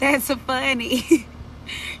 That's funny.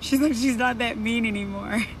 She's not that mean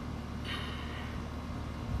anymore.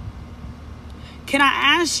 Can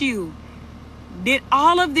I ask you, did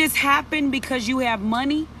all of this happen because you have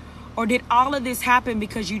money, or did all of this happen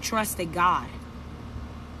because you trusted God?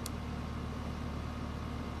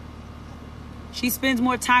 She spends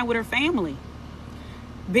more time with her family.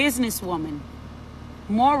 Businesswoman.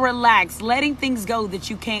 More relaxed, letting things go that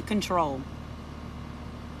you can't control.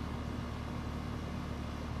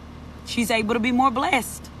 She's able to be more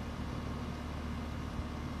blessed.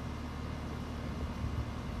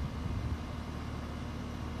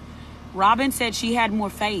 Robin said she had more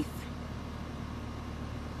faith.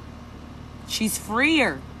 She's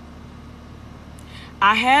freer.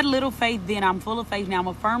 I had little faith then. I'm full of faith now. I'm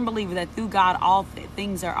a firm believer that through God all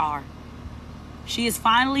things are. She is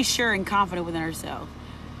finally sure and confident within herself.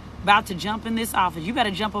 About to jump in this office. You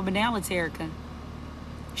better jump up and down, Laterica.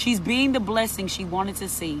 She's being the blessing she wanted to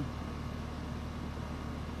see.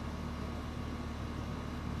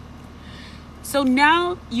 So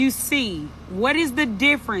now you see what is the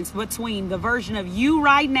difference between the version of you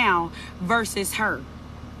right now versus her.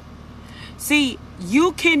 See,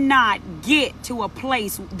 you cannot get to a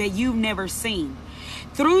place that you've never seen.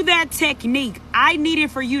 Through that technique, I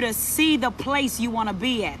needed for you to see the place you want to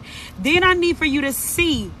be at. Then I need for you to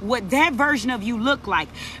see what that version of you look like.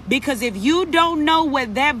 Because if you don't know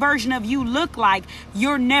what that version of you look like,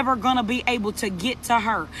 you're never going to be able to get to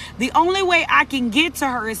her. The only way I can get to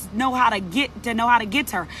her is know how to get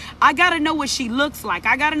to her. I got to know what she looks like.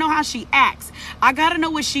 I got to know how she acts. I got to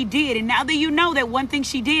know what she did. And now that you know that, one thing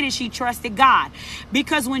she did is she trusted God.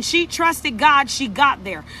 Because when she trusted God, she got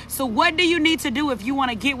there. So what do you need to do if you want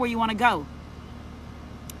to get where you want to go?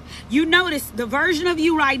 You notice the version of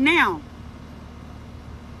you right now.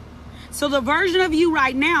 So the version of you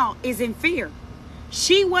right now is in fear.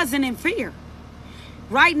 She wasn't in fear.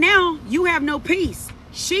 Right now, you have no peace.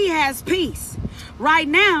 She has peace. Right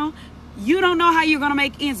now, you don't know how you're going to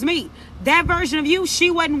make ends meet. That version of you, she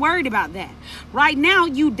wasn't worried about that. Right now,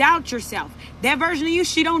 you doubt yourself. That version of you,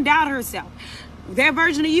 she don't doubt herself. That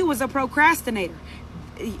version of you was a procrastinator.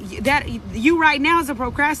 That you right now is a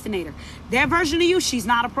procrastinator. That version of you, she's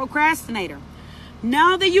not a procrastinator.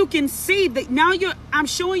 Now that you can see that, I'm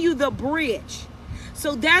showing you the bridge.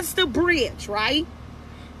 So that's the bridge, right?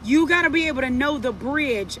 You got to be able to know the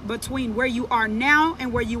bridge between where you are now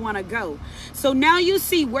and where you want to go. So now you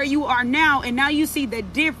see where you are now, and now you see the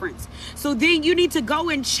difference. So then you need to go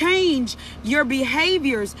and change your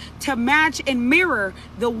behaviors to match and mirror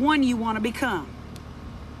the one you want to become.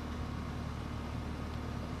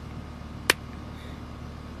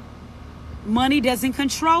 Money doesn't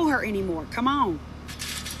control her anymore. Come on.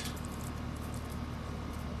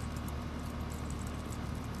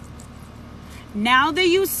 Now that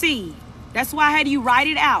you see, that's why I had you write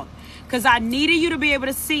it out, because I needed you to be able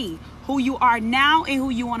to see who you are now and who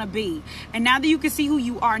you want to be. And now that you can see who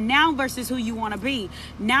you are now versus who you want to be,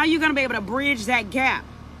 now you're going to be able to bridge that gap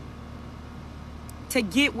to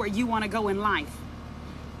get where you want to go in life.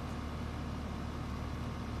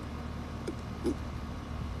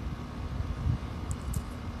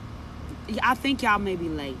 I think y'all may be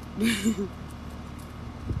late.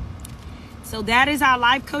 So that is our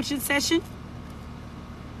life coaching session.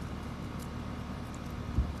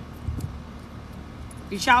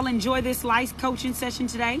 Did y'all enjoy this life coaching session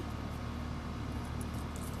today?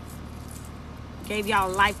 Gave y'all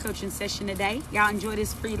a life coaching session today. Y'all enjoy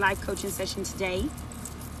this free life coaching session today?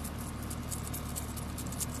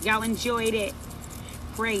 Y'all enjoyed it?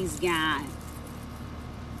 Praise God.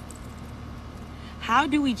 How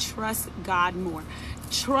do we trust God more?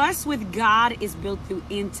 Trust with God is built through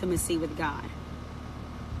intimacy with God.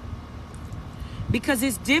 Because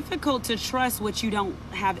it's difficult to trust what you don't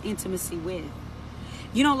have intimacy with.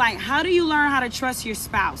 You know, like, how do you learn how to trust your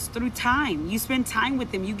spouse? Through time. You spend time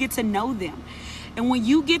with them. You get to know them. And when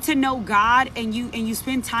you get to know God and you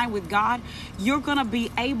spend time with God, you're going to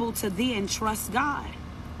be able to then trust God.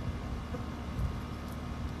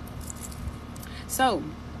 So,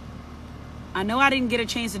 I know I didn't get a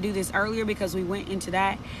chance to do this earlier because we went into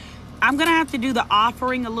that. I'm going to have to do the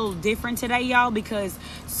offering a little different today, y'all, because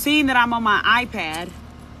seeing that I'm on my iPad,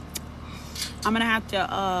 I'm going to have to,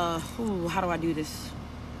 how do I do this?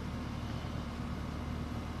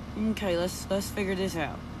 Okay, let's figure this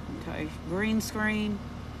out. Okay, green screen.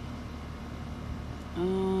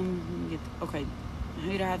 Okay, how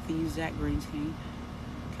do I have to use that green screen?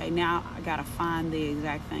 Okay, now I got to find the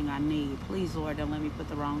exact thing I need. Please, Lord, don't let me put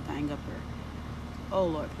the wrong thing up here. Oh,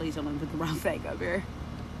 Lord, please don't let me put the wrong thing up here.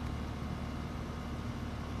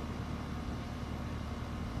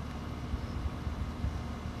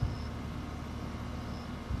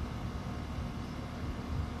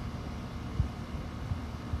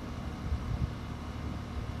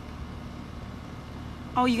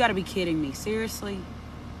 Oh, you got to be kidding me. Seriously?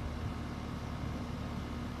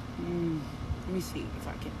 Let me see if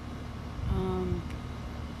I can.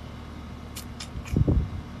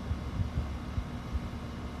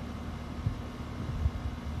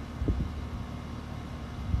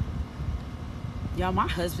 Y'all, my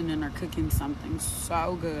husband and I are cooking something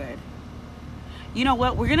so good. You know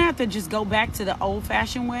what? We're going to have to just go back to the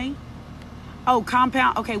old-fashioned way. Oh,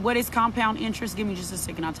 compound. Okay, what is compound interest? Give me just a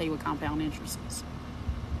second. I'll tell you what compound interest is.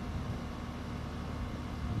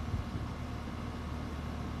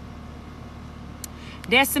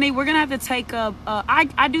 Destiny, we're going to have to take up...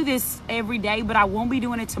 I do this every day, but I won't be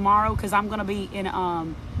doing it tomorrow because I'm going to be in...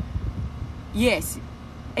 Yes.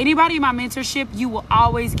 Anybody in my mentorship, you will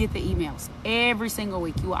always get the emails. Every single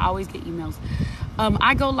week, you will always get emails.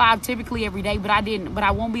 I go live typically every day, but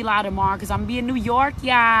I won't be live tomorrow because I'm going to be in New York,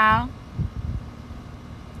 y'all.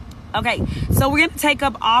 Okay, so we're going to take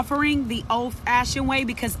up offering the old-fashioned way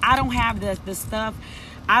because I don't have the stuff.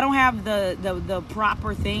 I don't have the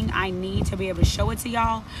proper thing I need to be able to show it to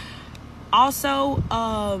y'all. Also,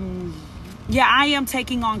 Yeah, I am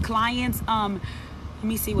taking on clients. Let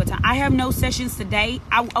me see what time. I have no sessions today.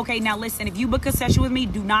 Okay, now listen. If you book a session with me,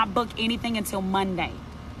 do not book anything until Monday.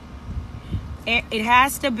 It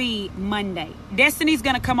has to be Monday. Destiny's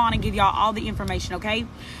going to come on and give y'all all the information, okay?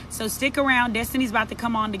 So stick around. Destiny's about to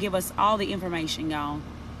come on to give us all the information, y'all.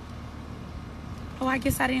 Oh, I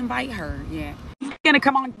guess I didn't invite her yet. She's going to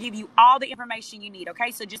come on and give you all the information you need,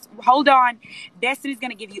 okay? So just hold on. Destiny's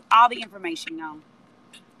going to give you all the information, y'all.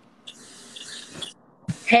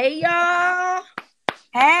 Hey, y'all.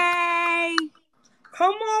 Hey.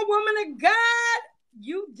 Come on, woman of God.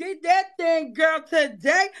 You did that thing, girl,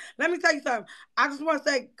 today. Let me tell you something. I just want to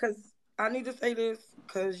say, because I need to say this,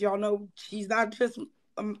 because y'all know she's not just,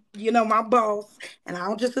 my boss, and I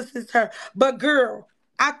don't just assist her. But, girl,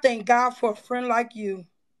 I thank God for a friend like you.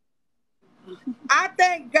 I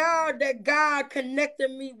thank God that God connected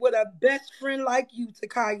me with a best friend like you,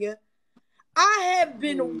 Takiya. I have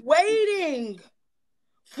been waiting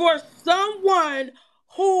for someone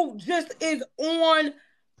who just is on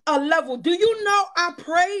a level. Do you know I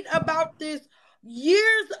prayed about this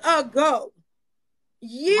years ago?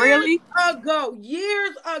 Really?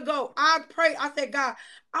 Years ago, I prayed. I said, God,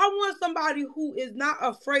 I want somebody who is not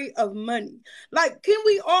afraid of money. Like, can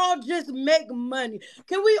we all just make money?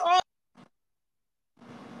 Can we all?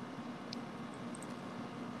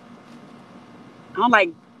 I'm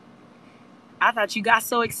like, I thought you got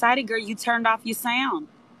so excited, girl, you turned off your sound.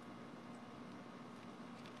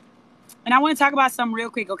 And I want to talk about something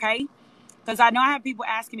real quick, okay? Because I know I have people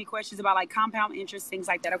asking me questions about like compound interest, things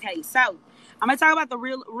like that. Okay, so I'm going to talk about the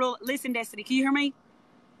real, listen, Destiny, can you hear me?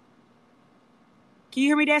 Can you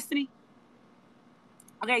hear me, Destiny?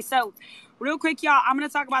 Okay, so real quick, y'all, I'm going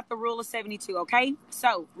to talk about the rule of 72, okay?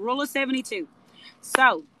 So, rule of 72.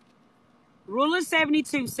 So, rule of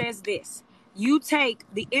 72 says this. You take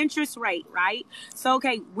the interest rate, right? So,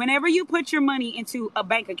 okay, whenever you put your money into a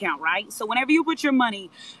bank account, right? So, whenever you put your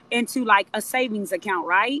money into like a savings account,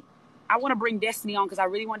 right? I want to bring Destiny on because I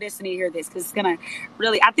really want Destiny to hear this because it's going to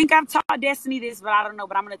really, I think I've taught Destiny this, but I don't know,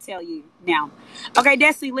 but I'm going to tell you now. Okay,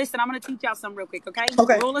 Destiny, listen, I'm going to teach y'all something real quick, okay?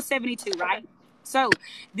 Okay. Rule of 72, right? So,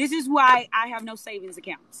 this is why I have no savings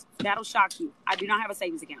accounts. That'll shock you. I do not have a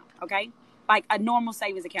savings account, okay? Like a normal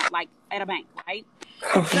savings account, like at a bank, right?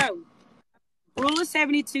 So, rule of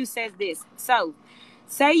 72 says this. So,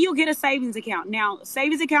 say you get a savings account. Now,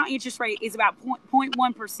 savings account interest rate is about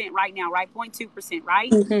 0.1% right now, right? 0.2%, right?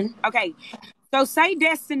 Mm-hmm. Okay. So, say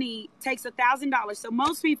Destiny takes $1,000. So,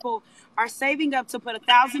 most people are saving up to put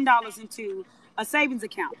 $1,000 into a savings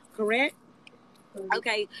account, correct?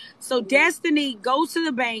 Okay, so Destiny goes to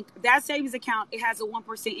the bank. That savings account, it has a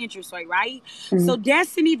 1% interest rate, right? Mm-hmm. So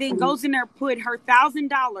Destiny then goes in there, put her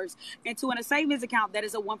 $1,000 into a savings account that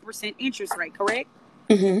is a 1% interest rate, correct?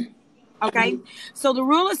 Mm-hmm. Okay, so the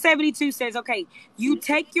rule of 72 says, okay, you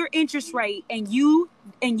take your interest rate and you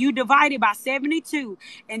divide it by 72,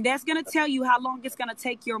 and that's gonna tell you how long it's gonna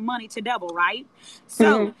take your money to double, right?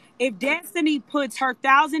 So if Destiny puts her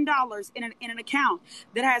 $1,000 in an account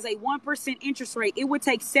that has a 1% interest rate, it would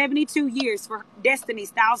take 72 years for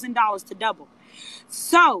Destiny's $1,000 to double.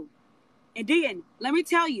 So, and then let me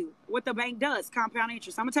tell you what the bank does, compound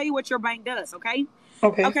interest. I'm gonna tell you what your bank does, okay?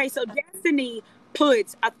 Okay, so Destiny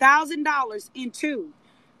puts $1,000 into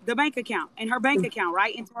the bank account, in her bank account,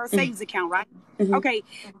 right? Into her savings account, right? Mm-hmm. Okay,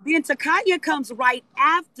 then Takiya comes right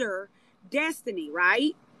after Destiny,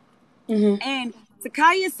 right? Mm-hmm. And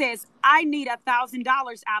Takiya says, I need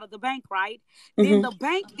 $1,000 out of the bank, right? Mm-hmm. Then the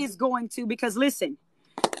bank is going to, because listen,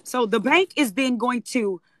 so the bank is then going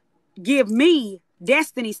to give me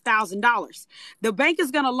Destiny's $1,000. The bank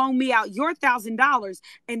is going to loan me out your $1,000,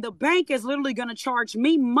 and the bank is literally going to charge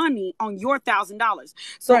me money on your $1,000.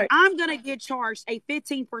 So Right. I'm going to get charged a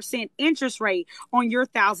 15% interest rate on your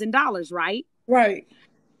 $1,000, right? Right.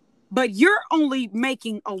 But you're only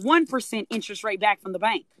making a 1% interest rate back from the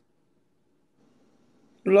bank.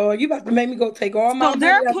 Lord, you about to make me go take all my So money.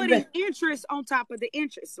 they're putting interest on top of the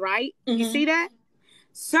interest, right? You see that?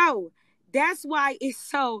 So that's why it's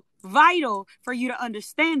so vital for you to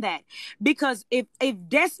understand that, because if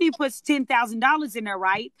Destiny puts $10,000 in there,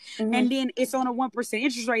 right, and then it's on a 1%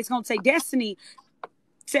 interest rate, it's going to take Destiny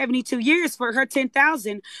 72 years for her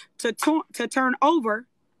 10,000 to turn over,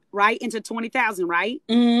 right, into 20,000, right?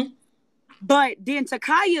 But then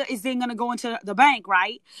Takiya is then going to go into the bank,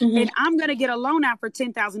 right? And I'm going to get a loan out for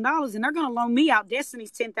 $10,000, and they're going to loan me out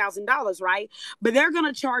Destiny's $10,000, right? But they're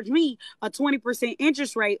going to charge me a 20%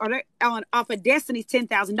 interest rate off of Destiny's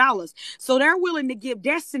 $10,000. So they're willing to give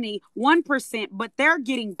Destiny 1%, but they're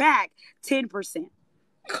getting back 10%.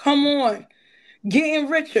 Come on. Getting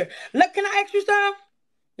richer. Look, can I ask you something?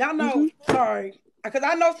 Y'all know, sorry. Because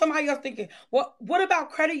I know somebody else thinking, what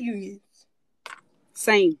about credit unions?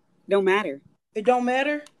 Same. Don't matter. It don't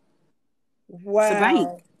matter? It's a bank.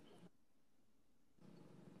 Wow.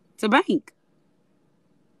 It's a bank.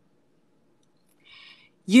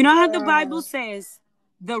 You know how the Bible Wow. says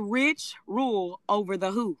the rich rule over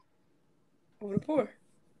the who? Over the poor.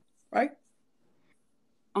 Right?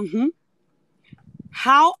 Mm-hmm.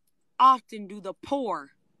 How often do the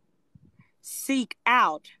poor seek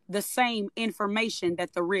out the same information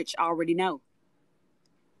that the rich already know?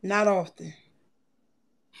 Not often.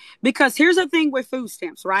 Because here's the thing with food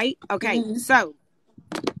stamps, right? Okay, Mm-hmm. so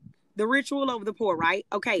the rich rule over the poor, right?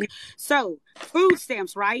 Okay, so food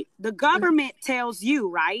stamps, right? The government tells you,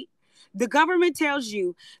 right? The government tells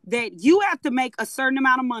you that you have to make a certain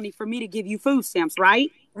amount of money for me to give you food stamps,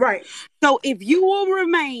 right? Right. So if you will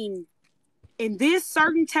remain in this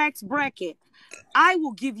certain tax bracket, I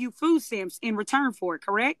will give you food stamps in return for it,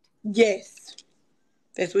 correct? Yes.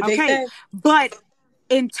 That's what they Okay, say. but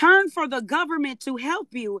in turn for the government to help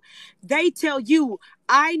you, they tell you,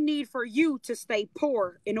 I need for you to stay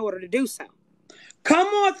poor in order to do so. Come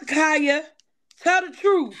on, Takiya. Tell the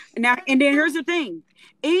truth. Now, and then here's the thing.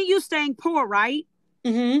 In you staying poor, right?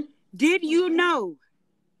 Mm-hmm. Did you know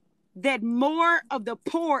that more of the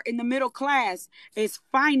poor in the middle class is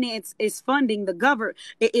funding the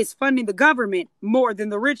government more than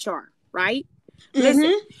the rich are, right?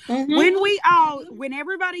 Listen, Mm-hmm. Mm-hmm. when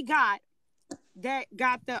everybody got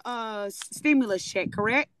the stimulus check,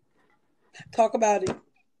 correct? Talk about it.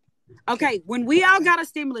 Okay, when we all got a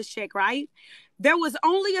stimulus check, right? There was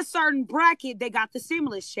only a certain bracket that got the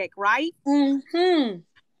stimulus check, right? Mm-hmm.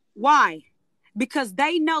 Why? Because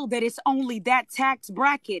they know that it's only that tax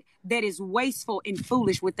bracket that is wasteful and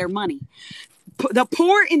foolish with their money. The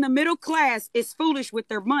poor in the middle class is foolish with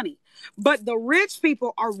their money, but the rich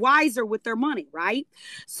people are wiser with their money, right?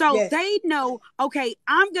 So Yes. they know, okay,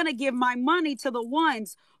 I'm going to give my money to the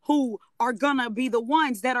ones who are going to be the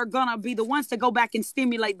ones that are going to be the ones to go back and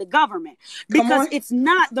stimulate the government, because it's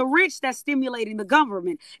not the rich that's stimulating the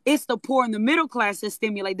government. It's the poor and the middle class that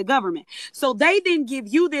stimulate the government. So they then give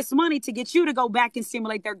you this money to get you to go back and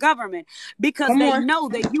stimulate their government, because they know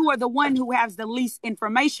that you are the one who has the least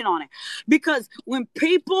information on it. Because when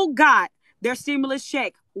people got their stimulus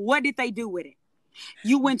check, what did they do with it?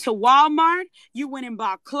 You went to Walmart, you went and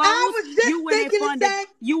bought clothes, I was just you went and thinking funded, the same.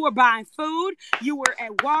 you were buying food, you were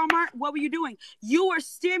at Walmart. What were you doing? You were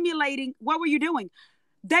stimulating. What were you doing?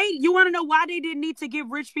 You want to know why they didn't need to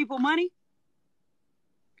give rich people money?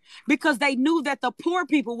 Because they knew that the poor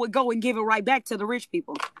people would go and give it right back to the rich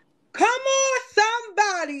people. Come on,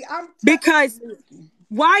 somebody. Because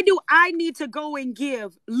why do I need to go and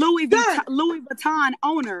give Louis Vuitton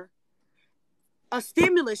owner a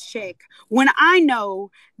stimulus check when I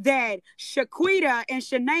know that Shaquita and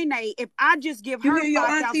Shanae, if I just give her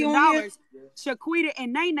 $5,000, Shaquita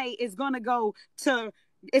and Nene is gonna go to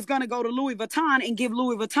Louis Vuitton and give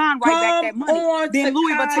Louis Vuitton back that money. Then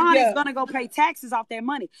Louis Vuitton is gonna go pay taxes off that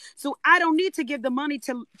money. So I don't need to give the money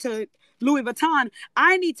to Louis Vuitton.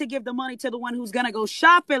 I need to give the money to the one who's gonna go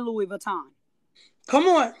shop at Louis Vuitton. Come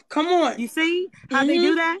on. You see how they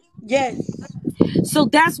do that? Yes. So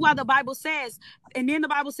that's why the Bible says, and then the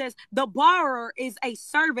Bible says, the borrower is a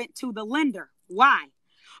servant to the lender. Why?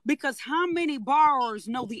 Because how many borrowers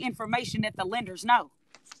know the information that the lenders know?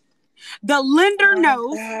 The lender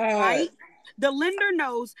knows, right? The lender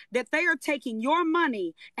knows that they are taking your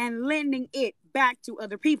money and lending it back to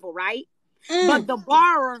other people, right? But the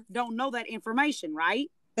borrower don't know that information, right?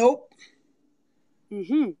 Nope.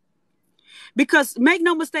 Mm-hmm. Because make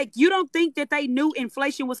no mistake, you don't think that they knew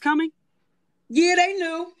inflation was coming? Yeah, they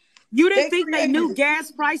knew. You didn't think they knew gas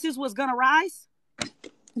prices was going to rise?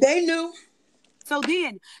 They knew. So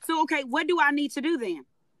okay, what do I need to do then?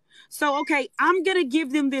 So, okay, I'm going to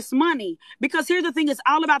give them this money, because here's the thing, it's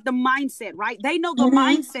all about the mindset, right? They know the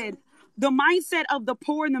mindset. The mindset of the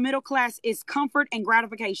poor and the middle class is comfort and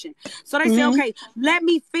gratification. So they say, okay, let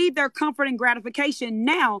me feed their comfort and gratification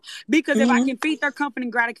now, because if I can feed their comfort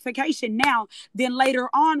and gratification now, then later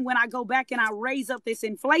on when I go back and I raise up this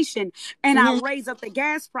inflation and I raise up the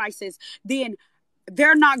gas prices, then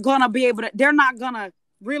they're not going to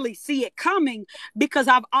really see it coming, because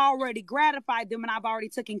I've already gratified them and I've already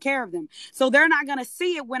taken care of them. So they're not going to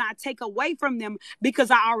see it when I take away from them,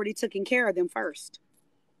 because I already taken care of them first.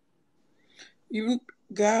 All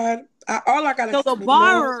I gotta. So the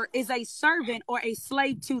borrower is a servant or a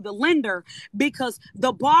slave to the lender, because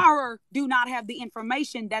the borrower do not have the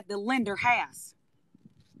information that the lender has.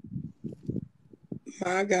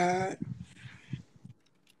 My God.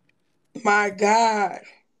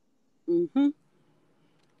 Mm-hmm.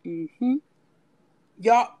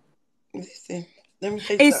 Y'all, listen. Let me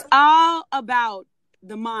tell you It's something. all about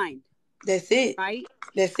the mind, That's it. right?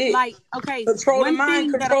 That's it. Like, okay, Control the one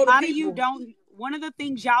mind, thing that a control the lot of you people. don't, one of the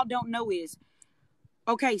things y'all don't know is,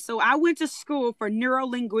 okay, so I went to school for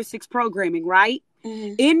neurolinguistics programming, right?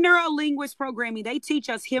 Mm-hmm. In neurolinguistics programming, they teach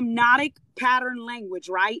us hypnotic pattern language,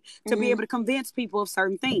 right? To be Mm-hmm. able to convince people of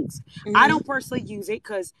certain things. Mm-hmm. I don't personally use it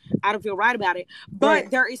because I don't feel right about it, but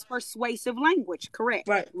Right. there is persuasive language, correct?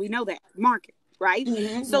 Right. We know that. Market, right?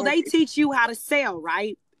 Mm-hmm. So they teach you how to sell,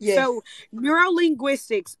 right? Yes. So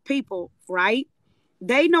neurolinguistics people, right?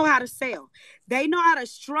 They know how to sell. They know how to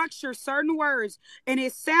structure certain words. And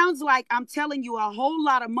it sounds like I'm telling you a whole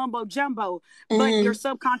lot of mumbo jumbo, but your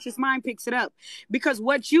subconscious mind picks it up. Because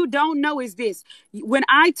what you don't know is this. When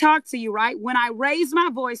I talk to you, right? When I raise my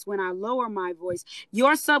voice, when I lower my voice,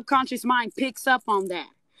 your subconscious mind picks up on that.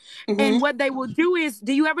 And what they will do is,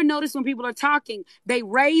 do you ever notice when people are talking, they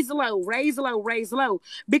raise low, raise low, raise low?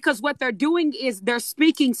 Because what they're doing is they're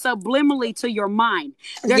speaking subliminally to your mind.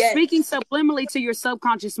 They're Yes. speaking subliminally to your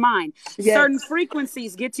subconscious mind. Yes. Certain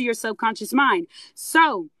frequencies get to your subconscious mind.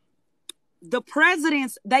 So the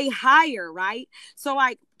presidents, they hire, right? So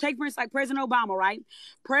like, take for instance, like President Obama, right?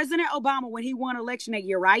 President Obama, when he won election that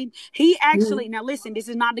year, right? He actually, now listen, this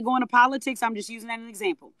is not to go into politics. I'm just using that as an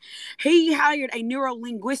example. He hired a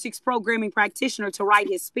neurolinguistics programming practitioner to write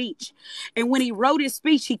his speech. And when he wrote his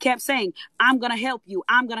speech, he kept saying, I'm going to help you.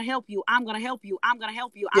 I'm going to help you. I'm going to help you. I'm going to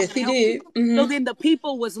help you. I'm Yes, going to he help did. you. So then the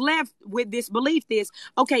people was left with this belief,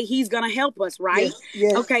 okay, he's going to help us, right? Yes.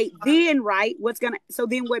 Yes. Okay, then, right, so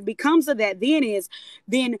then what becomes of that then is,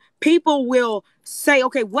 then people will say,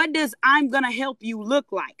 okay, what does I'm going to help you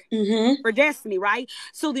look like for Destiny, right?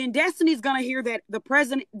 So then Destiny's going to hear that the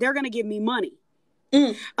president, they're going to give me money.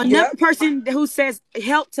 Another person who says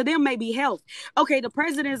help to them may be health. Okay, the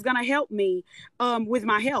president is going to help me with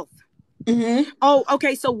my health. Oh,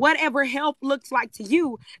 okay. So whatever help looks like to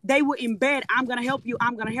you, they will embed, I'm going to help you.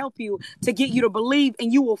 I'm going to help you to get you to believe,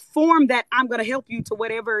 and you will form that I'm going to help you to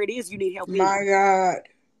whatever it is you need help in. My God.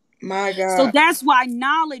 My God. So that's why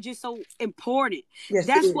knowledge is so important. Yes,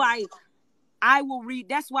 That's it is. why I will read.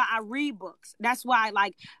 That's why I read books. That's why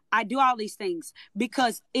like I do all these things,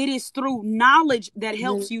 because it is through knowledge that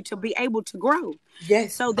helps you to be able to grow.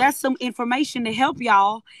 Yes. So that's some information to help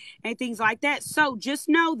y'all and things like that. So just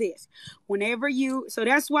know this, whenever you, so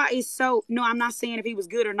that's why it's so, no, I'm not saying if he was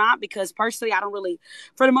good or not, because personally, I don't really,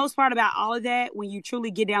 for the most part about all of that, when you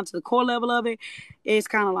truly get down to the core level of it, it's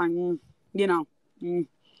kind of like, you know,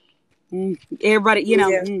 everybody, you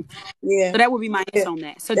know. So that would be my answer on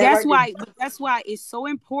that. So that's why it's so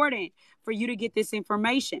important for you to get this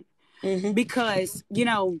information, because, you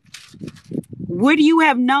know, would you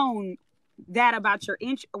have known that about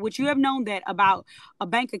would you have known that about a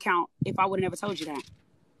bank account if I would have never told you that?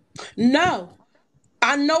 No.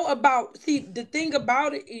 I know about, see, the thing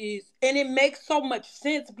about it is, and it makes so much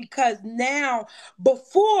sense, because now,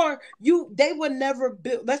 before they would never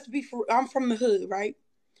build, I'm from the hood, right?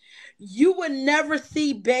 You would never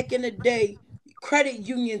see back in the day credit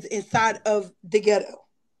unions inside of the ghetto,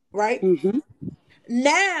 right?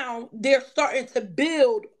 Now they're starting to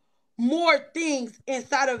build more things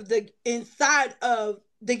inside of the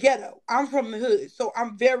ghetto. I'm from the hood, so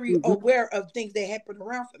I'm very aware of things that happen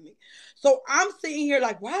around for me. So I'm sitting here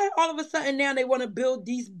like, why all of a sudden now they want to build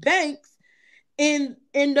these banks in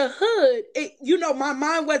the hood? My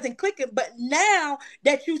mind wasn't clicking, but now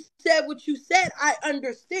that you said what you said, I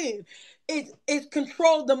understand. It's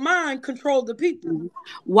control the mind, control the people.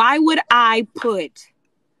 Why would I put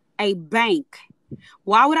a bank?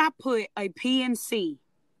 Why would I put a PNC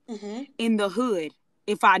in the hood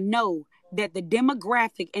if I know that the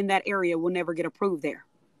demographic in that area will never get approved there?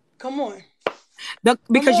 Come on.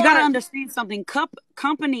 Because you got to understand something.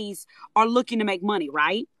 Companies are looking to make money,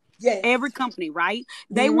 right? Yes. Every company, right?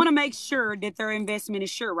 They want to make sure that their investment is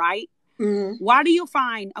sure, right? Why do you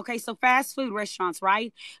find, okay, so fast food restaurants,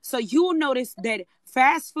 right? So you will notice that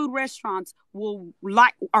fast food restaurants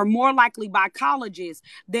are more likely by colleges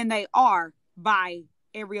than they are by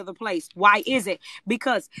every other place. Why is it?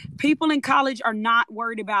 Because people in college are not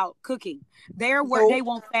worried about cooking. They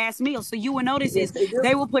want fast meals. So you will notice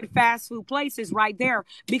they will put fast food places right there,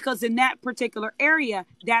 because in that particular area,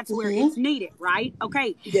 that's where it's needed, right?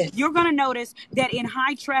 Okay. Yes. You're going to notice that in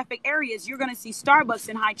high traffic areas, you're going to see Starbucks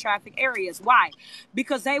in high traffic areas. Why?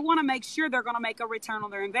 Because they want to make sure they're going to make a return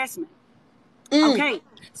on their investment. Okay,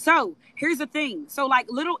 so here's the thing. So like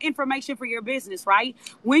little information for your business, right?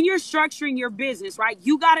 When you're structuring your business, right,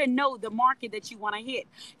 you got to know the market that you want to hit.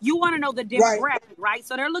 You want to know the demographic, right?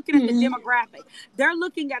 So they're looking at the demographic. They're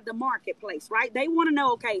looking at the marketplace, right? They want to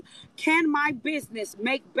know, okay, can my business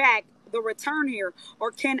make back the return here,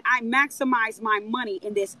 or can I maximize my money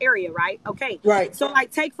in this area, right? Okay. Right. So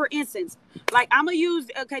like take for instance, like I'm gonna use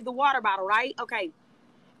the water bottle, right? Okay.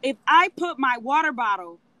 If I put my water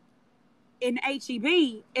bottle in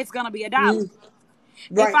HEB, it's gonna be $1.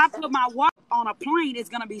 Right. If I put my water on a plane, it's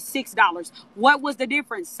going to be $6. What was the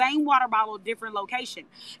difference? Same water bottle, different location.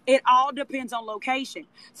 It all depends on location.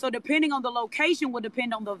 So depending on the location will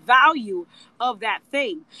depend on the value of that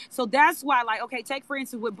thing. So that's why, like, okay, take for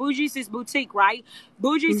instance with Bougie's Boutique, right?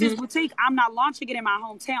 Bougie's Boutique, I'm not launching it in my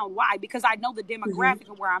hometown. Why? Because I know the demographic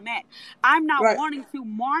of where I'm at. I'm not wanting to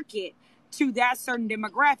market to that certain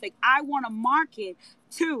demographic. I want to market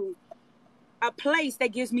to a place that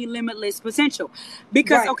gives me limitless potential.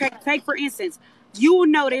 Because okay, take for instance, you will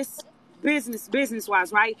notice business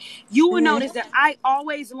wise, right? You will notice that I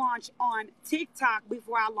always launch on TikTok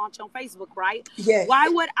before I launch on Facebook, right? Yes. Why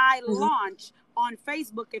would I launch on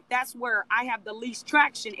Facebook if that's where I have the least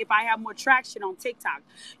traction, if I have more traction on TikTok?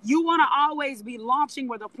 You want to always be launching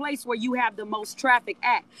with a place where you have the most traffic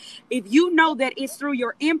at. If you know that it's through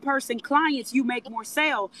your in-person clients you make more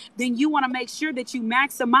sale, then you want to make sure that you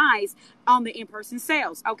maximize on the in-person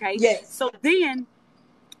sales. Okay. Yes. So then,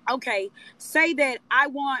 okay, say that I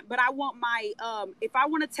want my, if I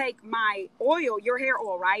want to take my oil, your hair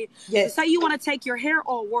oil, right? Yes. So say you want to take your hair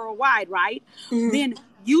oil worldwide, right? Then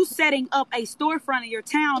you setting up a storefront in your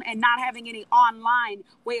town and not having any online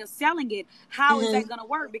way of selling it, how is that going to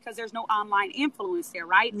work? Because there's no online influence there,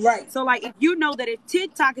 right? Right. So like if you know that if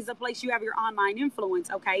TikTok is a place you have your online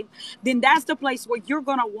influence, okay, then that's the place where you're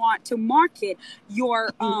going to want to market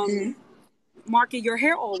your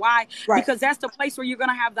hair oil. Why? Right. Because that's the place where you're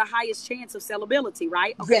going to have the highest chance of sellability,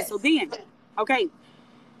 right? Okay, yes. So then, okay,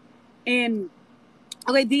 and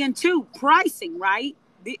okay, then too, pricing, right?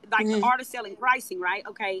 The art of selling, pricing, right?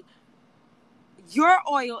 Okay, your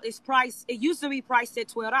oil is priced, it used to be priced at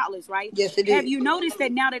 $12, right? Yes, it is. Have you noticed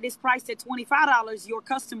that now that it's priced at $25, your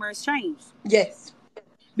customer has changed? Yes.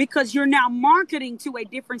 Because you're now marketing to a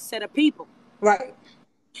different set of people. Right.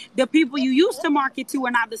 The people you used to market to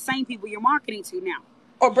are not the same people you're marketing to now.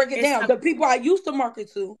 Or break it down. The people I used to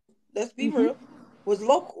market to, let's be real, was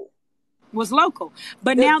local.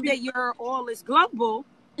 But now that your oil is global,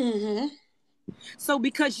 so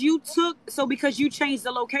because you changed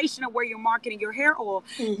the location of where you're marketing your hair oil,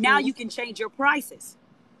 now you can change your prices.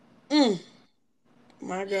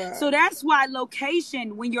 My God. So that's why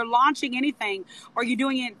location, when you're launching anything or you're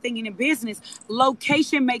doing anything in a business,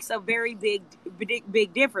 location makes a very big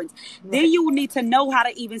difference. Right. Then you will need to know how to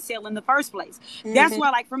even sell in the first place. That's why,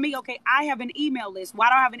 like for me, okay, I have an email list. Why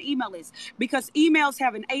do I have an email list? Because emails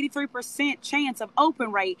have an 83% chance of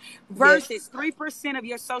open rate versus 3% of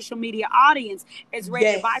your social media audience is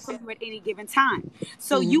ready to buy from you at any given time.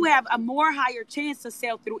 So you have a more higher chance to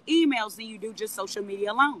sell through emails than you do just social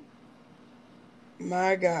media alone.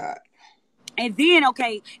 My God. And then,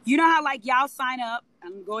 okay, you know how like y'all sign up,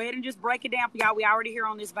 and go ahead and just break it down for y'all. We already here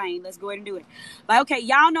on this vein. Let's go ahead and do it. Like, okay,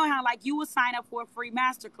 y'all know how like you will sign up for a free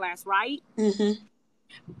masterclass, right?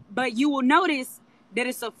 But you will notice that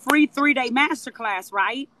it's a free 3-day masterclass,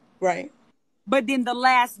 right? Right. But then the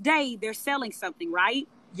last day they're selling something, right?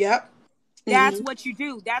 Yep. That's what you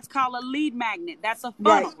do. That's called a lead magnet. That's a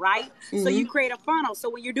funnel, right? So you create a funnel. So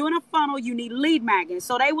when you're doing a funnel, you need lead magnets.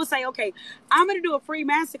 So they will say, okay, I'm going to do a free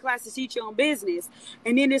masterclass to teach you on business.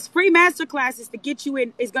 And then this free masterclass is to get you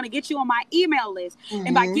in, is going to get you on my email list.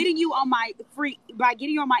 And by getting you on my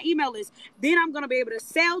email list, then I'm going to be able to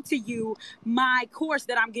sell to you my course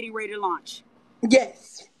that I'm getting ready to launch.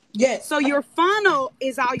 Yes. Yes. So your funnel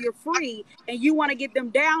is all your free, and you want to get them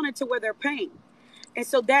down into where they're paying. And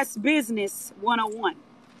so that's business 101.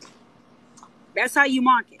 That's how you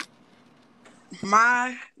market.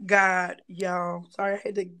 My God, y'all. Sorry, I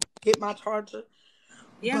had to get my charger.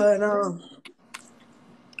 Yeah. But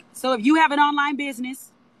so if you have an online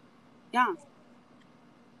business,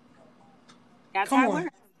 that's how it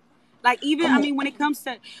works. Like even I mean when it comes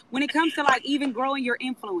to like even growing your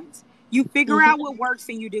influence, you figure out what works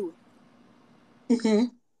and you do it.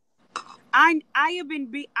 I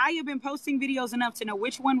have been posting videos enough to know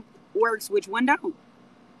which one works, which one don't.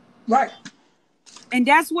 Right. And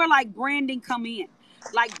that's where like branding come in.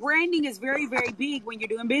 Like branding is very, very big when you're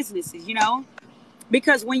doing businesses, you know,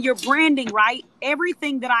 because when you're branding, right,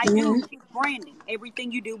 everything that I do is branding.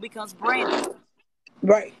 Everything you do becomes branding.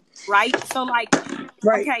 Right. Right. So like,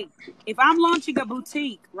 okay, if I'm launching a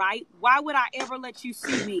boutique, right, why would I ever let you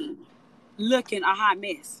see me looking a hot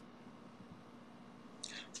mess?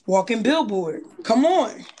 Walking billboard. Come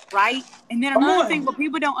on. Right? And then another thing what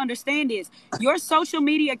people don't understand is your social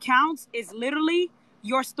media accounts is literally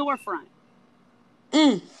your storefront.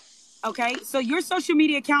 Okay, so your social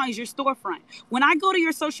media account is your storefront. When I go to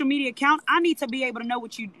your social media account, I need to be able to know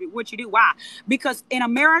what you do. Why? Because in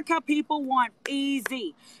America, people want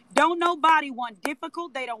easy. Don't nobody want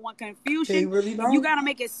difficult. They don't want confusion. They really And you don't. got to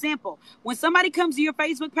make it simple. When somebody comes to your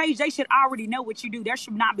Facebook page, they should already know what you do. There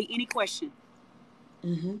should not be any question.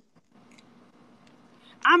 Mm-hmm.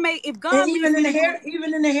 If And God leads even me in to the do hair, it.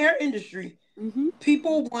 even in the hair industry, Mm-hmm.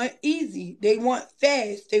 people want easy. They want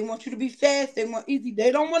fast. They want you to be fast. They want easy.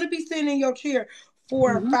 They don't want to be sitting in your chair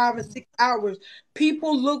for Mm-hmm. 5 and 6 hours.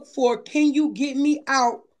 People look for, can you get me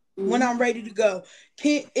out when Mm-hmm. I'm ready to go?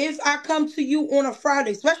 Can if I come to you on a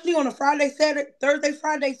Friday, especially on a Friday, Saturday, Thursday,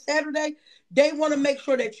 Friday, Saturday, they want to make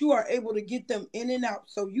sure that you are able to get them in and out.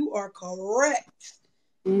 So you are correct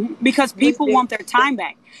Mm-hmm. Because with people it. want their time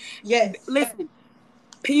back. Yes. Listen,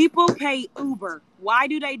 people pay Uber. Why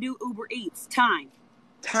do they do Uber Eats? Time.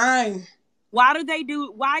 Time. Why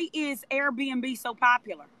is Airbnb so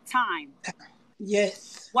popular? Time.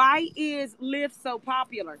 Yes. Why is Lyft so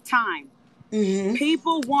popular? Time. Mm-hmm.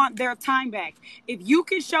 People want their time back. If you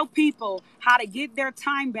can show people how to get their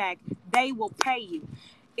time back, they will pay you.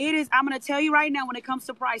 I'm going to tell you right now, when it comes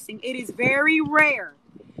to pricing, it is very rare.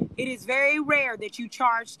 It is very rare that you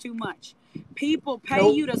charge too much. People pay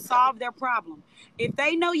you Nope. to solve their problem. If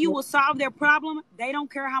they know you will solve their problem, they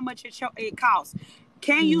don't care how much it costs.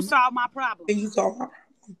 Can you Mm-hmm. solve my problem? And you saw my.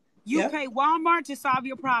 You Yep. pay Walmart to solve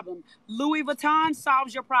your problem. Louis Vuitton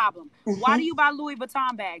solves your problem. Why do Mm-hmm. you buy Louis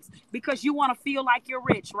Vuitton bags? Because you want to feel like you're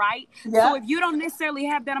rich, right? So Yep. if you don't necessarily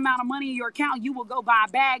have that amount of money in your account, you will go buy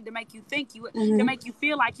a bag to make you to Mm-hmm. make you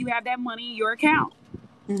feel like you have that money in your account.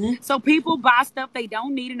 Mm-hmm. So people buy stuff they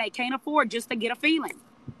don't need and they can't afford just to get a feeling.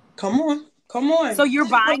 Come on. Come So on. you're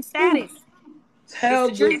Tell the buying status. truth. It's Tell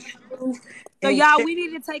the the truth. truth. So And y'all, check. we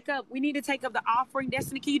need to take up the offering.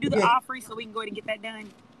 Destiny, can you do the Yeah. offering so we can go ahead and get that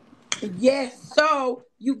done? Yes. So,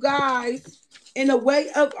 you guys, in a way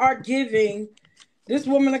of our giving, this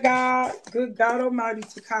woman of God, good God Almighty,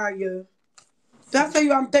 Takiya. Did I tell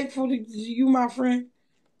you I'm thankful to you, my friend?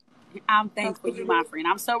 I'm I'm thankful so you, my ready. friend.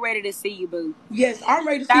 I'm so ready to see you, boo. Yes, I'm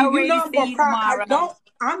ready to see So you. You ready know to I'm see gonna you cry. I tomorrow. don't.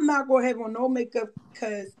 I'm not gonna have on no makeup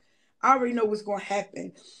because I already know what's gonna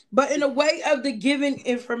happen. But in a way of the giving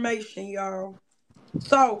information, y'all.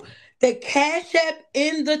 So the Cash App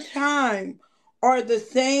and the Chime are the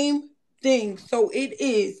same thing. So it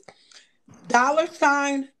is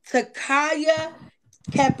 $Takiya,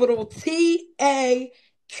 capital Takiya,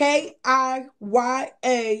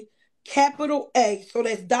 capital A. So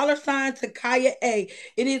that's $Takiya.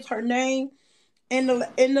 It is her name and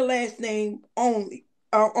the last name only.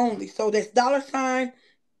 Only. So that's $Takiya.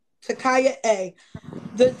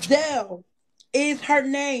 The Zelle is her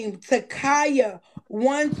name, Takiya124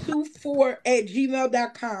 at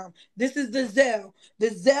gmail.com. This is the Zelle. The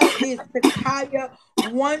Zelle is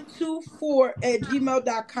Takiya124 at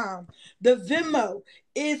gmail.com. The Venmo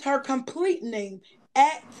is her complete name,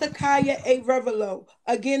 at Takiya Arevalo.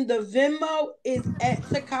 Again, the Venmo is at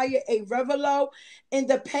Takiya Arevalo. And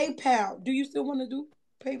the PayPal. Do you still want to do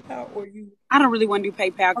PayPal or you? I don't really want to do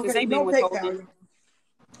PayPal because Okay, they've been no withholding. PayPal.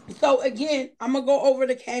 So again, I'm gonna go over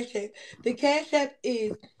the Cash App. The Cash App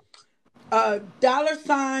is $Takiya.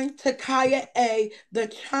 The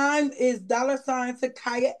Chime is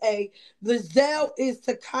 $Takiya. The Zelle is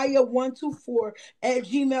Takiya124 at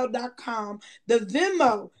gmail.com. The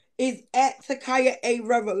Venmo is at Takiya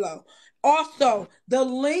Arevalo. Also, the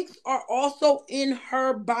links are also in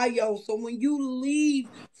her bio. So when you leave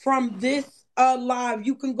from this live,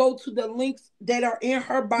 you can go to the links that are in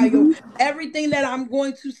her bio. Mm-hmm. Everything that I'm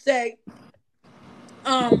going to say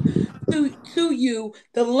um to you,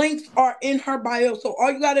 the links are in her bio. So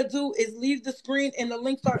all you gotta do is leave the screen and the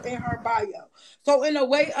links are in her bio. So in a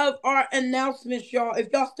way of our announcements, y'all, if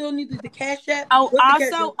y'all still need the Cash App, Oh, what's the Cash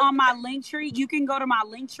also App? on my Linktree, you can go to my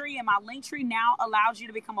Linktree, and my Linktree now allows you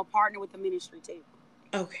to become a partner with the ministry too.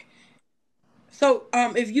 Okay. So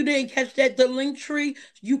if you didn't catch that, the link tree,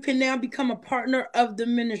 you can now become a partner of the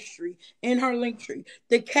ministry in her link tree.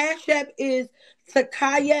 The Cash App is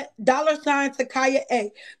Takiya,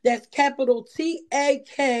 $Takiya. That's capital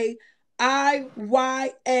Takiya,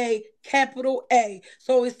 capital A.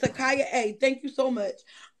 So it's Takiya. Thank you so much.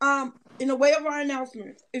 In the way of our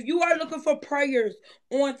announcements, if you are looking for prayers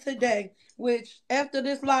on today, which after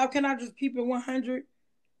this live, can I just keep it 100?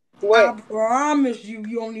 I What? promise you,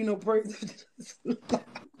 you don't need no prayers.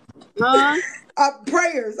 Huh?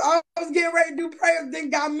 Prayers. I was getting ready to do prayers. Then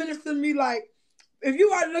God ministered to me like, if you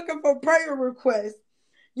are looking for prayer requests,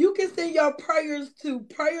 you can send your prayers to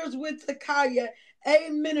prayers with Takiya A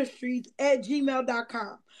Ministries at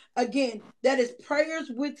gmail.com. Again, that is prayers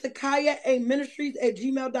with TakiyaA Ministries at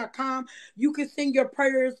gmail.com. You can send your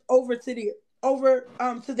prayers over to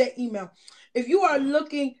that email. If you are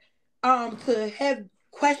looking to have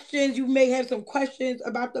questions, you may have some questions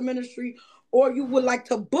about the ministry, or you would like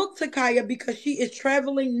to book Takiya because she is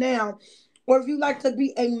traveling now, or if you like to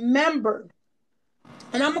be a member,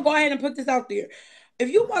 and I'm gonna go ahead and put this out there. If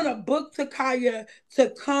you want to book Takiya to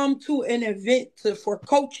come to an event for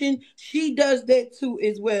coaching, she does that too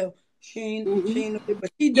as well. She Mm-hmm. ain't, but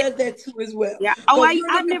she Yeah. does that too as well. Yeah. Oh, So if you're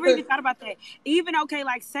I've looking never for, even thought about that. Even okay,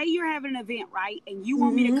 like say you're having an event, right? And you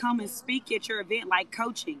want me to mm-hmm, come and speak at your event, like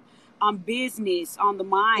coaching on business, on the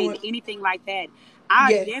mind, on, anything like that.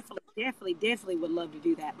 I yes, definitely would love to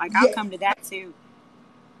do that. Like I'll yes, come to that too.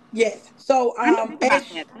 yes. So I didn't think about as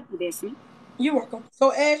that. Thank you, Destiny. you're welcome. So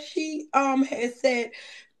as she has said,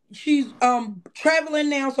 she's traveling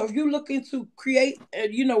now. So if you're looking to create,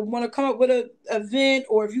 want to come up with an event,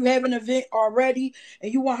 or if you have an event already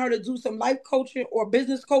and you want her to do some life coaching or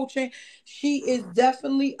business coaching, she is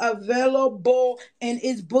definitely available and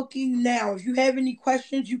is booking now. If you have any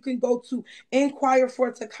questions, you can go to inquire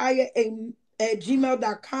for Takiya at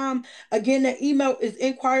gmail.com. Again, the email is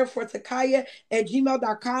inquire for Takiya at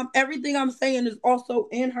gmail.com. Everything I'm saying is also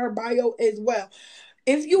in her bio as well.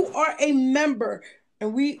 If you are a member,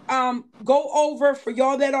 and we go over, for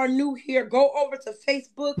y'all that are new here, go over to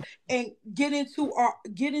Facebook and get into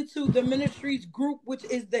the ministries group, which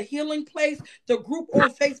is the Healing Place. The group on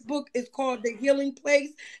Facebook is called the Healing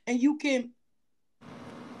Place, and you can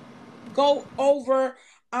go over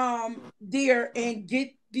there and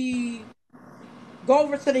go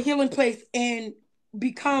over to the Healing Place and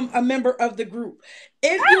become a member of the group.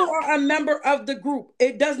 If you are a member of the group,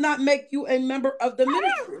 it does not make you a member of the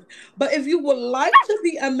ministry. But if you would like to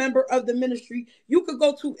be a member of the ministry, you could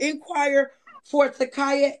go to inquire for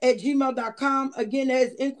Takiya at gmail.com. Again, that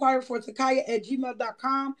is inquire for Takiya at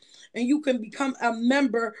gmail.com, and you can become a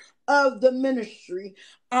member of the ministry.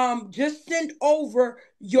 Just send over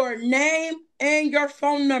your name and your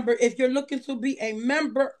phone number if you're looking to be a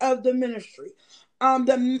member of the ministry.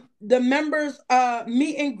 The members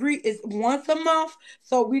meet and greet is once a month,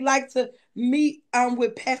 so we like to meet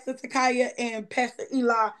with Pastor Takiya and Pastor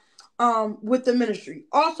Eli with the ministry.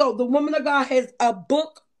 Also, the woman of God has a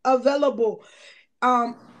book available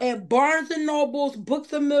at Barnes and Nobles,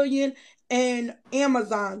 Books a Million, and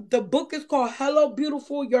Amazon. The book is called Hello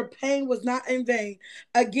Beautiful, Your Pain Was Not in Vain.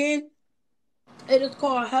 Again, it is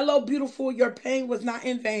called Hello Beautiful, Your Pain Was Not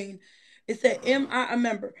in Vain. It's an Am I a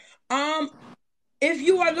Member? If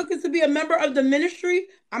you are looking to be a member of the ministry,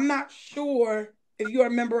 I'm not sure if you're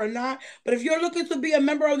a member or not, but if you're looking to be a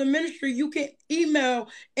member of the ministry, you can email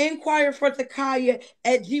inquire for Takiya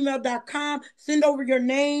at gmail.com. Send over your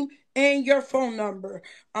name and your phone number.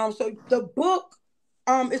 So the book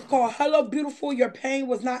is called Hello Beautiful, Your Pain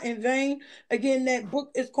Was Not in Vain. Again, that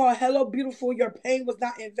book is called Hello Beautiful, Your Pain Was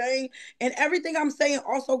Not in Vain. And everything I'm saying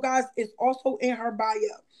also, guys, is also in her bio.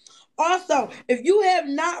 Also, if you have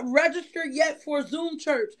not registered yet for Zoom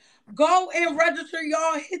Church, go and register,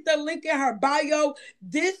 y'all. Hit the link in her bio.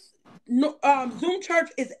 This Zoom Church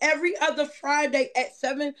is every other Friday at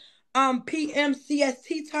 7 p.m.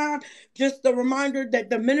 CST time. Just a reminder that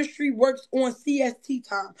the ministry works on CST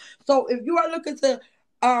time. So if you are looking to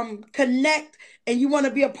connect and you want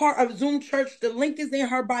to be a part of Zoom Church, the link is in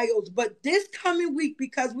her bios. But this coming week,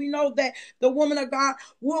 because we know that the woman of God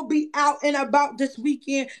will be out and about this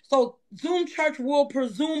weekend, so Zoom Church will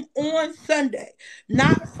presume on Sunday,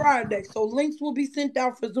 not Friday. So links will be sent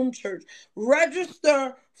out for Zoom Church.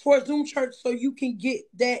 Register for Zoom Church so you can get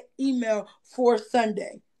that email for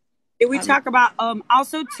Sunday. Did we Um, talk about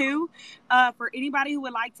also too for anybody who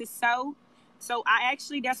would like to sew? So I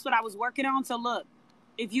actually that's what I was working on. So look,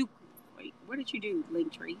 if you wait, what did you do,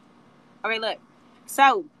 Linktree? Okay, look.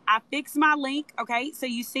 So I fixed my link. Okay, so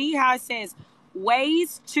you see how it says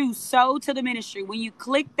ways to sow to the ministry. When you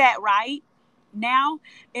click that, right now,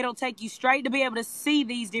 it'll take you straight to be able to see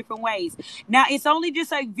these different ways. Now it's only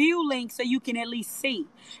just a view link, so you can at least see,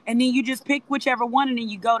 and then you just pick whichever one, and then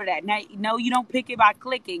you go to that. Now, no, you don't pick it by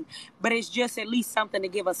clicking, but it's just at least something to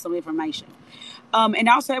give us some information. And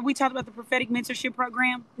also, have we talked about the prophetic mentorship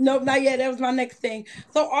program? No, not yet. That was my next thing.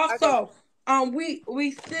 So Okay. also,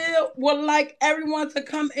 we still would like everyone to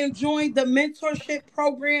come and join the mentorship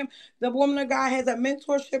program. The Woman of God has a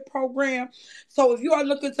mentorship program. So if you are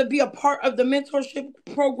looking to be a part of the mentorship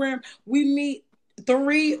program, we meet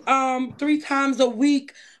three times a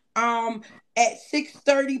week. at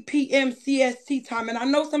 6:30 p.m. CST time. And I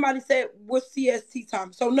know somebody said, what's CST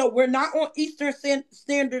time? So no, we're not on Eastern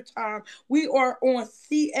Standard Time. We are on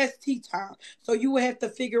CST time. So you will have to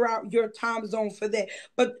figure out your time zone for that.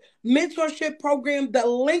 But mentorship program, the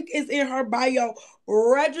link is in her bio.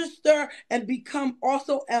 Register and become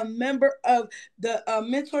also a member of the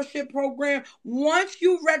mentorship program. Once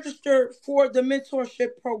you register for the mentorship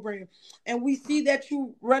program and we see that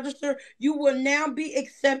you register, you will now be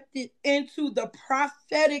accepted into the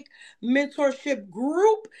prophetic mentorship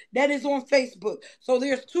group that is on Facebook. So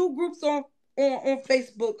there's two groups on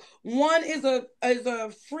Facebook. One is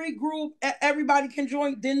a free group everybody can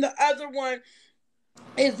join. Then the other one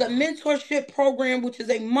is a mentorship program, which is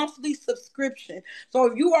a monthly subscription. So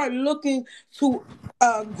if you are looking to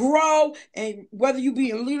grow, and whether you be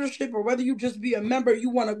in leadership or whether you just be a member, you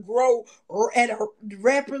want to grow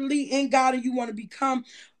rapidly in God, and you want to become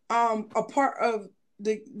a part of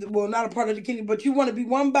well, not a part of the kingdom, but you want to be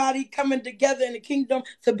one body coming together in the kingdom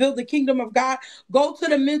to build the kingdom of God, go to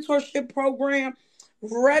the mentorship program,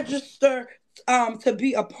 register to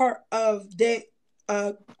be a part of that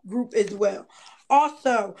group as well.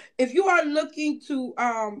 Also, if you are looking to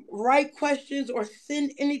write questions or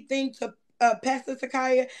send anything to Pastor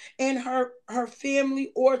Takiya and her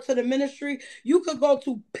family or to the ministry, you could go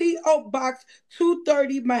to P.O. Box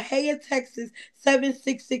 230, Mahia, Texas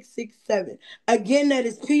 76667. Again, that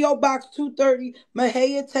is P.O. Box 230,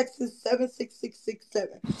 Mahia, Texas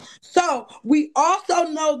 76667. So we also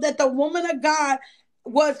know that the woman of God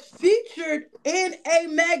was featured in a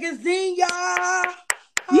magazine, y'all.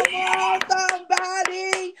 Come on,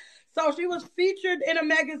 somebody. So she was featured in a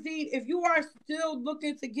magazine. If you are still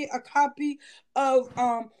looking to get a copy of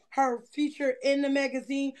her feature in the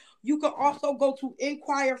magazine, you can also go to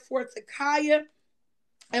Inquire for Takiya,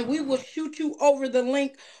 and we will shoot you over the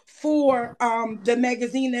link for the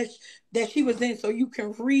magazine that she was in, so you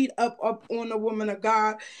can read up on the woman of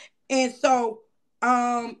God. And so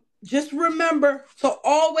just remember to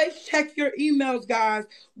always check your emails, guys.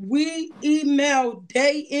 We email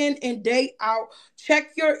day in and day out.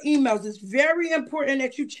 Check your emails. It's very important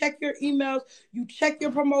that you check your emails, you check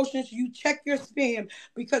your promotions, you check your spam,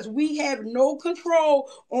 because we have no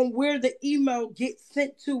control on where the email gets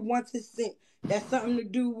sent to once it's sent. That's something to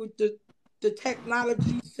do with the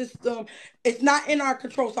technology system. It's not in our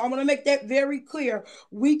control. So I want to make that very clear.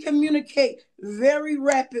 We communicate very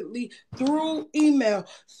rapidly through email.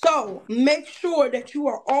 So make sure that you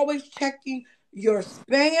are always checking your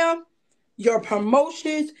spam, your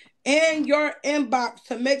promotions, and your inbox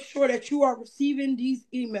to make sure that you are receiving these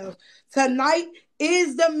emails. Tonight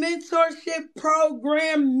is the mentorship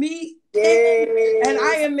program meeting, and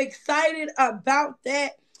I am excited about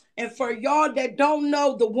that. And for y'all that don't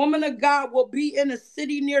know, the woman of God will be in a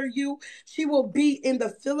city near you. She will be in the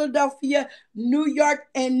Philadelphia, New York,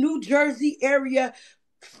 and New Jersey area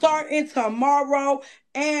starting tomorrow.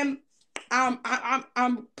 And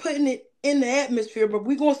I'm putting it in the atmosphere, but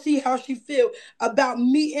we're gonna see how she feel about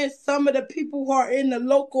meeting some of the people who are in the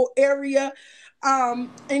local area, in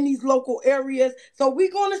these local areas. So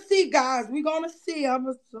we're gonna see, guys. We're gonna see. I'm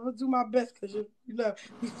gonna do my best, because you know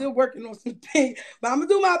we still working on some things, but I'm gonna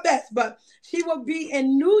do my best. But she will be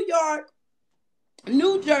in New York,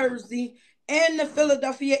 New Jersey, and the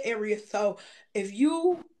Philadelphia area. So if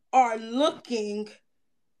you are looking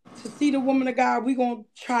to see the woman of God, we're gonna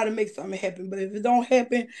try to make something happen. But if it don't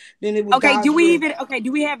happen, then it was God's will.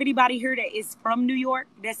 Do we have anybody here that is from New York,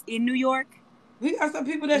 that's in New York? We got some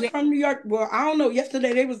people that's from New York. Well, I don't know.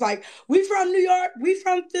 Yesterday they was like, we from New York, we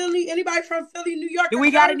from Philly. Anybody from Philly, New York, do or we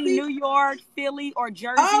got any Jersey? New York, Philly, or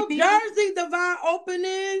Jersey Oh, people? Jersey, divine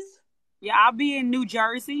openings. Yeah, I'll be in New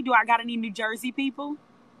Jersey. Do I got any New Jersey people?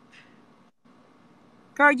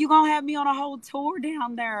 Girl, you gonna have me on a whole tour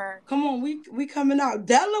down there. Come on, we coming out.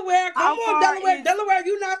 Delaware, come How on, far Delaware. is... Delaware,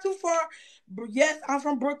 you not too far. Yes, I'm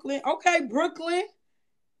from Brooklyn. Okay, Brooklyn.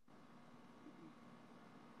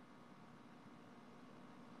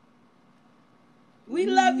 We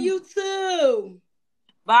love you too.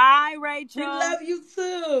 Bye, Rachel. We love you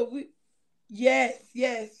too.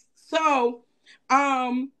 Yes. So,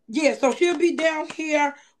 yeah. So she'll be down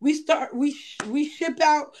here. We ship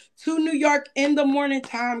out to New York in the morning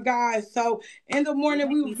time, guys. So in the morning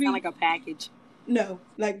we will be sound like a package. No,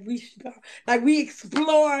 we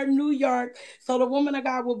explore New York. So the woman of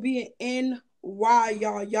God will be in NY,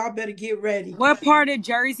 y'all. Y'all better get ready. What part of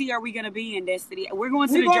Jersey are we gonna be in, Destiny? We're going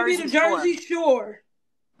to the Jersey Shore.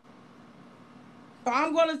 So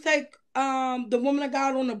I'm gonna take the woman of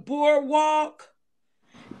God on the boardwalk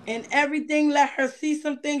and everything. Let her see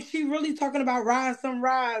some things. She really talking about riding some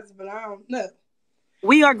rides, but I don't know.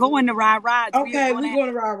 We are going to ride rides. Okay, we're going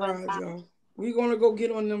to ride rides, y'all. We're gonna go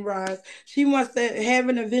get on them rides. She wants to have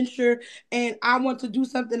an adventure, and I want to do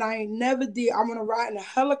something I ain't never did. I want to ride in a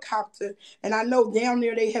helicopter, and I know down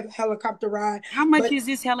there they have a helicopter ride. How much But is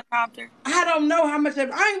this helicopter? I don't know how much. I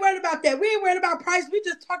ain't worried about that. We ain't worried about price. We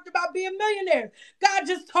just talked about being millionaires. God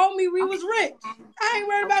just told me we was rich. I ain't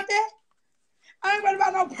worried Okay. about that. I ain't worried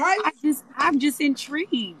about no I'm just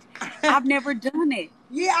intrigued. price. I've never done it.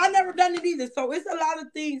 Yeah, I never done it either. So it's a lot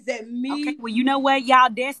of things that Okay, me. well, you know what, y'all?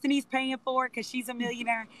 Destiny's paying for it because she's a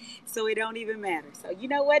millionaire, so it don't even matter. So you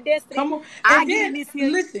know what, Destiny? Come on. I And get in then this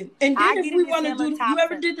hill. listen. And then I if get in we this want to do, you ever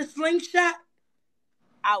helicopter. did the slingshot?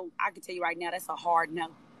 Oh, I can tell you right now, that's a hard no.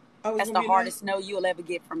 I was That's gonna the be like, hardest no you'll ever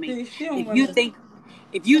get from me. see, she don't If you wanna. think,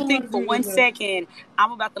 if She you don't think wanna for do one this. second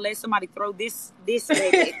I'm about to let somebody throw this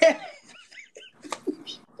baby.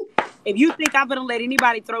 If you think I'm gonna let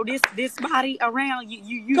anybody throw this body around,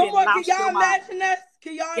 you Come didn't on, can lost your y'all mind. imagine us?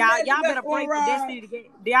 Can y'all Y'all imagine us better on pray for ride? Destiny to get.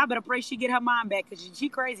 Y'all better pray she get her mind back because she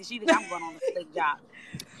crazy. She think I'm going on a slick job.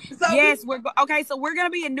 So Yes, okay. So we're gonna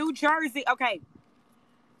be in New Jersey. Okay,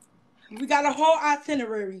 we got a whole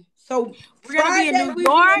itinerary. So we're gonna be in Friday New we be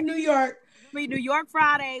in York. New York, We're gonna be in New York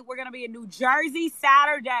Friday. We're gonna be in New Jersey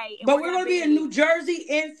Saturday, and but we're we're gonna gonna be in be New Jersey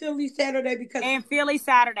and Philly Saturday because in Philly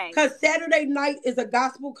Saturday. Saturday night is a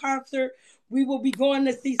gospel concert. We will be going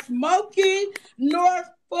to see Smokey,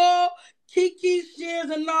 Northfall, Kiki Shears,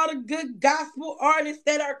 and all the good gospel artists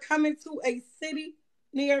that are coming to a city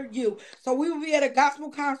near you. So we will be at a gospel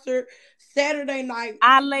concert Saturday night,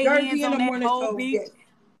 I lay Jersey hands in the on that morning. whole So beach. yes.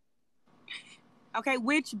 Okay,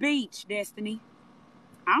 which beach, Destiny?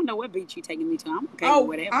 I don't know what beach you taking me to. I'm okay with Oh,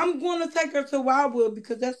 whatever. I'm going to take her to Wildwood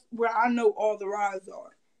because that's where I know all the rides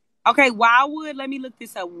are. Okay, Wildwood. Let me look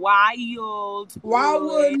this up. Wildwood,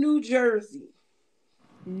 Wildwood, New Jersey.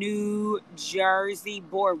 New Jersey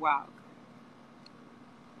Boardwalk.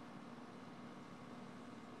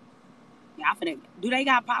 Yeah, I finna. Do they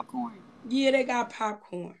got popcorn? Yeah, they got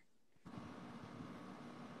popcorn.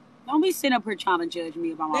 Don't be sitting up here trying to judge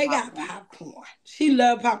me about my They got popcorn. popcorn. She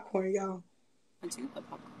love popcorn, y'all. I do love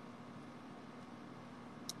popcorn.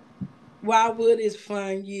 Wildwood is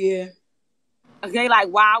fun, yeah. Okay, like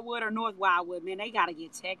Wildwood or North Wildwood, man, they gotta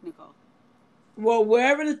get technical. Well,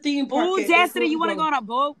 wherever the theme park Oh, is, that's where Destiny, we you want to go go. on a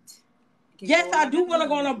boat? We can Yes, go on I a do want to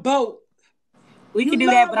go on boat. a boat. We You can do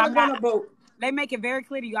know that, I but want I'm to go on not. a boat. They make it very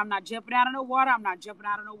clear to you. I'm not jumping out of no water. I'm not jumping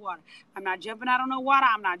out of no water. I'm not jumping out of no water.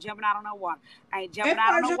 I'm not jumping out of no water. I ain't jumping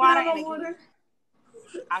out of Everybody no jumping water. out And of again, water.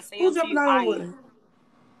 I say Who's unto jumping you, out of water?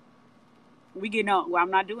 we getting on. Well,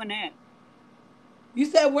 I'm not doing that. You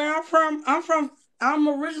said where I'm from? I'm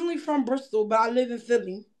originally from Bristol, but I live in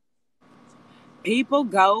Philly. People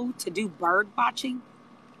go to do bird watching.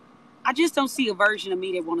 I just don't see a version of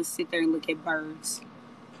me that want to sit there and look at birds.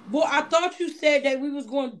 Well, I thought you said that we was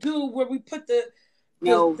going to do where we put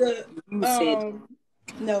No, you the said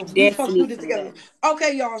no, we supposed to Destiny do this said together. that.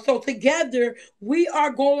 Okay, y'all. So together we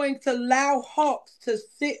are going to allow hawks to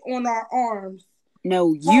sit on our arms.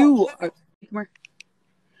 No, Hawks. you are.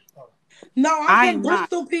 No, I'm I from am not.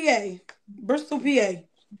 Bristol, PA. Bristol, PA.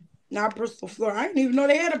 Not Bristol, Florida. I didn't even know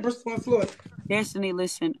they had a Bristol in Florida. Destiny,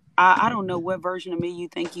 listen, I don't know what version of me you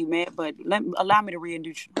think you met, but allow me to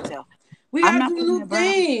reintroduce myself. We I'm gotta not do putting new that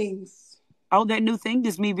brown. things. Oh, that new thing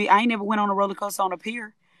just me. I ain't never went on a roller coaster on a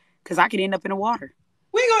pier because I could end up in the water.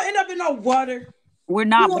 We ain't gonna end up in no water. We're We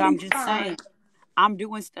not, but gonna be I'm just fine. saying I'm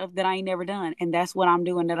doing stuff that I ain't never done, and that's what I'm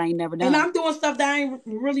doing that I ain't never And done. I'm doing stuff that I ain't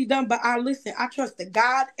really done, but I listen. I trust the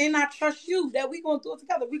God, and I trust you that we gonna do it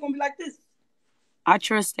together. We gonna be like this. I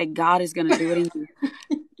trust that God is gonna do it in you.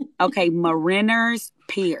 Okay, Mariners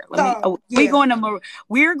Pier. Let me. So Oh, yeah.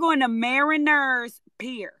 we're going to Mariners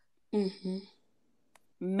Pier. Mm-hmm.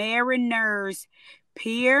 Mariners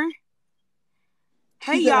Pier.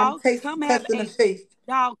 Hey She said I'm y'all, come have testing the a faith.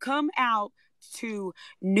 y'all come out to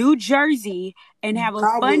New Jersey and have a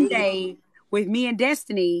I fun would. day with me and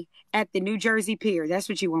Destiny at the New Jersey Pier. That's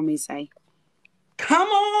what you want me to say. Come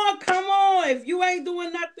on, come on. If you ain't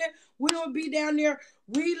doing nothing, we don't be down there.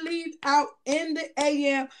 We leave out in the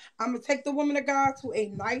AM. I'm gonna take the woman of God to a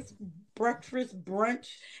nice breakfast brunch,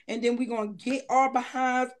 and then we gonna get our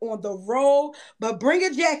behinds on the road. But bring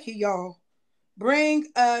a jacket, y'all. Bring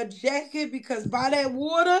a jacket because by that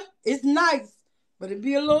water, it's nice, but it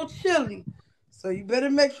be a little chilly. So you better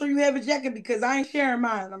make sure you have a jacket because I ain't sharing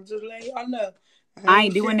mine. I'm just letting y'all know. I I ain't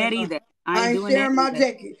ain't doing sharing that mine. either. I I ain't ain't doing that sharing my either.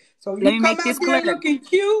 jacket. So Let you me come make this out there clear. looking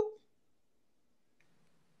cute.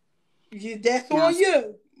 That's Now, on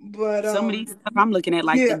you. But some of these stuff I'm looking at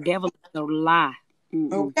like the yeah. devil is a lie.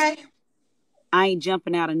 Mm-mm. Okay. I ain't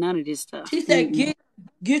jumping out of none of this stuff. She said Mm-mm.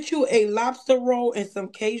 get you a lobster roll and some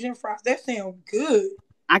Cajun fries. That sounds good.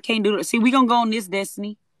 I can't do it. See, we gonna go on this,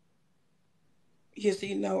 Destiny. Yes,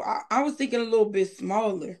 I was thinking a little bit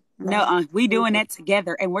smaller, right? No, we doing that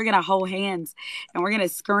together, and we're gonna hold hands, and we're gonna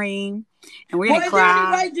scream, and we're Well, gonna is there any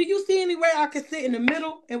cry. way? Do you see any way I could sit in the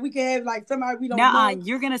middle and we can have like somebody we don't No, know?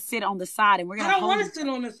 you're gonna sit on the side, and we're I gonna don't hold want to each sit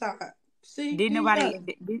other. on the side. See, Did you got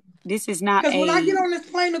nobody? it. This is not Because when I a get on this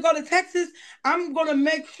plane to go to Texas, I'm gonna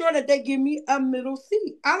make sure that they give me a middle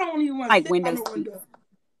seat. I don't even want to like sit by window the seat. window.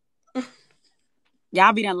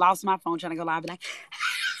 Y'all be done lost my phone trying to go live. Be like,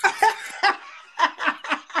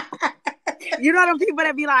 you know them people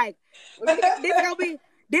that be like,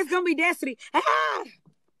 this gonna be Destiny. Ah!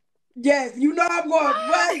 Yes, I'm going.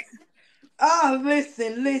 What? Ah,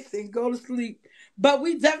 listen, go to sleep. But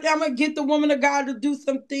we definitely, I'm gonna get the woman of God to do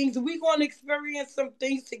some things. We're gonna experience some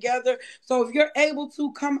things together. So if you're able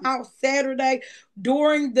to come out Saturday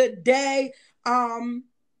during the day,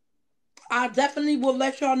 I definitely will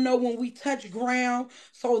let y'all know when we touch ground.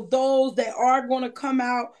 So those that are gonna come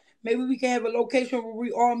out, maybe we can have a location where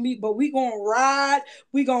we all meet. But we gonna ride,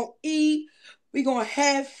 we gonna eat, we gonna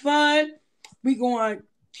have fun, we gonna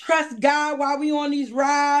trust God while we on these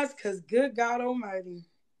rides. Cause good God Almighty.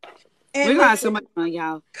 We're And gonna have so listen, much fun,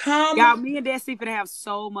 y'all. come Y'all, me and Destiny finna have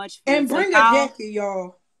so much fun. and So bring a y'all, jacket,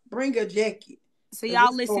 y'all. Bring a jacket. so Cause y'all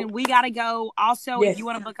it's listen, cold. we gotta go. Also, if Yes. you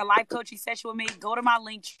want to book a life coaching session with me, go to my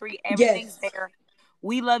Linktree. Everything's Yes. there.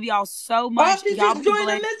 We love y'all so Oh, much. she Y'all just be joined the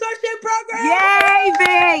blessed. mentorship program. Yay,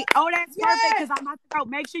 Woo! V! Oh, that's perfect Yes. because I'm about to go.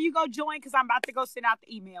 Make sure you go join because I'm about to go send out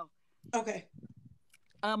the email. Okay.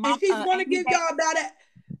 And Mom, she's going to Amy give Beck, y'all about it.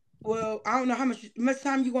 Well, I don't know how much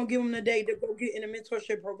time you gonna give them today to go get in the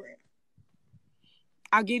mentorship program.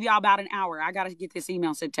 I'll give y'all about an hour. I gotta get this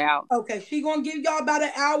email sent out. Okay, she gonna give y'all about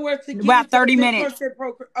an hour to get About into the 30 minutes. mentorship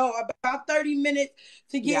program. Oh, about 30 minutes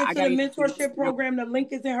to get Yeah, I into the gotta get this email mentorship sent out. program. The link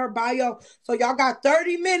is in her bio. So y'all got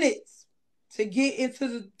 30 minutes to get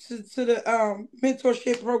into the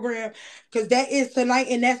mentorship program because that is tonight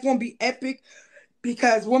and that's gonna be epic.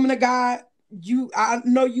 Because woman of God, I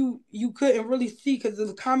know you couldn't really see because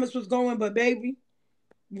the comments was going, but baby,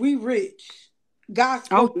 we rich. God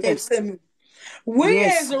Oh spoke that yes, to me. We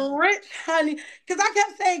is yes. rich, honey. Because I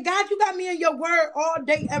kept saying, God, you got me in your word all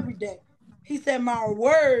day, every day. He said, my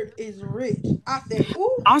word is rich. I said,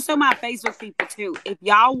 ooh, Also, my Facebook people too. If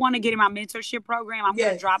y'all want to get in my mentorship program, I'm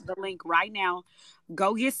gonna yes, drop the link right now.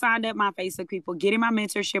 Go get signed up, my Facebook people. Get in my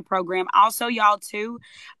mentorship program. Also, y'all too.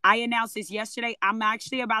 I announced this yesterday. I'm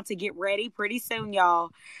actually about to get ready pretty soon,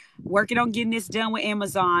 y'all. Working on getting this done with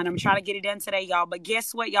Amazon. I'm trying to get it done today, y'all. But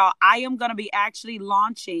guess what, y'all? I am gonna be actually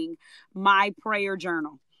launching my prayer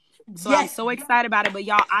journal. So I'm yes, so excited about it. But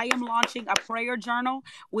y'all, I am launching a prayer journal,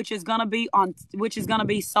 which is gonna be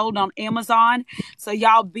sold on Amazon. So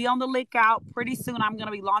y'all be on the lookout. Pretty soon I'm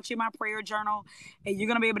gonna be launching my prayer journal. And you're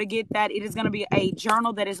gonna be able to get that. It is gonna be a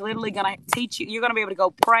journal that is literally gonna teach you. You're gonna be able to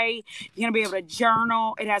go pray. You're gonna be able to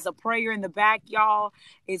journal. It has a prayer in the back, y'all.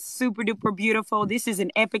 It's super duper beautiful. This is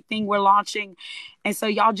an epic thing we're launching. And so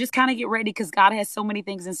y'all just kind of get ready because God has so many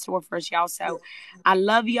things in store for us, y'all. yes. So I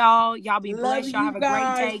love y'all. Y'all be Love blessed. Y'all you have a great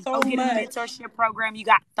guys day. so Go get in the much. mentorship program. You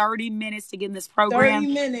got 30 minutes to get in this program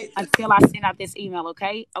 30 minutes. until I send out this email,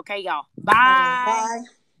 okay? Okay, y'all. All right, Bye. bye.